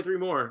Child's Play 3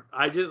 more.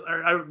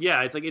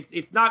 Yeah, it's like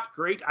it's not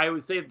great. I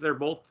would say that they're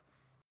both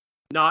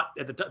not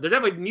at the top. They're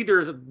definitely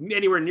neither is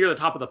anywhere near the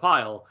top of the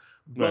pile.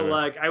 But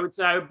like, I would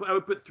say I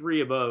would put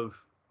 3 above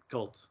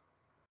Cult.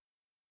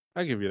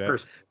 I give you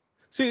that.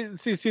 See.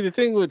 The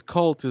thing with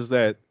Cult is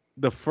that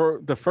the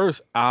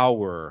first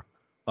hour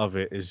of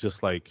it is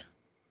just like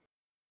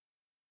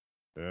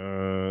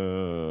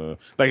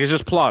it's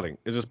just plotting.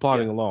 It's just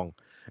plotting along,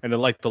 and then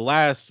like the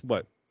last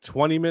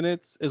 20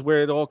 minutes is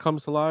where it all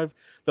comes to life.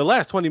 The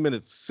last 20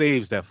 minutes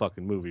saves that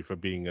fucking movie for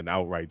being an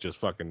outright just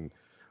fucking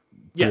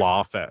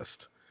blah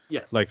fest.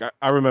 Yes. Like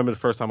I remember the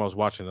first time I was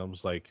watching it, I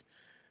was like,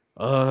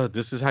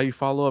 this is how you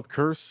follow up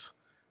Curse?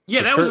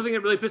 Yeah, that was the thing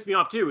that really pissed me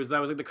off too, is that I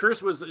was like, The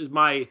Curse is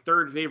my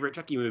third favorite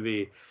Chucky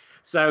movie.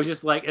 So I was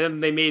just like, and then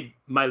they made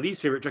my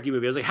least favorite Chucky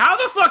movie. I was like, how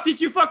the fuck did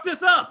you fuck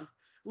this up?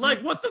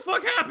 Like, what the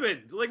fuck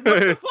happened? Like, what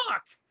the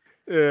fuck?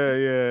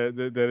 Yeah,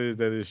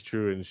 that is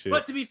true and shit.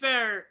 But to be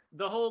fair,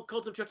 the whole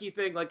Cult of Chucky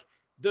thing, like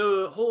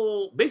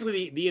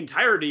basically the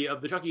entirety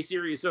of the Chucky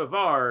series so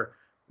far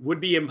would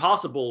be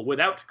impossible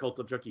without Cult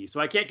of Chucky. So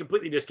I can't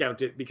completely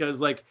discount it, because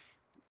like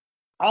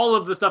all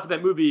of the stuff in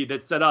that movie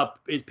that's set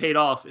up is paid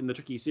off in the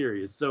Chucky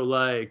series. So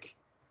like,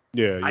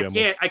 I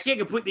can't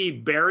completely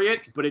bury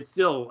it, but it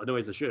still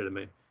annoys the shit out of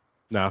me.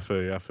 Nah, I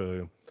feel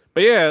you.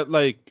 But yeah,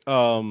 like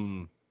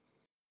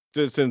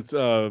since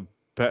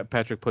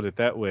Patrick put it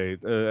that way,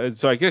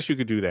 so I guess you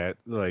could do that.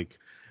 Like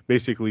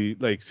basically,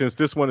 like since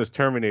this one is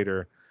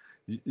Terminator,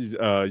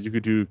 you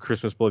could do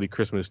Christmas Bloody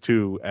Christmas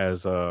 2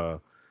 as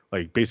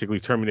like basically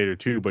Terminator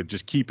 2, but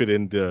just keep it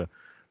in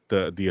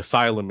the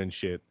asylum and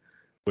shit,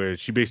 where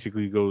she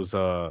basically goes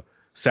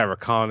Sarah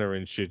Connor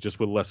and shit, just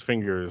with less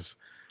fingers.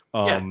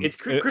 It's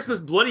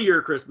Christmas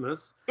Bloodier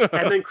Christmas,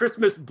 and then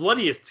Christmas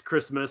Bloodiest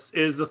Christmas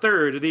is the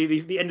third,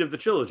 the end of the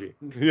trilogy.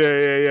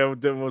 Yeah.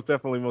 Most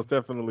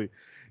definitely.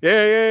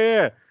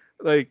 Yeah.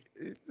 Like,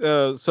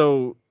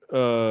 so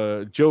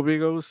Joe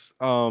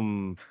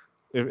Bigos,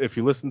 if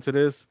you listen to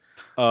this,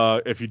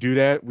 if you do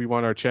that, we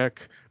want our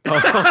check.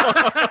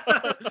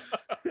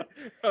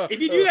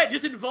 If you do that,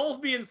 just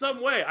involve me in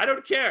some way. I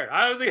don't care.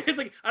 I was like, it's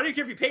like, I don't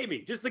care if you pay me.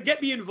 Just to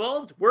get me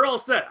involved, we're all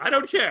set. I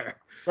don't care.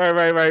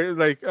 Right.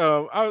 Like,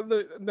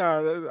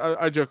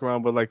 I joke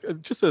around, but like,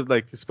 just a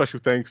like special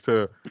thanks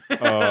to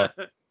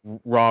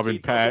Robb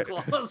and Pat.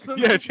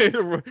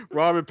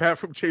 Robb and Pat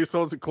from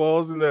Chainsaws and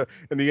Claws in the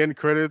end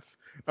credits.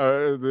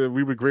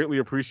 We would greatly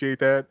appreciate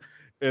that.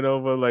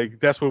 But like,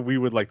 that's what we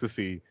would like to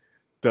see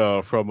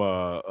from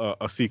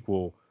a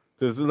sequel.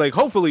 Like,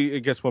 hopefully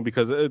it gets one,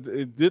 because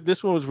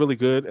this one was really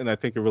good, and I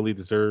think it really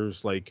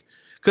deserves, like,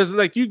 because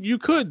like you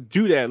could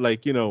do that,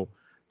 like,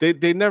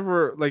 they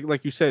never,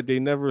 like you said, they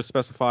never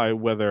specify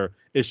whether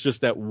it's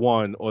just that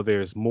one or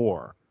there's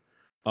more.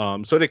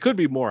 So there could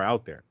be more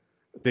out there.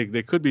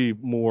 They could be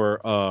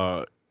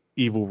more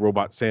evil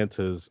robot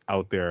Santas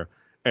out there,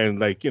 and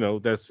like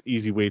that's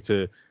easy way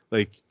to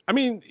like. I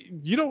mean,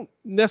 you don't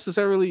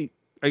necessarily.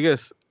 I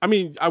guess. I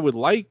mean, I would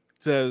like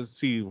to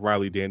see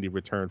Riley Dandy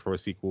return for a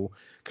sequel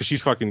because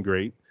she's fucking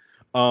great.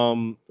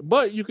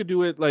 But you could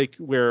do it like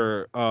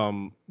where,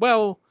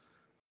 well,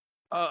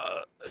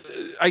 uh,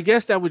 I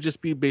guess that would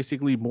just be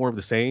basically more of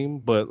the same.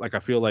 But like, I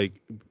feel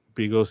like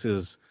Bigos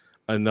is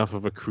enough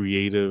of a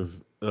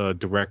creative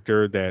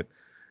director that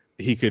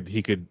he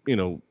could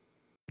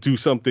do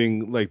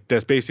something like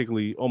that's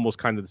basically almost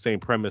kind of the same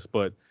premise,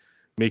 but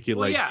make it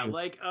Well, like yeah,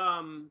 like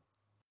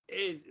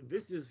is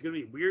this is gonna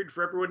be weird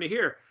for everyone to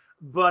hear,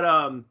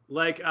 but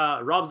like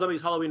Rob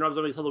Zombie's Halloween, Rob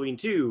Zombie's Halloween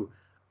 2,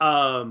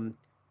 um,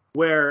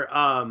 where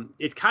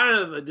it's kind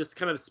of just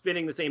kind of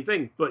spinning the same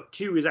thing, but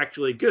 2 is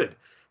actually good.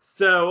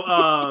 So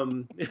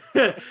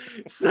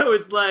so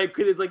it's like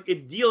cause it's like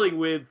it's dealing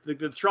with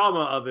the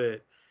trauma of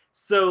it.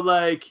 So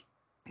like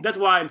that's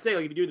why I'm saying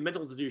like if you do the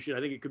mental institution, I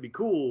think it could be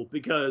cool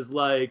because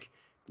like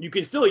you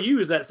can still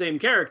use that same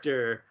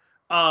character,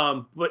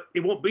 but it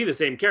won't be the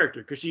same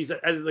character because she's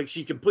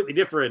completely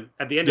different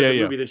at the end of yeah, the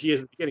yeah. movie than she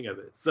is at the beginning of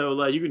it. So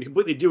like you can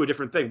completely do a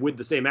different thing with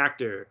the same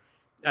actor.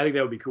 I think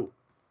that would be cool.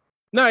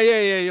 No,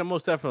 yeah,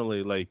 most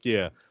definitely. Like,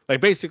 yeah,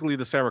 like basically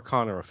the Sarah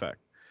Connor effect,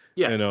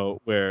 Yeah,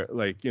 where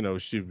like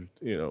she,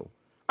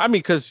 I mean,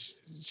 because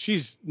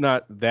she's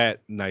not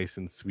that nice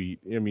and sweet.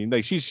 I mean,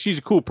 like she's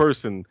a cool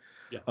person,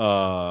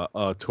 yeah.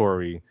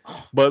 Tori,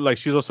 but like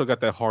she's also got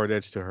that hard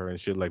edge to her and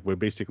shit. Like where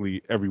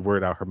basically every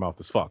word out her mouth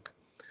is fuck.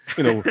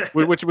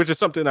 Which is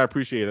something I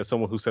appreciate as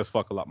someone who says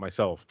fuck a lot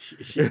myself.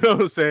 You know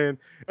what I'm saying?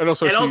 And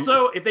also And she,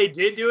 also, if they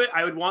did do it,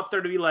 I would want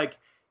there to be like,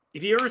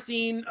 if you ever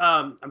seen,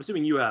 I'm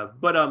assuming you have,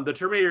 but the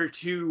Terminator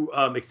 2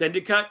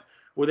 extended cut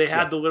where they yeah,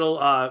 had the little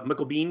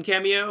Michael Bean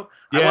cameo,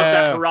 I want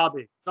that for yeah,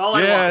 Robbie. That's all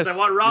I want is I yes,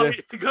 want yeah, Robbie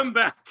to come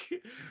back,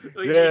 like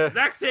the yeah.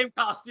 exact same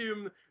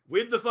costume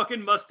with the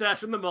fucking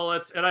mustache and the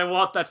mullet, and I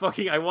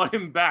want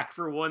him back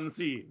for one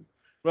scene.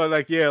 Well,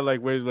 like yeah,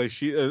 like where like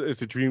she,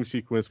 it's a dream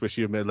sequence where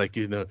she admit like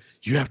you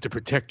have to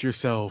protect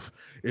yourself,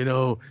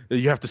 you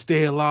have to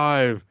stay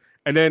alive,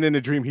 and then in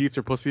the dream he eats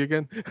her pussy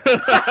again.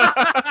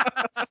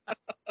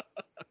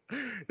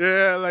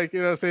 Yeah, like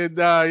what I'm saying,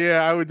 nah,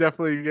 yeah, I would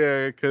definitely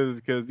yeah,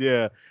 cause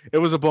yeah, it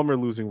was a bummer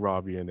losing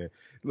Robbie in it.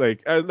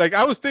 Like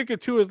I was thinking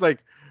too is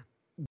like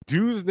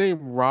dudes named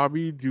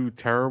Robbie do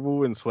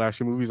terrible in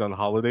slasher movies on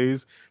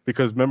holidays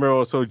because remember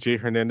also Jay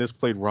Hernandez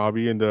played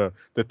Robbie in the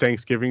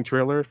Thanksgiving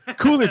trailer.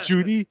 Cool it,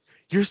 Judy.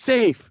 You're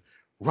safe.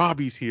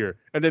 Robbie's here,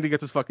 and then he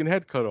gets his fucking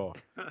head cut off.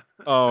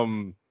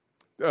 Um,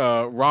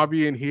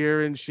 Robbie in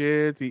here and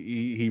shit.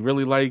 He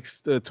really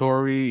likes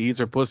Tori. He eats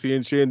her pussy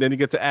and shit, and then he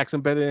gets an axe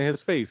embedded in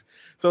his face.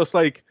 So it's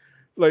like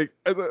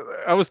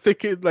I was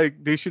thinking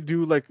like they should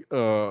do like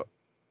a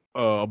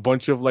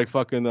bunch of like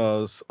fucking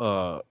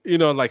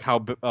like how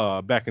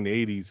back in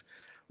the 80s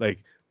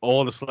like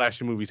all the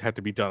slasher movies had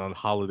to be done on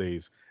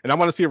holidays, and I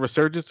want to see a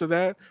resurgence of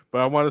that, but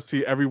I want to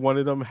see every one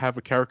of them have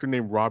a character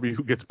named Robbie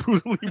who gets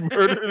brutally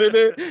murdered in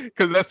it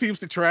because that seems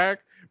to track.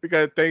 We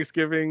got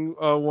Thanksgiving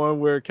one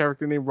where a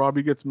character named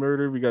Robbie gets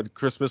murdered. We got a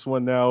Christmas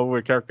one now where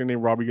a character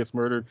named Robbie gets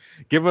murdered.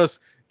 give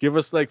us give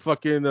us like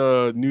fucking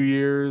New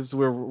Year's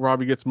where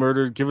Robbie gets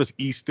murdered. Give us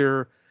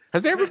Easter.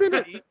 Has there ever been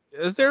an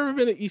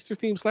Easter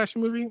themed slasher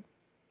movie?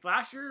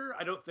 Slasher?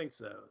 I don't think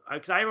so. I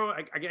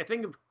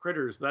think of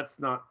Critters, but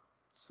that's not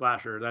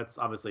slasher. That's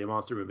obviously a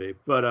monster movie.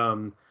 But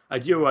I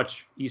do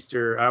watch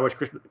Easter. I watch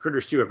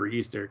Critters 2 every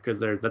Easter because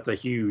that's a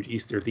huge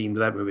Easter theme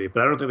to that movie.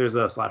 But I don't think there's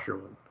a slasher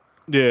one.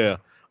 Yeah.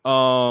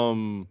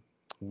 Um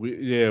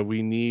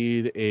we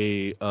need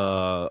a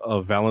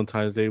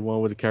Valentine's Day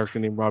one with a character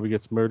named Robbie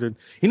gets murdered.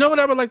 You know what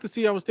I would like to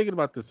see? I was thinking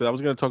about this. I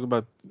was going to talk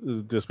about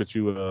this with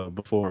you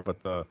before,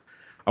 but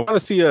I want to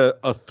see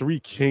a Three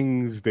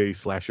Kings Day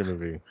slasher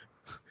movie.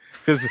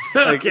 Cuz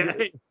like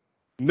Okay.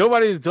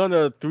 nobody's done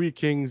a Three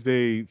Kings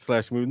Day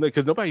slash movie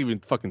because nobody even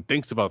fucking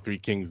thinks about Three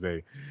Kings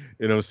Day.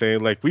 You know what I'm saying?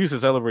 Like we used to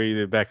celebrate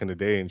it back in the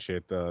day and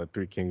shit,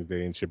 Three Kings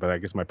Day and shit. But I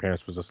guess my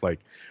parents was just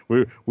like,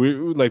 we're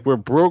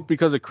broke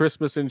because of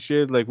Christmas and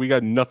shit. Like we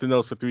got nothing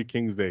else for Three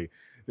Kings Day.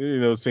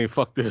 Saying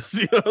fuck this.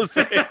 You know what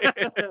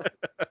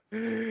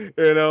I'm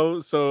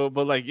saying? So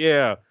but like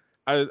yeah,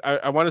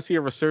 I want to see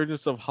a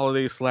resurgence of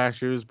holiday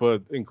slashers,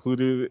 but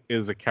included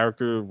is a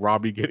character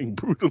Robbie getting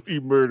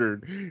brutally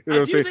murdered. You know I what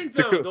I'm do saying? think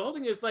though the whole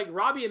thing is like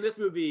Robbie in this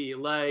movie,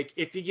 like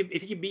if he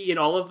could be in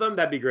all of them,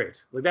 that'd be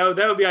great. Like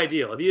that would be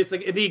ideal. If he just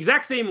like the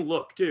exact same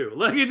look too.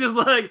 Like it just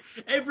like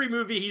every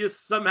movie he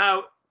just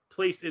somehow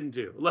placed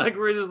into. Like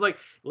where he's just like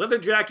leather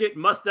jacket,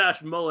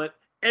 mustache, mullet,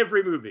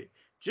 every movie.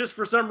 Just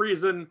for some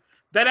reason,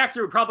 that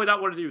actor would probably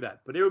not want to do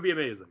that, but it would be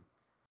amazing.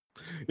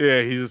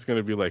 Yeah, he's just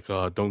gonna be like,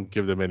 "Oh, don't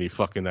give them any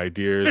fucking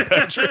ideas,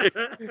 Patrick."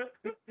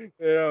 you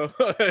know,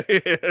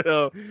 you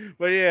know.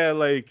 But yeah,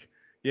 like,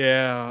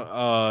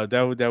 yeah,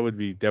 that would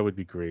be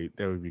great.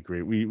 That would be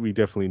great. We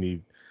definitely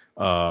need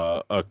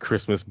a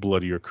Christmas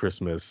bloodier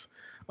Christmas,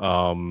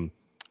 um,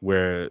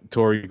 where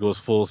Tori goes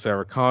full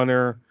Sarah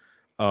Connor,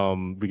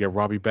 We get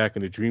Robbie back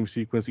in the dream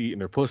sequence eating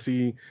her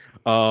pussy.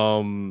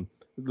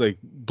 Like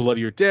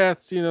bloodier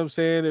deaths. You know what I'm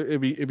saying?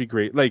 It'd be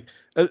great. Like,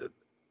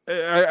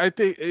 I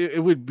think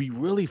it would be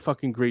really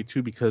fucking great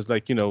too because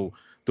like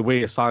the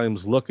way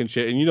asylums look and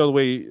shit, and the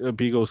way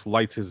Bigos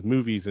lights his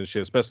movies and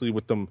shit, especially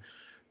with them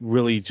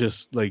really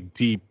just like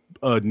deep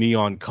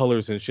neon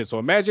colors and shit. So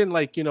imagine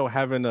like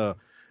having an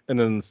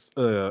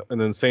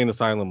insane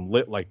asylum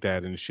lit like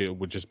that and shit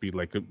would just be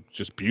like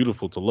just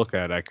beautiful to look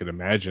at. I could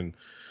imagine.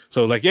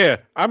 So like yeah,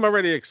 I'm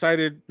already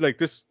excited. Like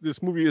this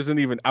movie isn't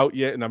even out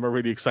yet, and I'm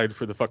already excited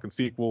for the fucking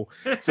sequel.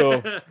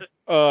 So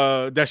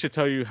that should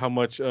tell you how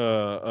much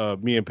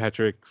me and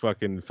Patrick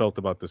fucking felt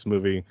about this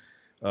movie.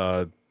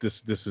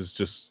 This is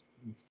just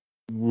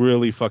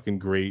really fucking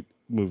great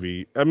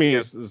movie. I mean,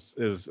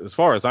 as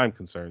far as I'm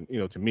concerned,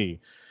 to me,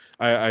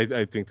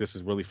 I think this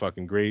is really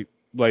fucking great.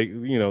 Like,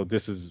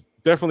 this is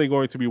definitely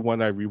going to be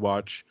one I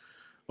rewatch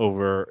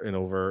over and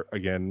over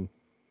again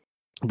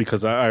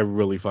because I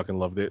really fucking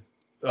loved it.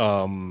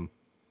 Um,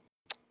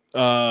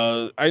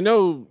 I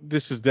know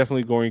this is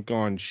definitely going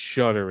on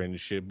Shudder and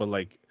shit, but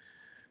like,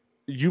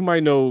 you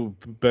might know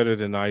better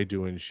than I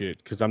do and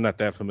shit because I'm not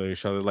that familiar with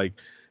Shudder. Like,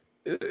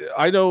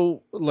 I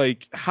know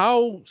like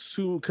how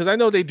soon because I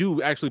know they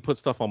do actually put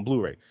stuff on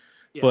Blu-ray,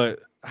 Yeah. but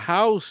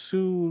how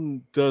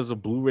soon does a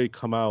Blu-ray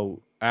come out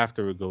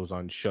after it goes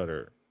on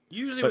Shutter?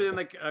 Usually But within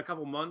like a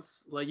couple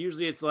months. Like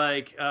usually it's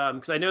like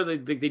because I know they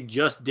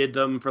just did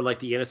them for like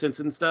the Innocents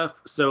and stuff.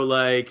 So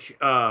like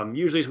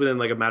usually it's within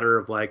like a matter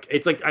of like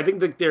it's like I think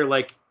that they're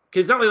like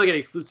because it's not really like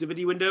an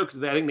exclusivity window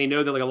because I think they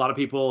know that like a lot of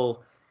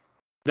people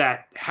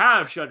that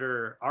have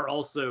Shudder are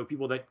also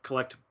people that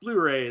collect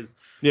Blu-rays.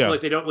 So yeah,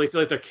 like they don't really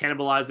feel like they're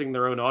cannibalizing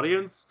their own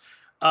audience.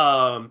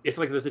 It's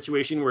like the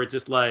situation where it's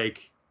just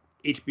like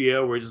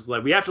HBO, where it's just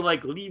like we have to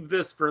like leave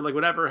this for like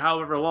whatever,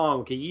 however long,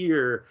 like a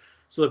year,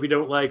 so that we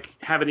don't like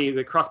have any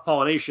like cross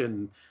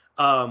pollination.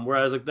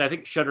 Whereas like I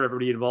think Shudder,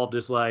 everybody involved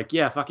is like,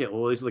 yeah, fuck it,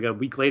 we'll release it like a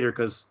week later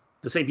because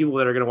the same people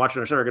that are gonna watch it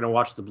on Shudder are gonna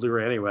watch the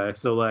Blu-ray anyway.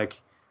 So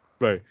like,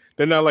 right.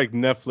 They're not like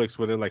Netflix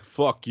where they're like,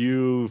 "Fuck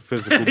you,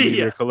 physical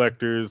media yeah,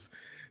 collectors.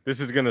 This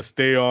is gonna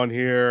stay on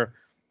here."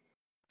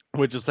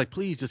 We're just like,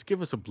 please, just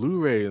give us a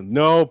Blu-ray. And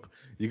nope,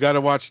 you got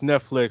to watch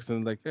Netflix.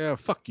 And like, yeah,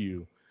 fuck you.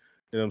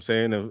 You know what I'm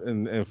saying?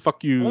 And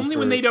fuck you only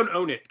when for they don't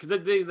own it, because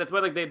that's why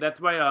like that's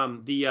why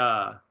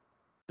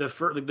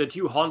the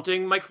two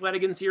haunting Mike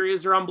Flanagan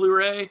series are on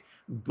Blu-ray,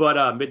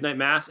 but Midnight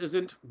Mass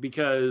isn't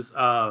because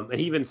and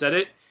he even said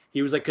it.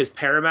 He was like because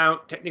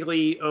Paramount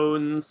technically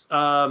owns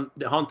the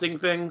haunting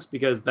things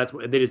because that's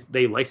what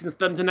they licensed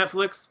them to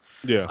Netflix.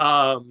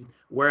 yeah.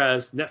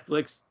 Whereas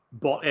Netflix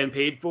bought and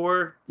paid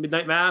for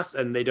Midnight Mass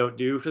and they don't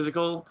do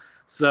physical.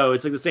 So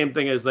it's like the same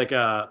thing as like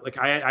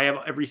I have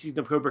every season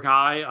of Cobra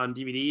Kai on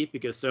DVD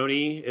because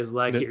Sony is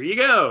like, Yeah. here you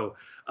go.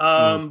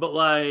 Mm. But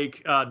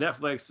like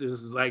Netflix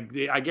is like,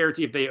 I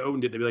guarantee if they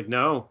owned it, they'd be like,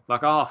 no,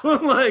 fuck off.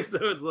 Like, so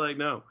it's like,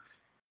 no.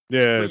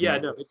 Yeah. But yeah,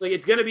 no, it's like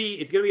it's gonna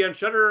be on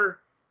Shutter.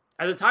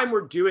 At the time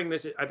we're doing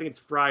this, I think it's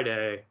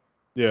Friday.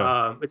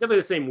 Yeah. It's definitely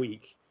the same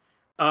week.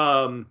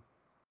 Um,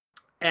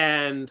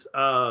 and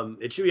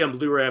it should be on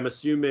Blu-ray. I'm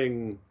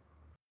assuming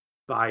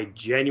by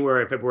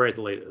January, February at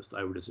the latest.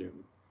 I would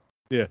assume.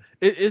 Yeah.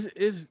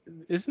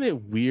 Isn't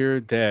it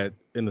weird that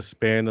in the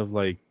span of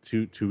like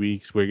two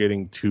weeks we're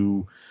getting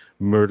two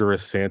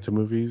murderous Santa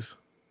movies?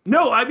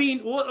 No, I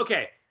mean, well,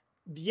 okay,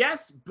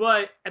 yes,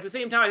 but at the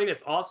same time, I think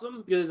that's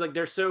awesome because like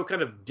they're so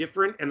kind of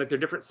different and like they're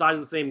different sides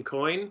of the same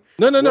coin.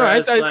 No, no, no.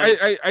 Whereas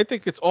like, I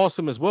think it's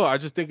awesome as well. I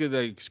just think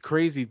it's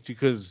crazy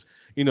because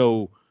you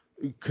know,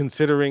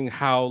 considering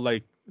how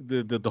like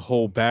the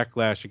whole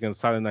backlash against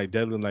Silent Night,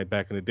 Deadly Night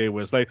back in the day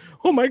was like,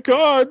 oh my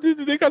God,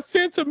 they got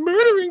Santa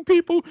murdering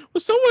people.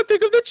 Will someone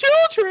think of the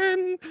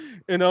children?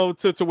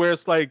 To where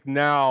it's like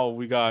now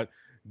we got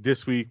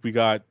this week we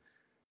got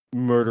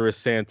murderous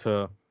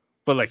Santa,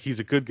 but like he's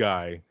a good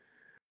guy,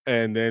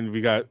 and then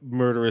we got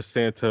murderous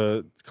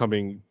Santa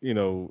coming,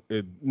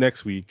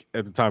 next week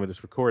at the time of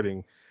this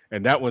recording,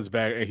 and that one's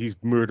back, and he's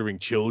murdering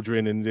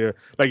children in there.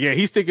 Like, yeah,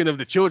 he's thinking of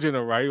the children,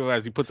 all right,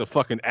 as he puts a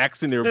fucking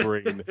axe in their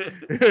brain.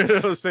 You know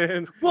what I'm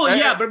saying? well,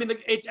 yeah, but I mean,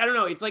 like, it's I don't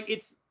know. It's like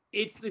it's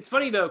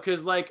funny though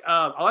because like a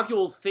lot of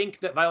people think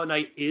that Violent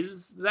Night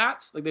is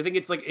that. Like they think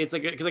it's like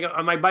because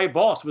like my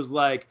boss was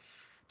like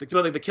the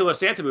Killer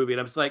Santa movie, and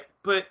I was like,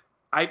 but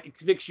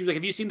she was like,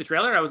 have you seen the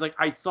trailer? I was like,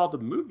 I saw the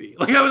movie.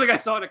 Like I was like, I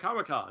saw it at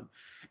Comic-Con.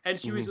 And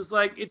she was Mhm. just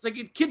like, it's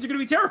like kids are gonna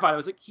be terrified. I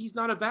was like, he's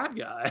not a bad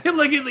guy.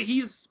 like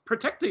he's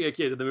protecting a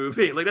kid in the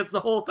movie. Like that's the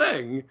whole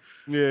thing.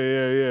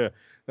 Yeah.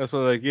 That's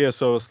what, like, yeah.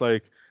 So it's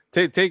like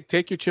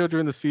take your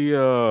children to see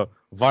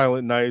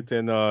Violent Night,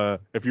 and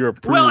if you're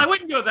Well, I approved.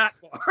 wouldn't go that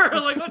far.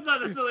 like that's not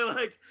necessarily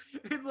like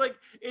it's like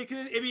I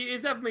mean,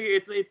 it's definitely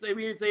it's I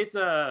mean it's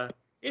a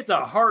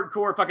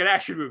hardcore fucking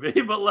action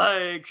movie. But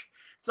like,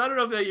 so I don't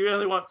know if you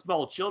really want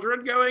small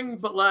children going,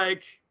 but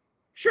like,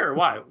 sure,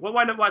 why? Well,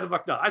 why not? Why the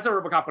fuck not? I saw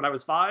RoboCop when I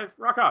was 5.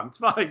 Rock on, it's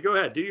fine. Go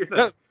ahead, do your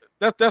thing.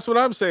 That, that's what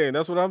I'm saying.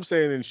 That's what I'm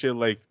saying and shit.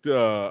 Like,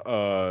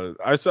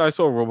 I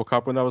saw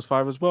RoboCop when I was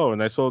 5 as well,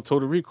 and I saw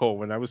Total Recall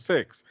when I was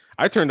 6.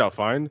 I turned out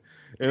fine.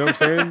 You know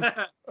what I'm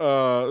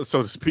saying?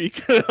 So to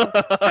speak. You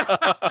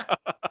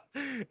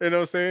know what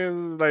I'm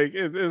saying? Like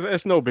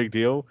it's no big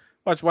deal.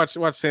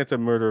 Watch Santa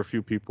murder a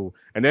few people,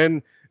 and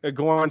then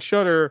go on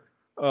Shudder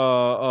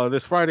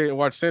this Friday and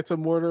watch Santa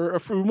murder a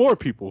few more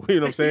people. You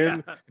know what I'm Yeah.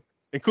 saying?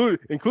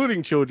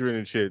 Including children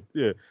and shit.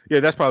 Yeah, yeah.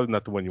 That's probably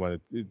not the one you want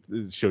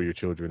to show your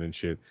children and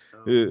shit.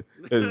 Oh.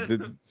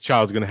 The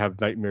child's gonna have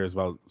nightmares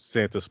about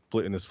Santa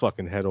splitting his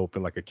fucking head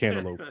open like a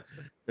cantaloupe,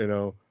 you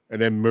know,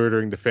 and then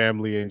murdering the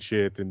family and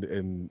shit,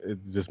 and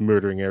just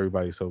murdering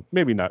everybody. So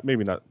maybe not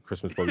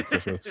Christmas Bloody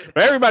Christmas,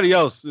 but everybody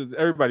else see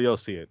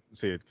it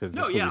because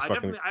No, this yeah, movie's I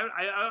fucking.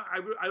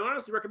 definitely, I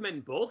honestly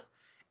recommend both,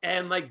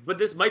 and like, but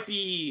this might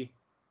be,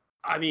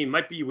 I mean,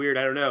 might be weird.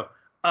 I don't know.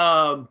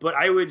 But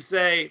I would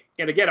say,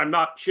 and again, I'm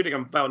not shitting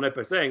on Violent Night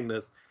by saying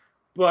this,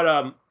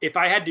 but if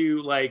I had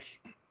to like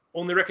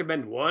only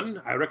recommend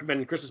one, I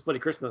recommend Christmas Bloody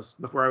Christmas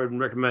before I would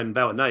recommend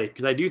Violent Night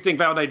because I do think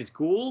Violent Night is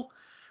cool,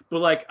 but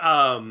like,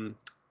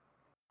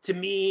 to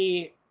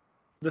me,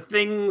 the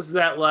things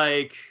that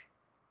like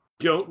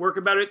don't work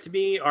about it to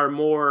me are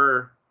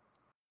more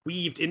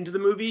weaved into the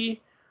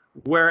movie.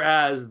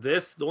 Whereas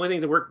this, the only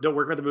things that don't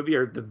work about the movie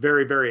are the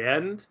very, very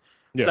end.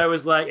 So Yeah. I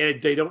was like,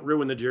 and they don't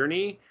ruin the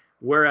journey.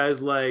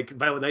 Whereas like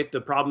Violent Night,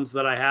 the problems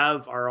that I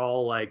have are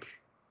all like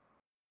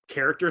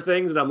character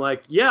things, and I'm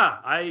like, yeah,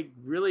 I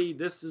really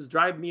this is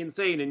driving me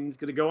insane, and it's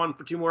gonna go on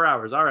for 2 more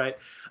hours. All right.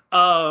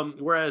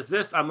 Whereas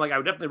this, I'm like, I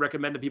would definitely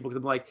recommend to people because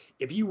I'm like,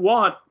 if you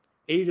want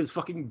a just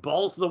fucking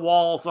balls to the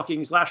wall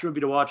fucking slash movie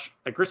to watch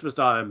at Christmas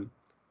time,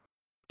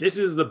 this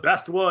is the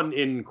best one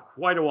in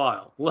quite a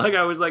while. Like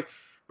I was like,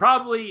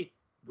 probably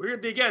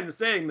weirdly again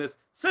saying this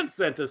since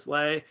Santa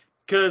Slay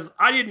because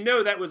I didn't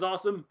know that was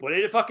awesome, but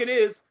it fucking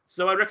is.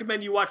 So I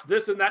recommend you watch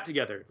this and that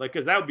together, like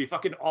because that would be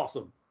fucking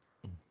awesome.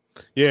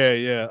 Yeah,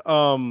 yeah.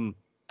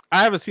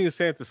 I haven't seen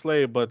Santa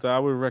Slay, but I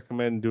would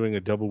recommend doing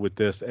a double with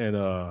this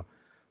and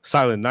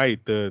Silent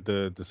Night,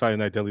 the Silent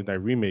Night Deadly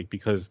Night remake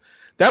because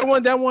that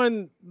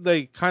one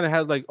like kind of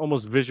has like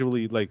almost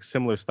visually like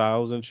similar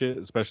styles and shit,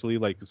 especially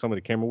like some of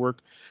the camera work.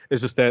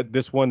 It's just that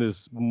this one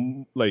is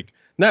like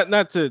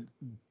not to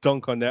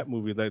dunk on that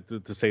movie, like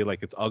to say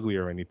like it's ugly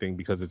or anything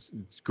because it's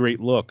great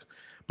look,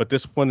 but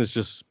this one is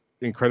just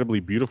incredibly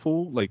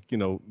beautiful, like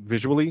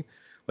visually,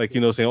 like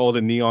saying all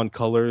the neon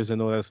colors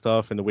and all that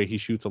stuff and the way he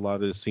shoots a lot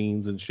of the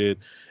scenes and shit.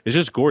 It's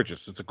just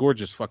gorgeous. It's a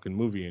gorgeous fucking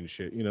movie and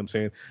shit. You know what I'm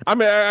saying? I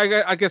mean,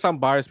 I guess I'm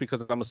biased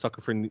because I'm a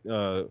sucker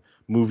for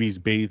movies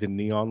bathed in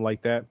neon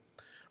like that.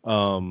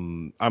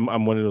 I'm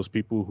one of those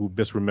people who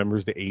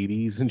misremembers the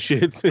 '80s and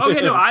shit. Oh yeah,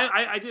 no,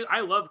 I just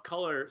I love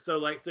color. So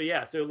like so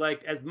yeah, so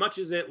like as much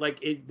as it like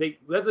it they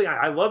Leslie,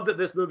 I love that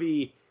this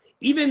movie,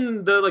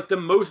 even the like the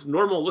most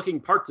normal looking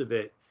parts of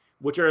it,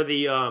 which are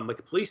the like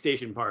the police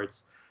station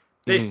parts,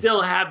 they Mhm.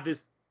 still have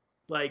this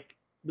like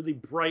really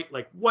bright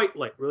like white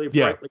light, really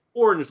Yeah, bright like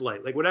orange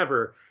light, like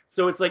whatever.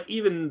 So it's like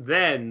even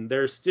then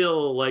there's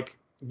still like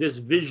this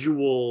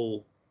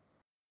visual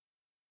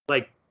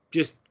like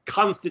just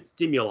constant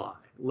stimuli.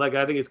 Like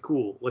I think it's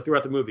cool like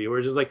throughout the movie, where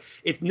it's just like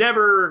it's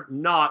never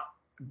not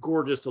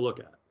gorgeous to look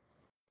at.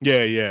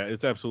 yeah, yeah.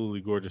 It's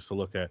absolutely gorgeous to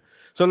look at.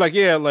 So like,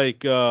 yeah,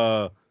 like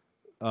or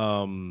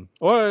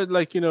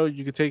like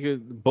you could take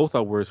it both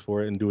our words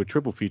for it and do a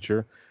triple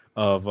feature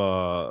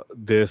of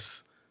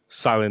this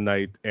Silent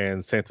Night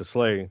and Santa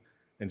Slay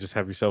and just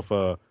have yourself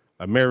a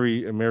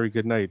merry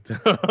good night.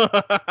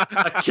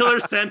 A Killer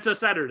Santa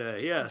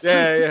Saturday, yes.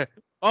 Yeah, yeah.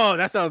 Oh,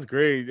 that sounds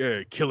great.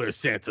 Yeah, Killer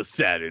Santa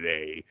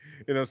Saturday.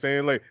 You know what I'm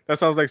saying? Like that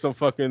sounds like some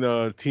fucking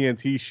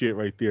TNT shit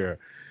right there.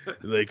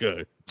 Like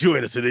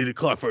join us at 8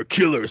 o'clock for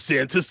Killer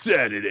Santa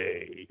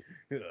Saturday.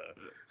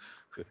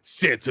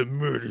 Santa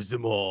murders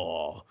them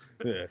all.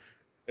 Yeah.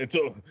 And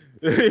so,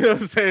 you know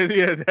what I'm saying?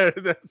 Yeah,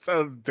 that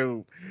sounds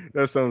dope.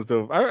 That sounds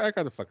dope. I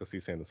gotta fucking see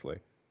Santa Slay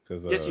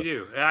because Yes, you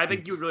do. I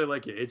think you would really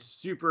like it. It's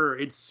super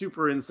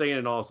insane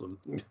and awesome.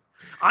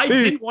 I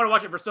see, didn't want to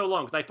watch it for so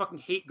long because I fucking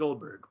hate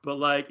Goldberg, but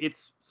like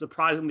it's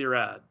surprisingly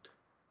rad.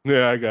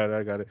 yeah, I got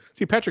it.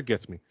 See, Patrick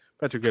gets me.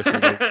 Patrick gets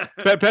me.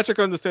 Like Patrick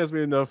understands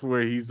me enough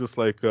where he's just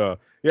like, yeah,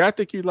 I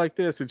think you like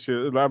this and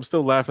shit. I'm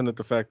still laughing at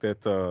the fact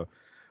that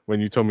when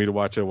you told me to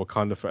watch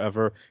Wakanda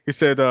Forever, he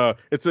said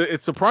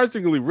it's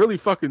surprisingly really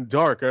fucking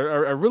dark. I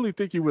really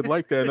think you would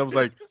like that. And I was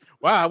like,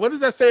 wow, what does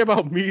that say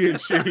about me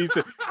and shit? He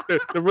said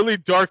the really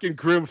dark and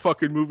grim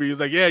fucking movie. He's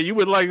like, yeah, you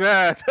would like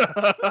that.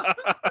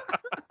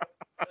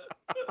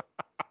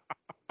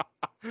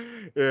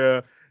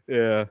 Yeah,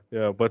 yeah,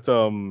 yeah. But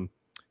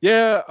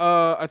yeah,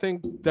 I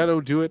think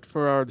that'll do it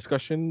for our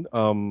discussion.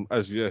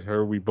 As you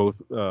heard, we both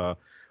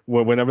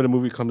whenever the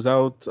movie comes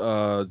out,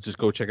 just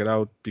go check it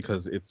out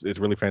because it's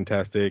really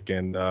fantastic.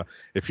 And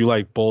if you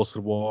like balls to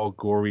the wall,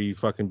 gory,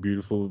 fucking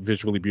beautiful,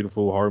 visually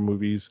beautiful horror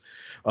movies,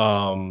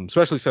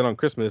 especially set on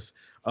Christmas,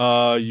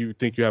 you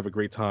think you have a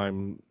great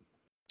time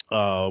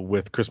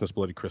with Christmas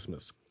Bloody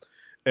Christmas.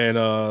 And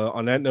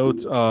on that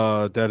note,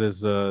 that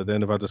is the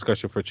end of our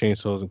discussion for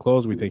Chainsaws and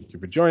Clothes. We thank you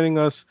for joining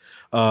us.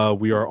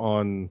 We are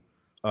on,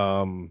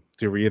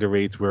 to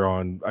reiterate, we're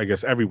on, I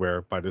guess,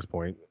 everywhere by this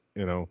point,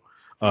 you know.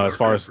 As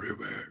far as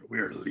everywhere. We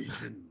are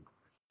legion.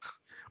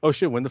 oh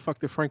shit, when the fuck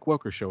did Frank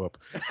Welker show up?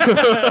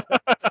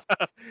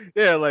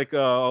 Yeah, like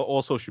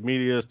all social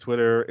medias,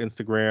 Twitter,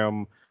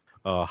 Instagram,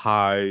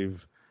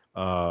 Hive.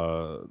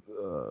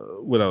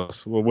 What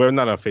else? Well, we're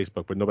not on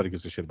Facebook, but nobody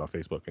gives a shit about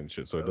Facebook and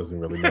shit, so it doesn't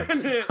really matter.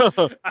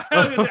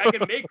 I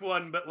can make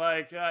one, but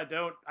like I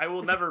don't. I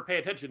will never pay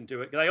attention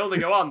to it because I only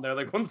go on there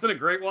like once in a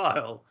great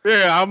while.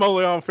 Yeah, I'm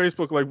only on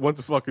Facebook like once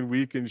a fucking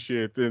week and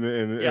shit, Yeah, like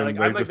and I'm like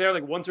like just there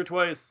like once or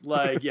twice,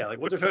 like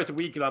once or twice a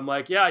week, and I'm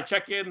like, yeah, I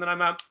check in, then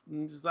I'm out,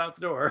 just out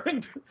the door.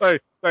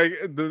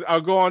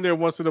 I'll go on there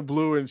once in a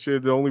blue and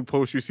shit. The only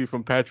post you see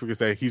from Patrick is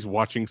that he's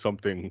watching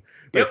something.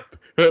 Like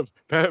Yep.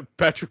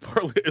 Patrick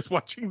Bartlett is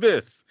watching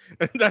this,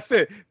 and that's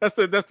it. That's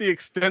the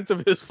extent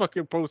of his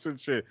fucking post and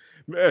shit.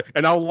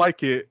 And I'll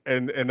like it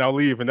and I'll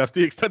leave, and that's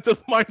the extent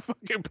of my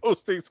fucking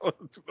postings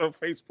on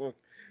Facebook.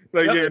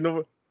 Like Yep. yeah,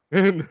 no,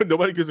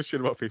 nobody gives a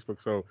shit about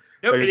Facebook. So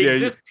Nope. like, It yeah,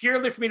 exists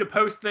purely for me to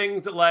post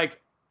things that like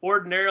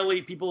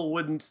ordinarily people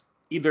wouldn't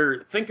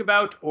either think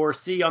about or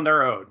see on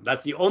their own.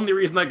 That's the only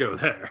reason I go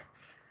there.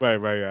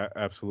 right,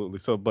 absolutely.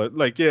 So, but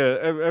like, yeah,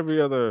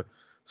 every other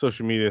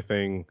social media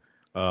thing,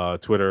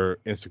 Twitter,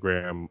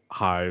 Instagram,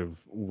 Hive,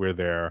 we're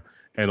there,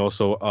 and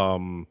also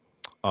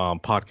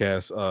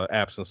podcast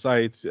apps and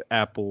sites,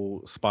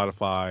 Apple,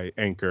 Spotify,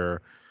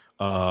 Anchor,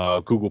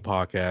 Google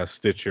Podcast,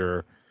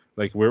 Stitcher,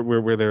 like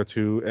we're there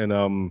too,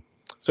 and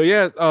so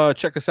yeah,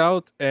 check us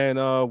out,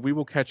 and we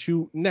will catch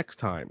you next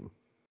time.